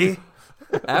short, lady.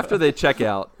 after they check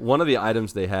out, one of the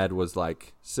items they had was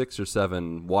like 6 or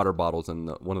 7 water bottles in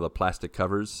one of the plastic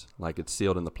covers, like it's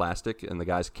sealed in the plastic, and the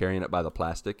guy's carrying it by the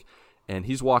plastic. And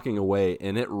he's walking away,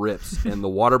 and it rips, and the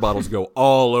water bottles go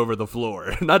all over the floor.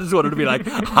 And I just wanted to be like,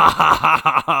 ha, ha, ha,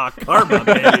 ha, ha, karma,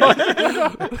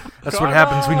 baby. That's what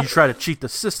happens when you try to cheat the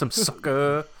system,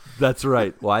 sucker. That's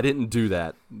right. Well, I didn't do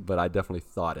that, but I definitely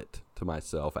thought it to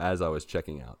myself as I was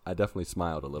checking out. I definitely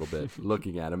smiled a little bit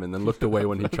looking at him and then looked away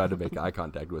when he tried to make eye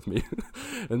contact with me.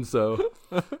 And so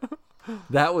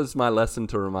that was my lesson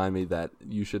to remind me that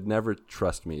you should never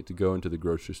trust me to go into the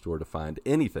grocery store to find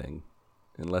anything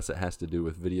unless it has to do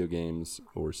with video games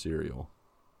or cereal,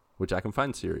 which I can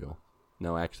find cereal.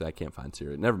 No, actually, I can't find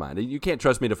cereal. Never mind. You can't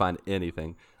trust me to find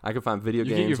anything. I can find video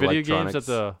You games, get your video games electronics. at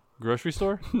the grocery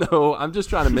store? No, I'm just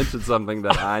trying to mention something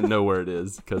that I know where it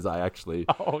is because I actually,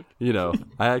 Oh,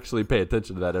 I actually pay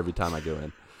attention to that every time I go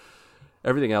in.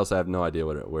 Everything else, I have no idea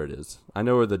where it is. I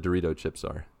know where the Dorito chips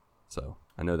are, so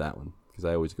I know that one because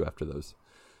I always go after those.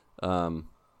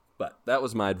 But that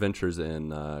was my adventures in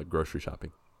grocery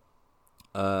shopping.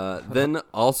 Then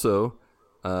also,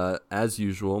 as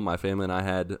usual, my family and I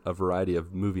had a variety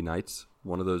of movie nights.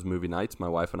 One of those movie nights, my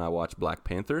wife and I watched Black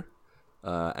Panther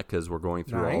because we're going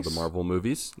through all the Nice. Marvel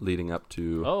movies leading up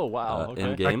to Oh, wow. Okay.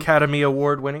 Endgame. Academy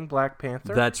Award winning Black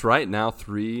Panther. That's right. Now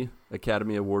 3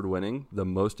 Academy Award winning, the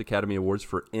most Academy Awards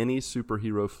for any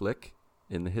superhero flick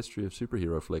in the history of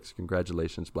superhero flicks.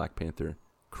 Congratulations, Black Panther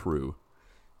crew,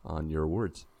 on your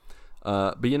awards.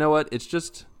 But you know what? It's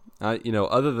just,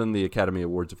 other than the Academy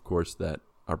Awards, of course, that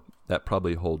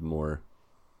probably hold more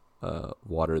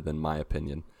water than my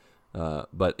opinion.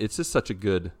 But it's just such a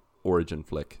good origin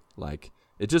flick. Like,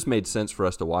 it just made sense for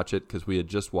us to watch it because we had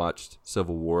just watched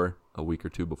Civil War a week or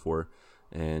two before.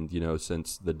 And,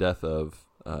 since the death of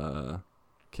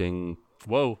King...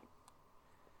 Whoa.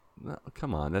 No,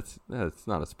 come on, that's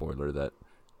not a spoiler that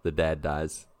the dad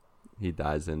dies. He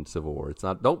dies in Civil War. It's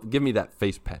not. Don't give me that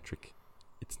face, Patrick.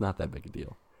 It's not that big a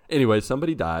deal. Anyway,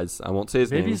 somebody dies. I won't say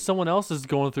his Maybe name. someone else is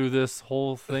going through this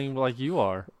whole thing like you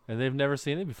are, and they've never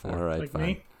seen it before. All right, Like fine.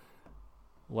 me.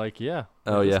 Like, yeah.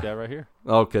 Oh, like yeah. This guy right here.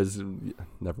 Oh, because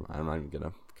never mind. I'm not even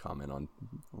gonna comment on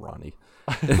Ronnie.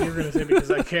 You're gonna say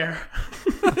because I care.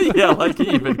 Yeah, like he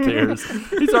even cares.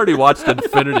 He's already watched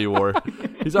Infinity War.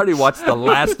 He's already watched the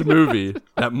last movie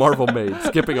that Marvel made,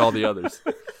 skipping all the others.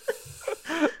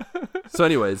 So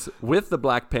anyways, with the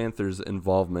Black Panther's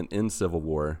involvement in Civil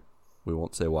War, we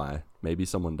won't say why. Maybe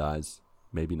someone dies,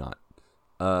 maybe not.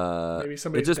 Maybe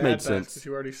somebody's it just dad made dies sense. because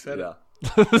you already said it.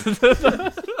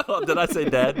 Oh, did I say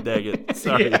dad? Dang it.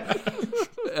 Sorry.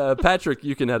 Yeah. Patrick,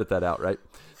 you can edit that out, right?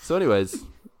 So anyways, he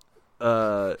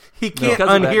can't because of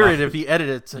that, unhear it if he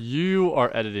edits it. You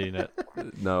are editing it.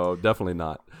 no, definitely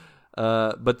not.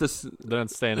 But this Then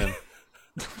it's staying in.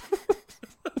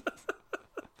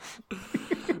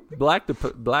 Black to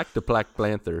Black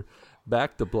Panther,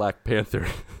 back to Black Panther.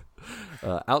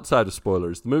 Outside of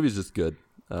spoilers, the movie's just good.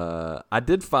 I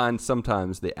did find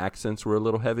sometimes the accents were a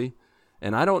little heavy,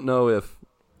 and I don't know if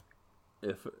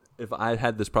I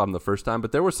had this problem the first time,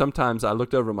 but there were sometimes I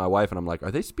looked over at my wife and I'm like, are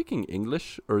they speaking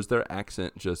English or is their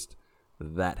accent just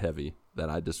that heavy that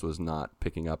I just was not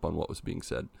picking up on what was being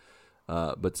said?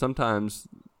 But sometimes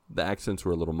the accents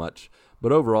were a little much.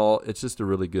 But overall, it's just a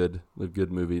really good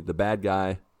movie. The bad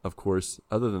guy, of course,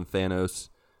 other than Thanos,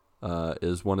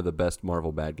 is one of the best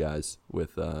Marvel bad guys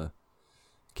with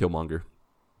Killmonger.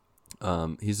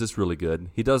 He's just really good.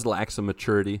 He does lack some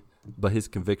maturity, but his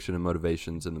conviction and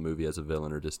motivations in the movie as a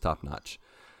villain are just top notch.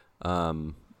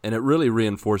 And it really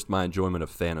reinforced my enjoyment of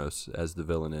Thanos as the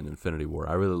villain in Infinity War.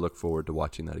 I really look forward to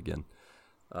watching that again.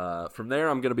 From there,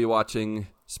 I'm going to be watching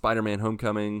Spider-Man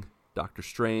Homecoming, Doctor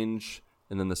Strange,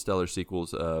 and then the stellar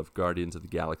sequels of Guardians of the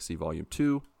Galaxy Volume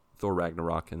 2, Thor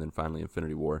Ragnarok, and then finally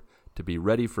Infinity War, to be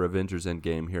ready for Avengers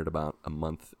Endgame here in about a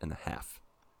month and a half.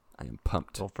 I am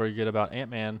pumped. Don't forget about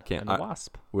Ant-Man and the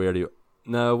Wasp. We're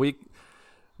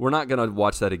not going to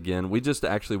watch that again. We just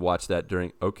actually watched that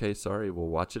during... Okay, sorry, we'll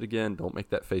watch it again. Don't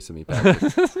make that face at me, Patrick.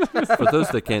 For those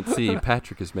that can't see,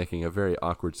 Patrick is making a very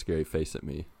awkward, scary face at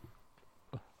me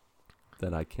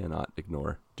that I cannot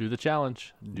ignore. Do the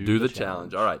challenge. Do the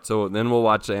challenge. All right, so then we'll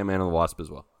watch Ant-Man and the Wasp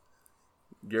as well.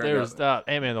 There's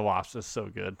Ant-Man and the Wasp is so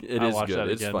good. It I is watched good. that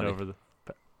It's again funny. over the...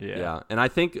 Yeah, and I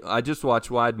think I just watched...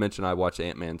 Well, I'd mentioned I watched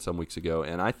Ant-Man some weeks ago,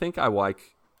 and I think I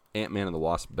like Ant-Man and the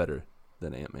Wasp better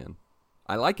than Ant-Man.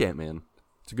 I like Ant-Man.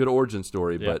 It's a good origin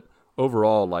story, Yeah. but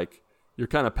overall, like, you're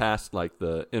kind of past like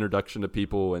the introduction to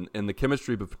people, and the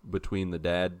chemistry between the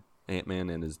dad, Ant-Man,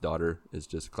 and his daughter is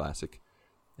just classic.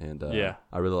 And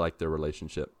I really like their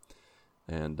relationship.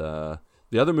 And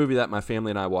the other movie that my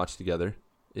family and I watched together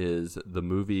is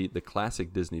the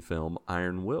classic Disney film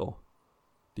Iron Will.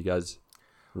 Do you guys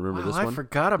remember this one? I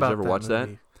forgot about Did you ever that watch movie. that?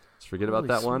 Let's forget about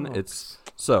that one. Smokes.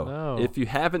 No. If you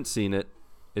haven't seen it,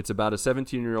 it's about a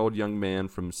 17-year-old young man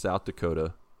from South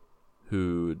Dakota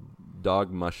who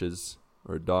dog races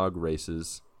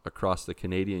across the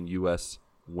Canadian-U.S.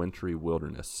 wintry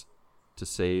wilderness to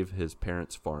save his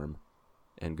parents' farm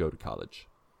and go to college.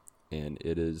 And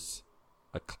it is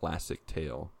a classic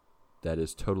tale that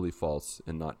is totally false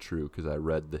and not true, because I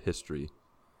read the history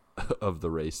of the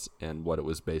race and what it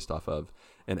was based off of.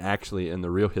 And actually, in the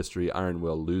real history, Iron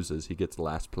Will loses. He gets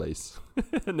last place.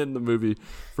 And in the movie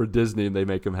for Disney, they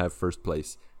make him have first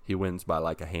place. He wins by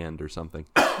like a hand or something.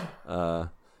 God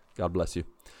bless you.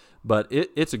 But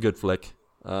it's a good flick.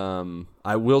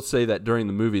 I will say that during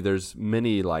the movie, there's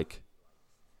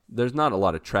not a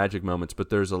lot of tragic moments, but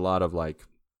there's a lot of like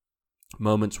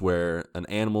moments where an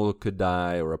animal could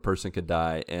die or a person could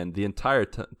die, and the entire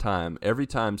time, every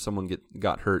time someone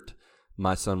got hurt,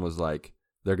 my son was like,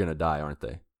 they're gonna die, aren't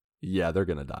they? Yeah, they're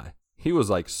gonna die. He was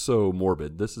like so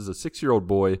morbid. This is a 6-year-old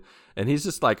boy, and he's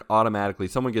just like automatically,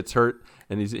 someone gets hurt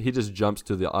and he just jumps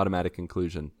to the automatic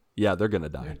conclusion, yeah, they're gonna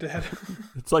die. Dad.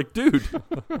 It's like, dude,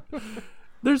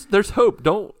 there's hope.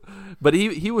 Don't. But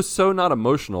he was so not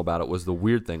emotional about it, was the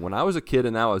weird thing. When I was a kid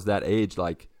and I was that age,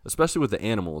 like, especially with the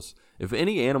animals, if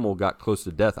any animal got close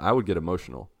to death, I would get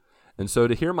emotional. And so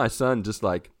to hear my son just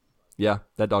like, yeah,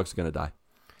 that dog's going to die.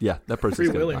 Yeah, that person's Free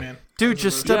going to Willy, die. man. Dude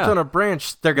just stepped on a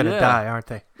branch. They're gonna Yeah. die, aren't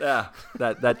they? Yeah,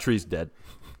 that tree's dead.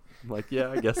 I'm like, yeah,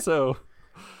 I guess so.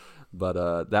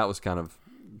 But that was kind of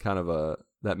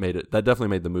that definitely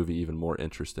made the movie even more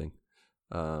interesting.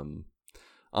 On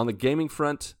the gaming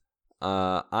front,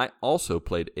 I also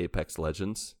played Apex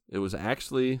Legends. It was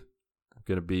actually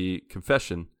going to be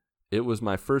confession. It was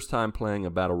my first time playing a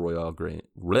battle royale game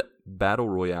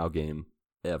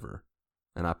ever,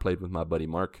 and I played with my buddy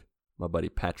Mark, my buddy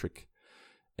Patrick,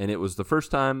 and it was the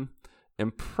first time,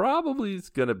 and probably it's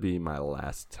going to be my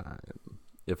last time,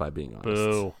 if I'm being honest.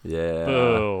 Boo. Yeah.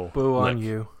 Boo. Boo on Look.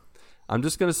 you. I'm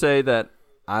just going to say that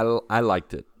I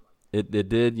liked it. It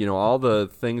did, all the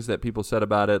things that people said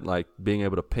about it, like being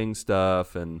able to ping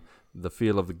stuff and the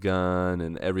feel of the gun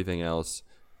and everything else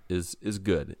is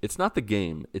good. It's not the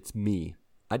game, it's me.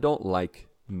 I don't like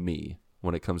me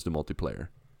when it comes to multiplayer.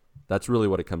 That's really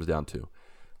what it comes down to.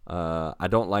 I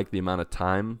don't like the amount of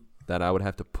time that I would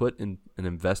have to put in and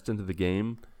invest into the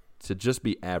game to just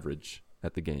be average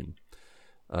at the game.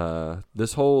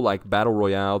 This whole like battle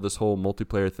royale, this whole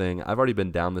multiplayer thing, I've already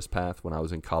been down this path when I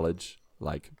was in college,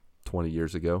 like 20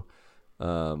 years ago,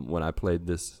 when I played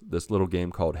this little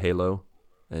game called Halo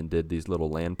and did these little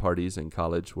LAN parties in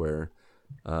college where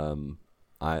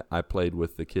I played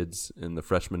with the kids in the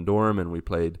freshman dorm, and we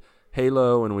played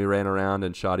Halo and we ran around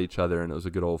and shot each other, and it was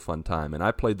a good old fun time. And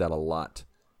I played that a lot,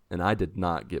 and I did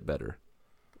not get better.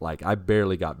 Like, I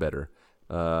barely got better.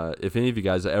 If any of you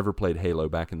guys ever played Halo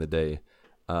back in the day,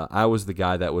 I was the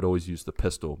guy that would always use the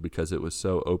pistol because it was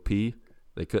so OP.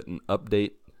 They couldn't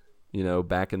update.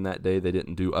 Back in that day, they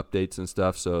didn't do updates and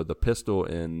stuff. So the pistol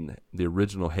in the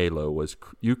original Halo was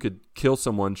you could kill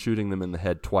someone shooting them in the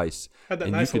head twice. Had that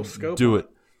and nice you little could scope do on it.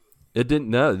 It didn't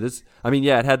know this. I mean,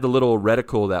 yeah, it had the little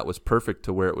reticle that was perfect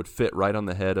to where it would fit right on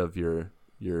the head of your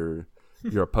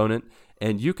opponent,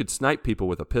 and you could snipe people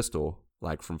with a pistol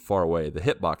like from far away. The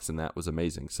hitbox in that was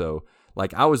amazing. So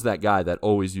like I was that guy that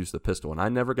always used the pistol, and I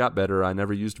never got better. I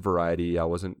never used variety. I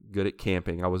wasn't good at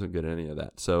camping. I wasn't good at any of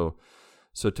that. So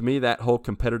to me, that whole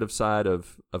competitive side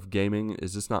of gaming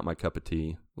is just not my cup of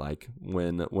tea. Like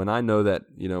when I know that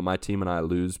my team and I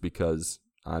lose because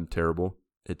I'm terrible,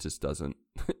 it just doesn't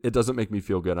make me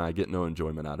feel good, and I get no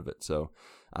enjoyment out of it. So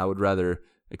I would rather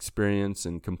experience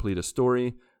and complete a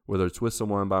story, whether it's with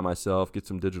someone, by myself, get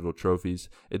some digital trophies.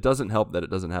 It doesn't help that it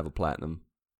doesn't have a platinum.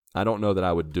 I don't know that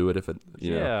I would do it if it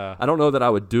I don't know that I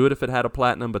would do it if it had a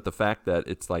platinum, but the fact that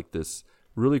it's like this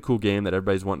really cool game that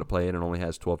everybody's wanting to play and it only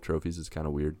has 12 trophies is kind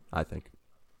of weird, I think.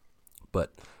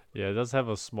 But Yeah, it does have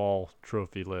a small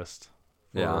trophy list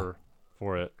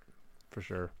for it, for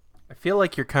sure. I feel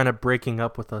like you're kind of breaking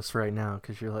up with us right now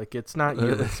because you're like, it's not you,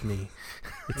 it's me.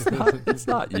 it's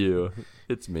not you,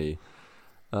 it's me.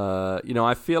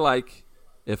 I feel like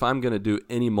if I'm going to do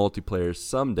any multiplayer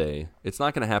someday, it's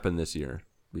not going to happen this year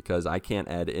because I can't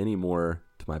add any more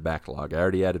to my backlog. I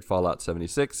already added Fallout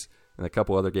 76, and a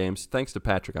couple other games. Thanks to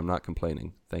Patrick. I'm not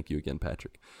complaining. Thank you again,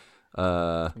 Patrick.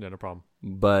 Yeah, no problem.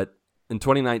 But in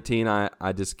 2019,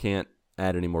 I just can't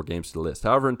add any more games to the list.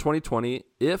 However, in 2020,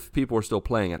 if people are still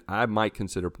playing it, I might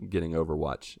consider getting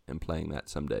Overwatch and playing that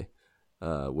someday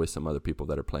with some other people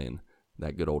that are playing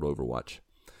that good old Overwatch.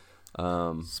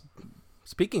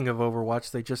 Speaking of Overwatch,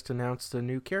 they just announced a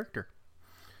new character.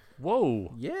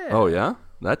 Whoa. Yeah. Oh, yeah?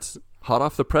 That's hot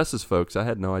off the presses, folks. I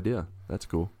had no idea. That's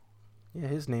cool. Yeah,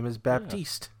 his name is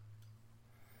Baptiste.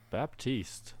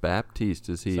 Baptiste. Baptiste,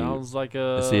 is he Sounds like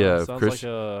is he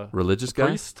a religious guy?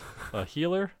 priest, a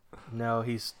healer. No,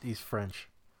 he's French.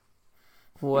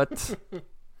 What?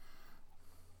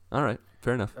 All right,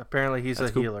 fair enough. Apparently, he's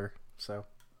That's a cool. healer. So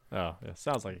Oh, yeah,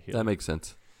 sounds like a healer. That makes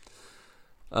sense.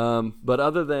 But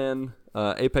other than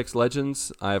Apex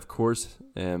Legends, I, of course,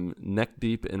 am neck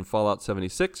deep in Fallout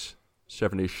 76,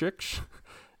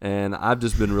 and I've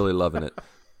just been really loving it.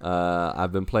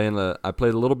 I've been playing. I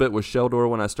played a little bit with Sheldor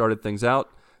when I started things out.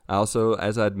 I also,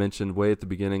 as I'd mentioned way at the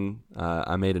beginning,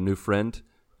 I made a new friend,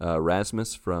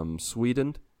 Rasmus from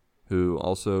Sweden, who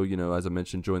also, as I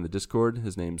mentioned, joined the Discord.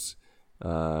 His name's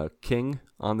King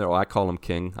on there. Oh, I call him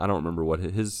King. I don't remember what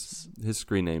his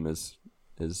screen name is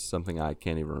something I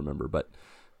can't even remember, but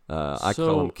I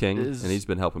call him King, and he's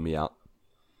been helping me out.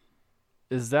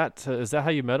 Is that how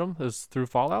you met him? Is through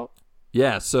Fallout?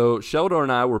 Yeah, so Sheldor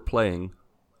and I were playing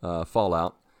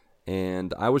Fallout,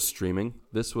 and I was streaming.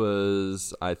 This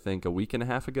was, I think, a week and a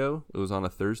half ago. It was on a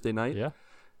Thursday night. Yeah.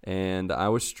 And I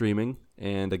was streaming,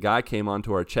 and a guy came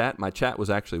onto our chat. My chat was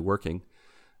actually working,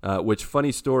 which,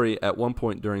 funny story, at one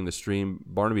point during the stream,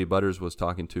 Barnaby Butters was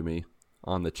talking to me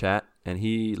on the chat, and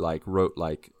he wrote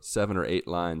 7 or 8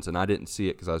 lines, and I didn't see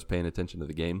it because I was paying attention to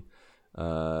the game.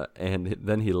 And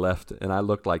then he left, and I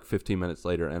looked 15 minutes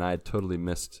later, and I had totally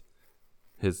missed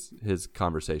his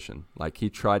conversation.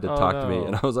 He tried to talk to me,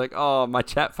 and I was like, oh, my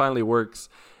chat finally works,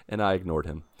 and I ignored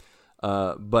him.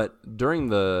 But during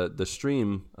the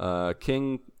stream,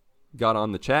 King got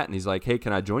on the chat, and he's like, hey,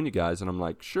 can I join you guys? And I'm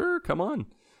like, sure, come on.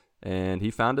 And he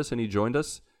found us, and he joined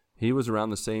us. He was around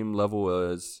the same level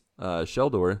as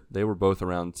Sheldor. They were both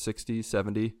around 60,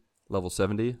 70, level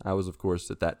 70. I was, of course,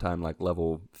 at that time,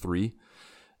 level 3.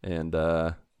 And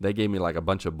they gave me, a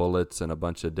bunch of bullets and a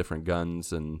bunch of different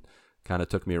guns and kind of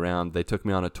took me around. They took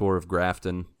me on a tour of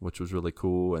Grafton, which was really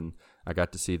cool. And I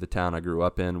got to see the town I grew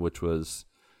up in, which was...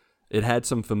 It had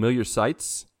some familiar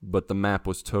sights, but the map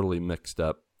was totally mixed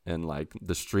up. And,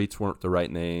 the streets weren't the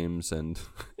right names. And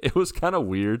it was kind of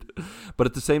weird. But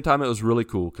at the same time, it was really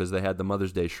cool because they had the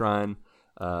Mother's Day Shrine.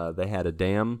 They had a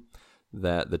dam,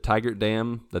 the Tigert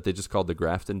Dam, that they just called the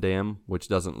Grafton Dam, which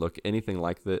doesn't look anything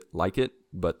like it.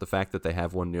 But the fact that they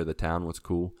have one near the town was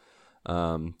cool.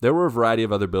 There were a variety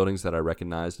of other buildings that I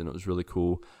recognized, and it was really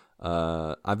cool.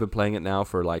 I've been playing it now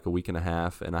for a week and a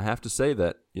half, and I have to say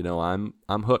that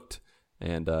I'm hooked,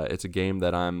 and it's a game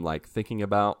that I'm thinking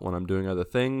about when I'm doing other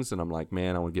things, and I'm like,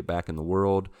 man, I want to get back in the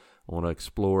world. I want to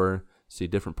explore, see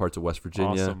different parts of West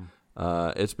Virginia.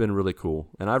 Awesome. It's been really cool,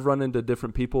 and I've run into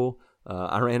different people.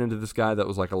 I ran into this guy that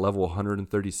was a level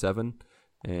 137,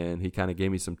 and he kind of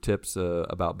gave me some tips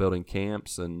about building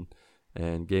camps and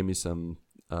gave me some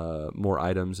more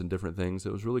items and different things.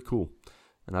 It was really cool.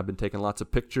 And I've been taking lots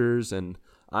of pictures, and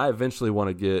I eventually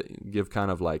want to give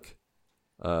kind of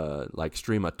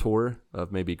stream a tour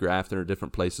of maybe Grafton or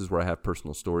different places where I have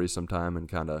personal stories sometime, and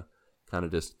kind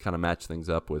of match things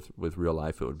up with real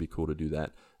life. It would be cool to do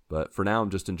that. But for now, I'm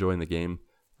just enjoying the game,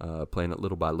 playing it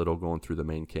little by little, going through the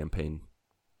main campaign.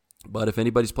 But if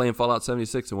anybody's playing Fallout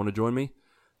 76 and want to join me,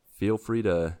 feel free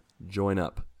to join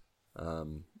up.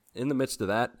 In the midst of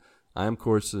that, I'm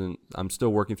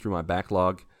still working through my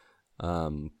backlog.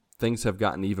 Things have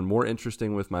gotten even more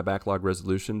interesting with my backlog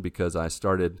resolution because I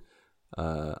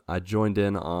joined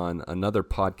in on another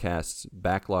podcast's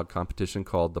backlog competition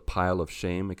called the Pile of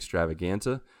Shame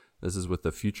Extravaganza. This is with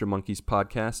the Future Monkeys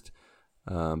podcast.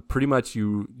 Pretty much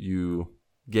you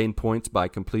gain points by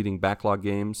completing backlog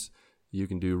games. You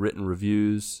can do written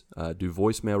reviews, do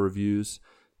voicemail reviews.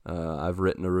 I've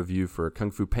written a review for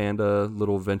Kung Fu Panda,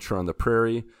 Little Adventure on the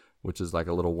Prairie, which is a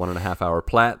little 1.5 hour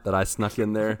plat that I snuck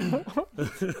in there.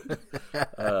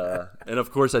 And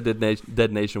of course I did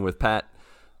Dead Nation with Pat.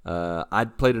 I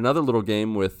played another little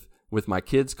game with my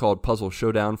kids called Puzzle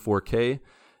Showdown 4K,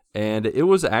 and it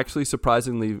was actually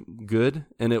surprisingly good,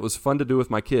 and it was fun to do with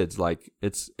my kids.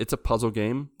 It's a puzzle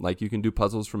game. You can do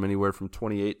puzzles from anywhere from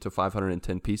 28 to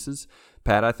 510 pieces.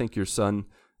 Pat, I think your son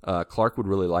Clark would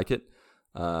really like it.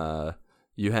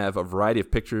 You have a variety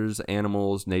of pictures,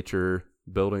 animals, nature,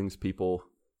 buildings, people,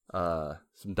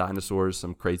 some dinosaurs,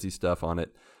 some crazy stuff on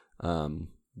it.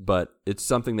 but it's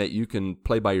something that you can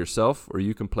play by yourself, or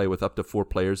you can play with up to 4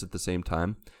 players at the same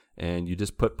time, and you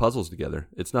just put puzzles together.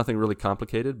 It's nothing really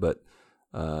complicated, but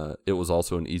it was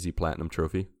also an easy platinum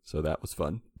trophy, so that was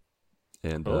fun.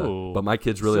 And but my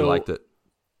kids really liked it.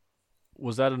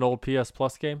 Was that an old PS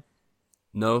Plus game?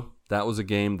 No, that was a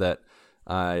game that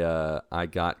I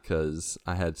got because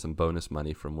I had some bonus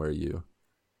money from where you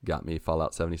got me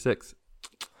Fallout 76.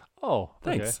 Oh,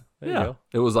 thanks. Okay. There you go.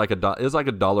 It was like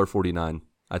 $1.49.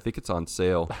 I think it's on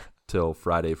sale till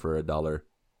Friday for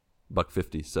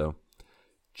 $1.50. So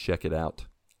check it out.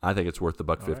 I think it's worth the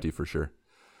 $1.50 for sure.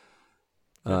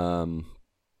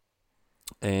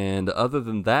 And other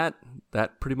than that,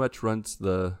 that pretty much runs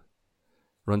the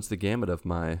gamut of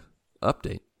my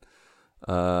update.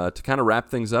 To kind of wrap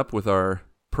things up with our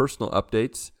personal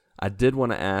updates, I did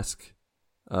want to ask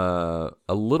a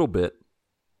little bit,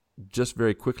 just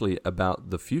very quickly,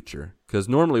 about the future. Because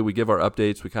normally we give our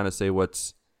updates, we kind of say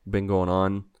what's been going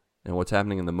on and what's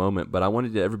happening in the moment. But I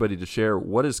wanted everybody to share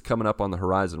what is coming up on the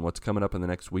horizon, what's coming up in the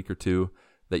next week or two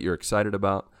that you're excited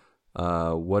about.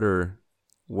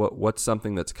 What's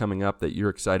something that's coming up that you're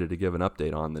excited to give an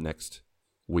update on the next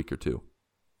week or two?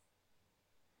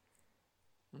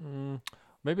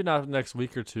 Maybe not next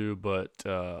week or two, but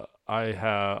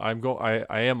I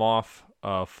am off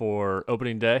for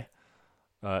opening day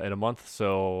in a month.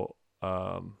 So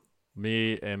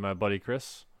me and my buddy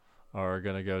Chris are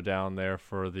gonna go down there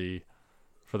for the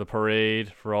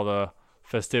parade, for all the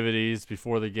festivities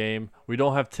before the game. We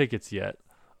don't have tickets yet.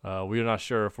 We're not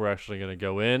sure if we're actually gonna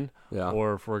go in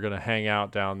or if we're gonna hang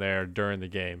out down there during the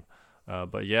game.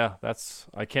 But yeah,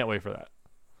 I can't wait for that.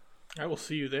 I will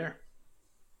see you there.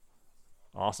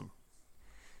 Awesome.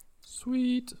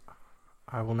 Sweet.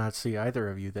 I will not see either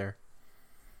of you there.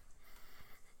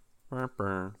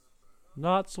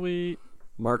 Not sweet.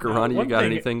 Mark or Ronnie, you got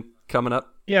anything coming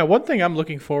up? Yeah, one thing I'm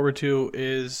looking forward to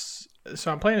is,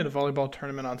 so I'm playing in a volleyball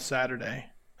tournament on Saturday,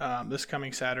 this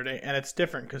coming Saturday, and it's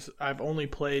different because I've only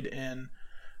played in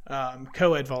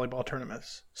co-ed volleyball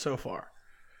tournaments so far,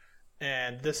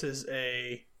 and this is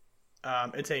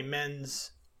it's a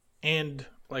men's and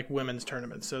like women's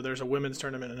tournament. So there's a women's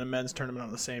tournament and a men's tournament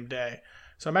on the same day.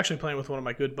 So I'm actually playing with one of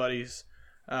my good buddies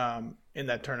in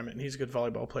that tournament, and he's a good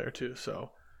volleyball player too.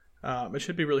 So it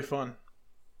should be really fun.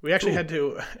 We actually had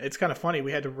to, it's kind of funny,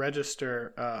 we had to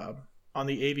register on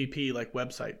the AVP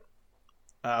website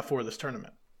for this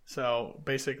tournament. So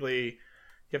basically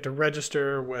you have to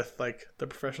register with the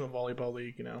Professional Volleyball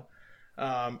League,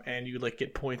 and you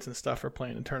get points and stuff for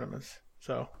playing in tournaments.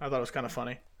 So I thought it was kind of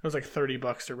funny. It was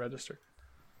 $30 to register.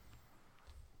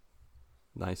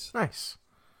 Nice.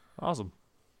 Awesome.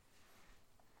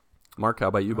 Mark, how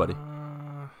about you, buddy?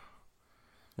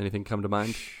 Anything come to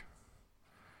mind?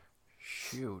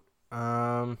 Shoot.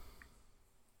 Do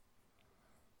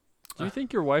you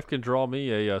think your wife can draw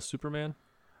me a Superman?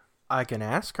 I can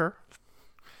ask her.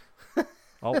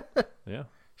 Oh, yeah.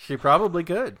 She probably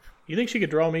could. You think she could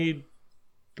draw me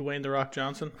Dwayne "The Rock"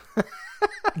 Johnson?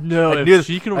 No, I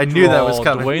knew that was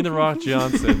coming. Dwayne "The Rock"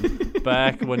 Johnson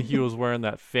back when he was wearing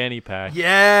that fanny pack.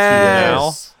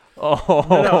 Yes. Oh,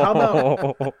 no, how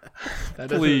about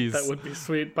please? That would be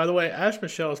sweet. By the way, Ash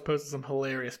Michelle has posted some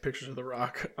hilarious pictures of The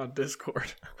Rock on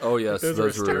Discord. Oh yes, those are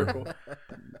hysterical.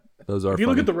 Those are. If you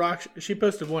funny. look at The Rock, she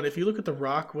posted one. If you look at The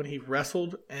Rock when he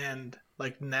wrestled and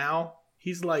now,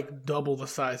 he's double the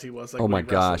size he was. Oh my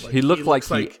gosh, he he looked like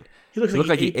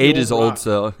he ate his old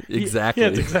self. Exactly. Yeah,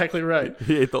 that's exactly right.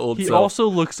 He ate the old He self. also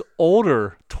looks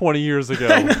older 20 years ago.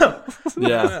 I know.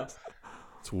 Yeah,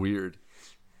 it's weird.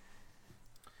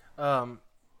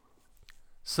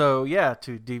 So yeah,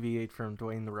 to deviate from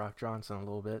Dwayne "The Rock" Johnson a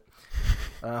little bit.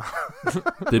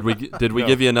 Did we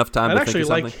give you enough time I'd to actually think of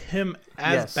like something? him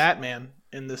as Yes. Batman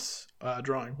in this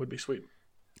drawing. Would be sweet.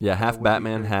 Yeah, half would be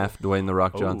Batman, very half Dwayne "The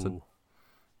Rock" Johnson. Oh.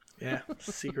 Yeah,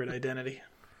 secret identity.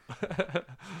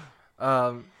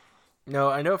 No,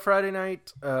 I know Friday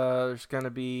night there's gonna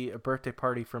be a birthday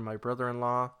party for my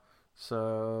brother-in-law,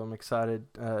 so I'm excited.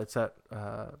 It's at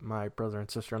my brother and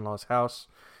sister-in-law's house,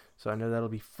 so I know that'll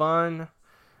be fun.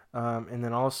 And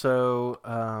then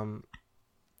also,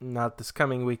 not this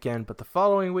coming weekend, but the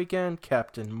following weekend,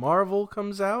 Captain Marvel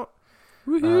comes out.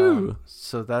 Woohoo!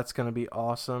 So that's gonna be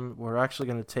awesome. We're actually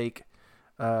gonna take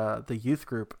the youth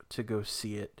group to go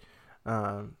see it.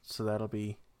 So that'll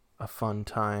be a fun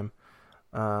time.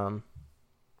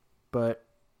 But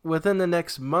within the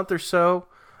next month or so,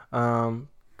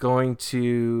 going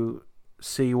to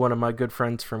see one of my good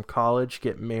friends from college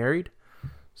get married.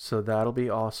 So that'll be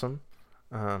awesome.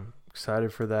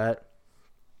 Excited for that.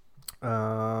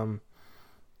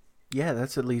 Yeah,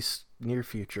 that's at least near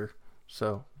future.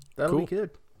 So that'll be good.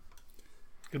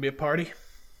 gonna be a party.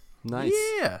 Nice.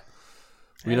 Yeah.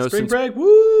 And spring break,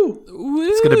 woo!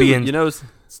 It's gonna be in. You know,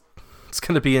 It's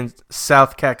gonna be in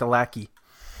South Kakalaki.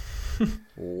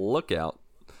 look out.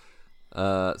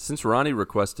 Since Ronnie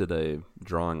requested a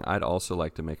drawing, I'd also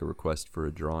like to make a request for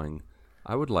a drawing.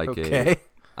 I would like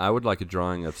a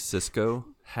drawing of Cisco,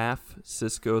 half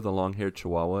Cisco the long-haired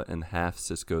Chihuahua and half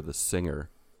Cisco the singer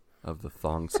of the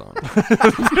thong song.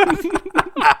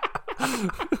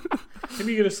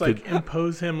 Maybe you could just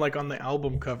impose him on the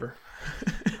album cover.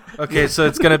 Okay, so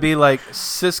it's gonna be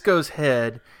Cisco's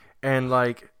head, and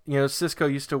Cisco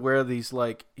used to wear these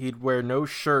he'd wear no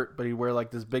shirt, but he'd wear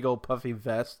this big old puffy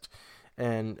vest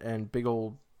and big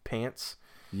old pants.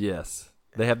 Yes.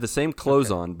 They have the same clothes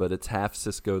on, but it's half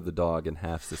Cisco the dog and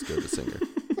half Cisco the singer.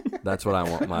 That's what I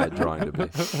want my drawing to be.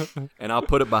 And I'll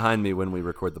put it behind me when we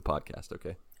record the podcast,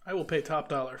 okay? I will pay top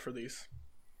dollar for these.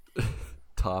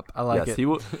 Top. I like yes, it. He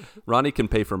will. Ronnie can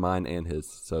pay for mine and his,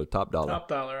 so top dollar. Top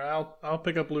dollar. I'll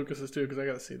pick up Lucas's too because I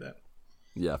got to see that.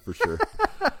 Yeah, for sure.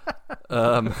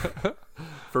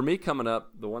 For me coming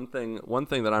up, the one thing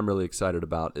that I'm really excited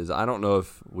about is I don't know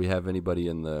if we have anybody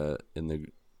in the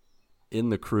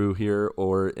crew here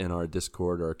or in our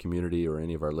Discord or our community or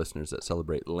any of our listeners that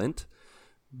celebrate Lent,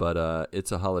 but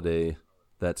it's a holiday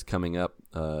that's coming up,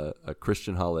 a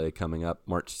Christian holiday coming up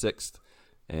March 6th,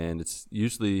 and it's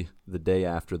usually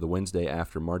the Wednesday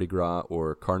after Mardi Gras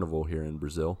or Carnival here in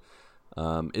Brazil.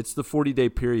 It's the 40-day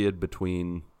period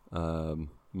between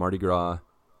Mardi Gras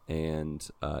and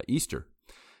Easter.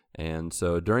 And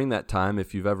so during that time,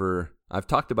 if you've ever,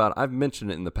 I've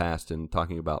mentioned it in the past in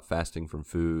talking about fasting from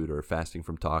food or fasting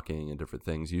from talking and different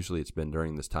things. Usually it's been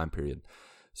during this time period.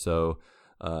 So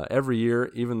every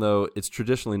year, even though it's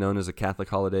traditionally known as a Catholic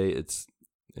holiday, it's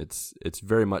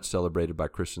very much celebrated by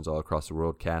Christians all across the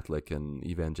world, Catholic and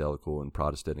evangelical and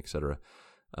Protestant, etc.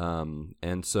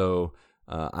 And so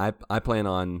I plan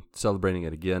on celebrating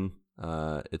it again.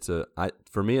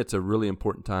 For me, it's a really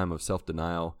important time of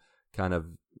self-denial, kind of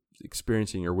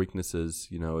experiencing your weaknesses.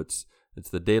 It's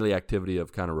the daily activity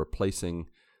of kind of replacing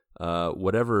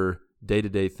whatever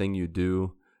day-to-day thing you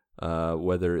do,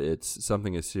 whether it's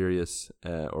something as serious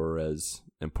or as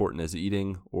important as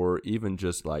eating, or even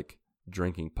just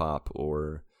drinking pop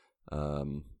or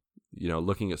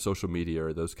looking at social media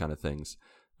or those kind of things.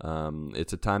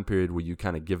 It's a time period where you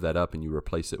kind of give that up and you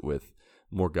replace it with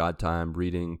more God time,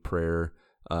 reading, prayer,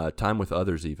 time with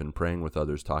others, even praying with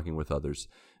others, talking with others.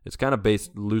 It's kind of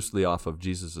based loosely off of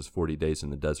Jesus' 40 days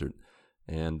in the desert.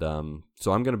 And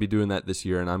so I'm going to be doing that this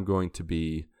year, and I'm going to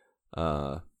be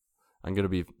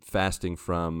fasting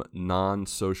from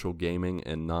non-social gaming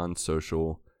and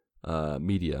non-social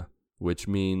media, which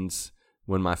means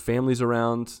when my family's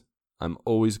around, I'm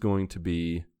always going to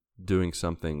be doing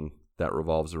something that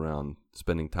revolves around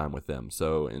spending time with them.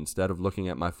 So instead of looking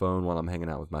at my phone while I'm hanging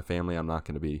out with my family, I'm not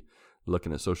going to be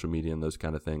looking at social media and those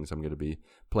kind of things. I'm going to be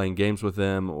playing games with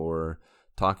them or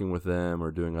talking with them or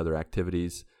doing other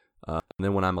activities. And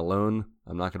then when I'm alone,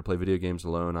 I'm not going to play video games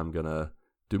alone. I'm going to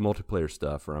do multiplayer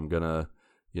stuff, or I'm going to,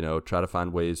 try to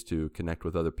find ways to connect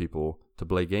with other people to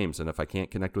play games. And if I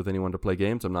can't connect with anyone to play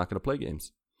games, I'm not going to play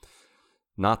games.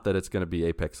 Not that it's going to be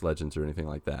Apex Legends or anything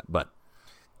like that, but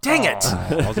dang it!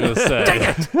 I was going to say. Dang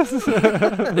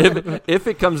it! if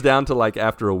it comes down to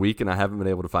after a week and I haven't been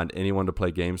able to find anyone to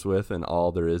play games with and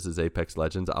all there is Apex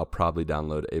Legends, I'll probably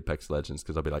download Apex Legends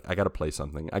because I'll be I got to play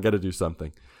something. I got to do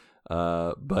something.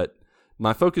 But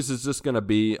my focus is just going to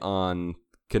be on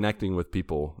connecting with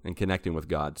people and connecting with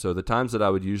God. So the times that I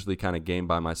would usually kind of game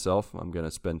by myself, I'm going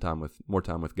to spend more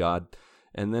time with God.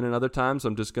 And then in other times,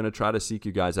 I'm just going to try to seek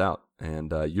you guys out.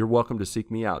 And you're welcome to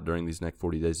seek me out during these next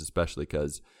 40 days, especially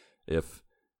because if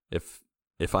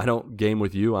I don't game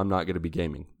with you, I'm not going to be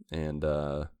gaming. And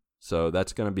so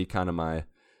that's going to be kind of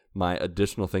my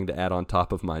additional thing to add on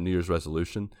top of my New Year's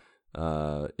resolution.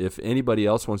 If anybody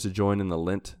else wants to join in the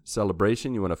Lent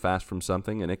celebration, you want to fast from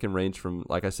something, and it can range from,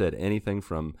 like I said, anything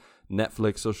from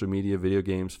Netflix, social media, video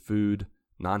games, food,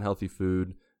 non-healthy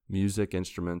food, music,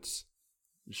 instruments,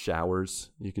 showers.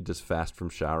 You could just fast from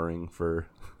showering for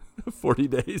 40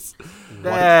 days.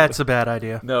 That's a bad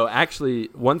idea. No, actually,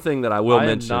 one thing that I will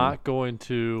mention. I'm not going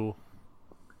to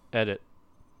edit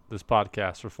this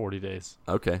podcast for 40 days.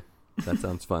 Okay, that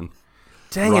sounds fun.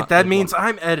 Dang it, that means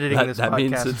I'm editing this that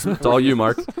podcast. means it's all you,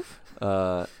 Mark.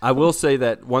 I will say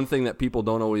that one thing that people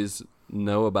don't always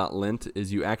know about Lent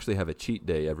is you actually have a cheat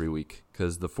day every week,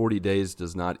 because the 40 days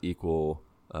does not equal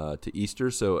to Easter.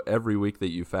 So every week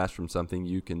that you fast from something,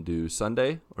 you can do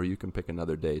Sunday, or you can pick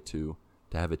another day to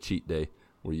have a cheat day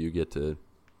where you get to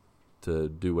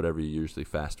do whatever you usually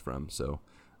fast from. So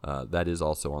that is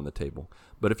also on the table.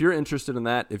 But if you're interested in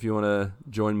that, if you want to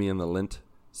join me in the Lent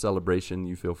celebration,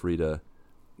 you feel free to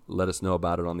let us know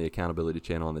about it on the accountability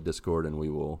channel on the Discord, and we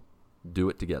will do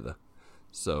it together.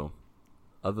 So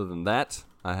other than that,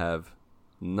 I have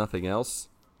nothing else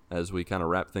as we kind of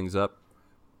wrap things up,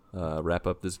 wrap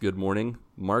up this good morning.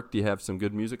 Mark, do you have some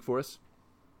good music for us?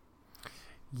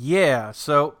 Yeah,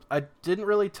 so I didn't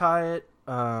really tie it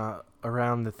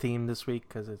around the theme this week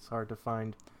because it's hard to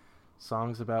find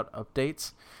songs about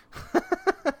updates.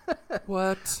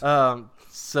 What?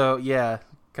 So yeah,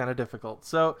 kind of difficult.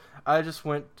 So I just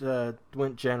went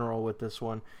general with this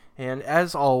one. And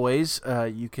as always,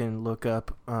 you can look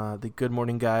up the Good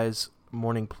Morning Guys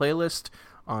morning playlist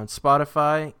on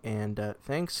Spotify. And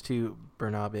thanks to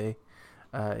Bernabe,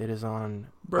 it is on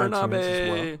iTunes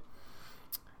as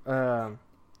well.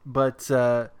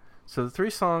 So the three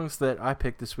songs that I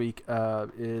picked this week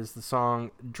is the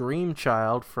song Dream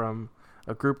Child from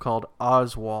a group called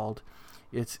Oswald.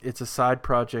 It's a side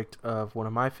project of one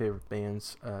of my favorite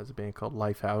bands. It's a band called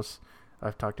Lifehouse.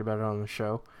 I've talked about it on the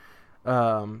show.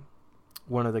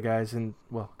 One of the guys a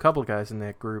couple of guys in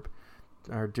that group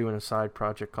are doing a side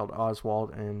project called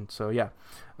Oswald. And so, yeah,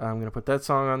 I'm going to put that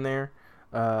song on there.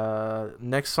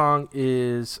 Next song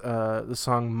is the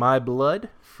song My Blood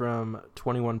from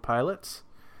 21 Pilots.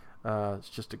 It's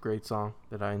just a great song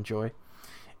that I enjoy.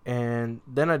 And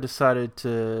then I decided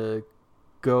to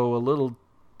go a little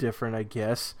different, I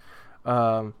guess.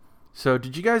 So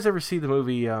did you guys ever see the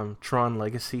movie Tron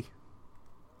Legacy?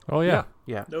 Oh, yeah.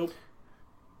 Yeah. Nope.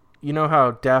 You know how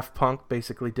Daft Punk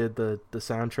basically did the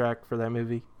soundtrack for that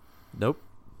movie? Nope.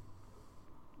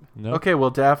 No. Okay, well,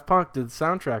 Daft Punk did the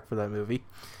soundtrack for that movie.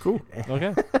 Cool.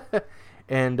 Okay.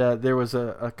 And there was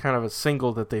a kind of a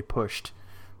single that they pushed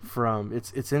from.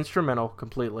 It's instrumental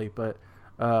completely, but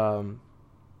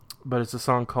it's a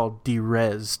song called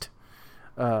Derezed.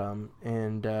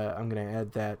 And I'm gonna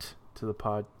add that to the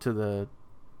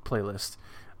playlist.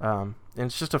 And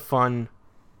it's just a fun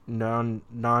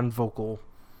non-vocal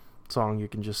song you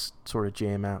can just sort of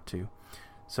jam out to.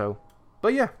 So,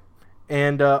 but yeah.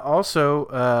 And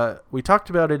also, we talked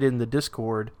about it in the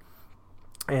Discord.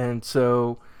 And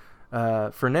so,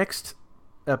 for next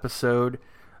episode,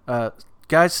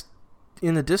 guys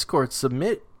in the Discord,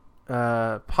 submit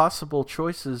possible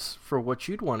choices for what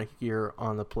you'd want to hear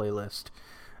on the playlist.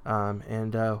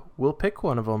 And we'll pick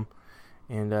one of them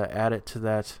and add it to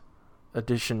that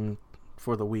edition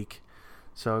for the week.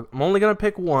 So I'm only going to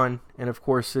pick one, and of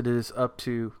course it is up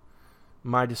to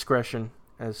my discretion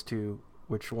as to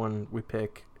which one we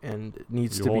pick, and it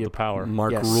needs You to hold be the power.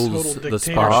 Mark Yes. rules Total the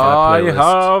dictatorship. Spotify playlist.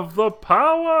 have the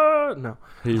power. No.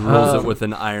 He rules it with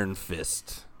an iron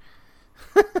fist.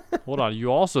 Hold on. You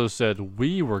also said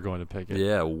we were going to pick it.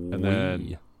 Yeah,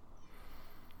 then-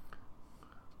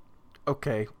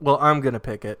 Okay. Well, I'm going to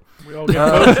pick it. We all get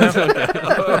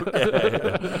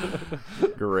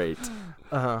Great.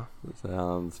 Uh,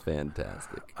 Sounds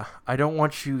fantastic. I don't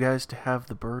want you guys to have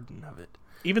the burden of it.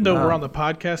 Even though we're on the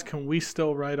podcast, can we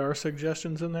still write our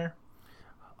suggestions in there?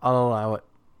 I'll allow it.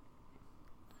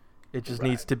 It just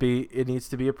needs to be. It needs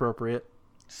to be appropriate.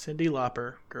 Cyndi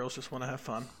Lauper, Girls Just Want to Have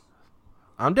Fun.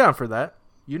 I'm down for that.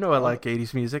 You know I like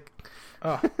 80s music.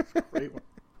 Oh, great one.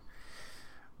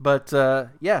 But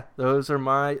yeah, those are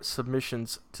my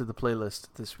submissions to the playlist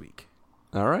this week.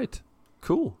 All right.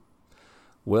 Cool.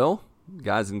 Well,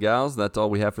 guys and gals, that's all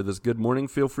we have for this good morning.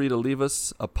 Feel free to leave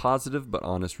us a positive but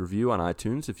honest review on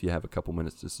iTunes if you have a couple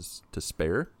minutes to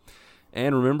spare.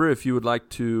 And remember, if you would like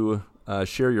to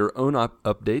share your own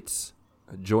updates,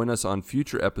 join us on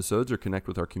future episodes, or connect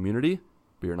with our community,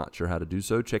 but you're not sure how to do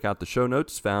so, check out the show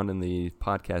notes found in the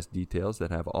podcast details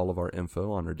that have all of our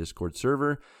info on our Discord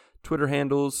server, Twitter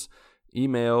handles,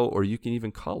 email, or you can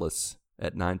even call us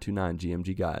at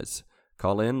 929-GMG-GUYS.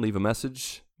 Call in, leave a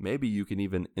message. Maybe you can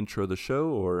even intro the show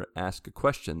or ask a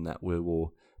question that we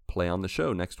will play on the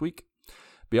show next week.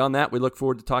 Beyond that, we look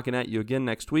forward to talking at you again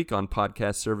next week on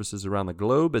podcast services around the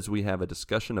globe as we have a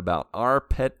discussion about our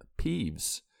pet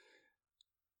peeves.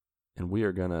 And we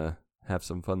are going to have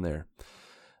some fun there.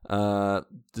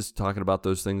 Just talking about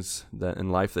those things that in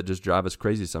life that just drive us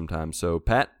crazy sometimes. So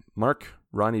Pat, Mark,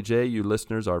 Ronnie J, you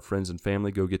listeners, our friends and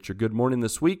family, go get your good morning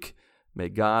this week. May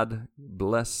God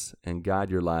bless and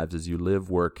guide your lives as you live,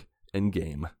 work, and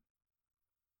game.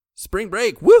 Spring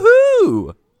break!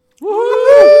 Woohoo!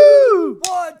 Woohoo!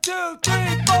 1, 2,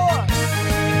 3, 4.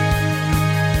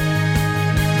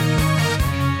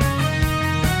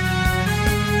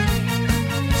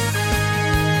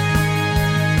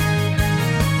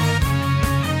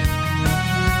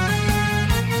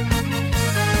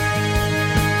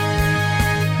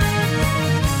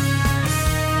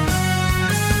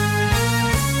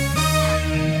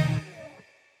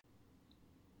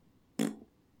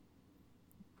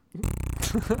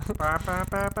 I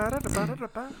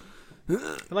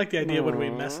like the idea when we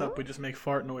mess up, we just make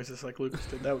fart noises like Lucas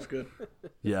did. That was good.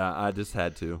 Yeah, I just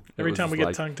had to. Every time we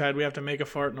get tongue-tied, we have to make a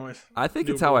fart noise. I think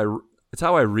it's how I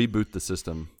reboot the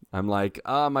system. I'm like,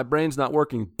 my brain's not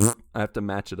working. I have to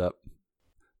match it up.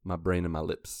 My brain and my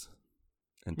lips.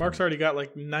 And Mark's already got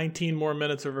like 19 more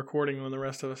minutes of recording than the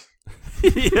rest of us.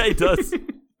 Yeah, he does.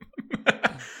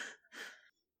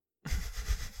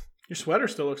 Your sweater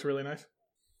still looks really nice.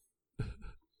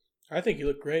 I think you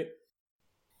look great.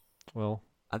 Well,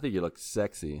 I think you look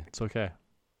sexy. it's okay.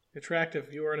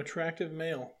 Attractive. You are an attractive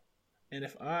male. And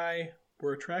if I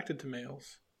were attracted to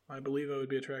males, I believe I would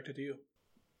be attracted to you.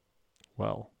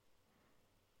 Well,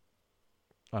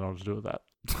 I don't know what to do with that.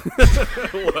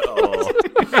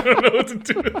 I don't know what to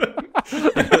do with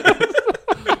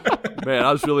that. Man,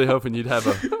 I was really hoping you'd have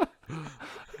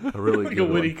a really Like good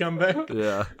a witty one. comeback.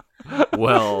 Yeah.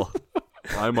 Well,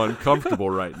 I'm uncomfortable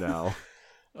right now.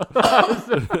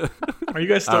 Are you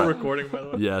guys still All right. recording, by the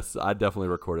way? Yes, I definitely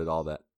recorded all that.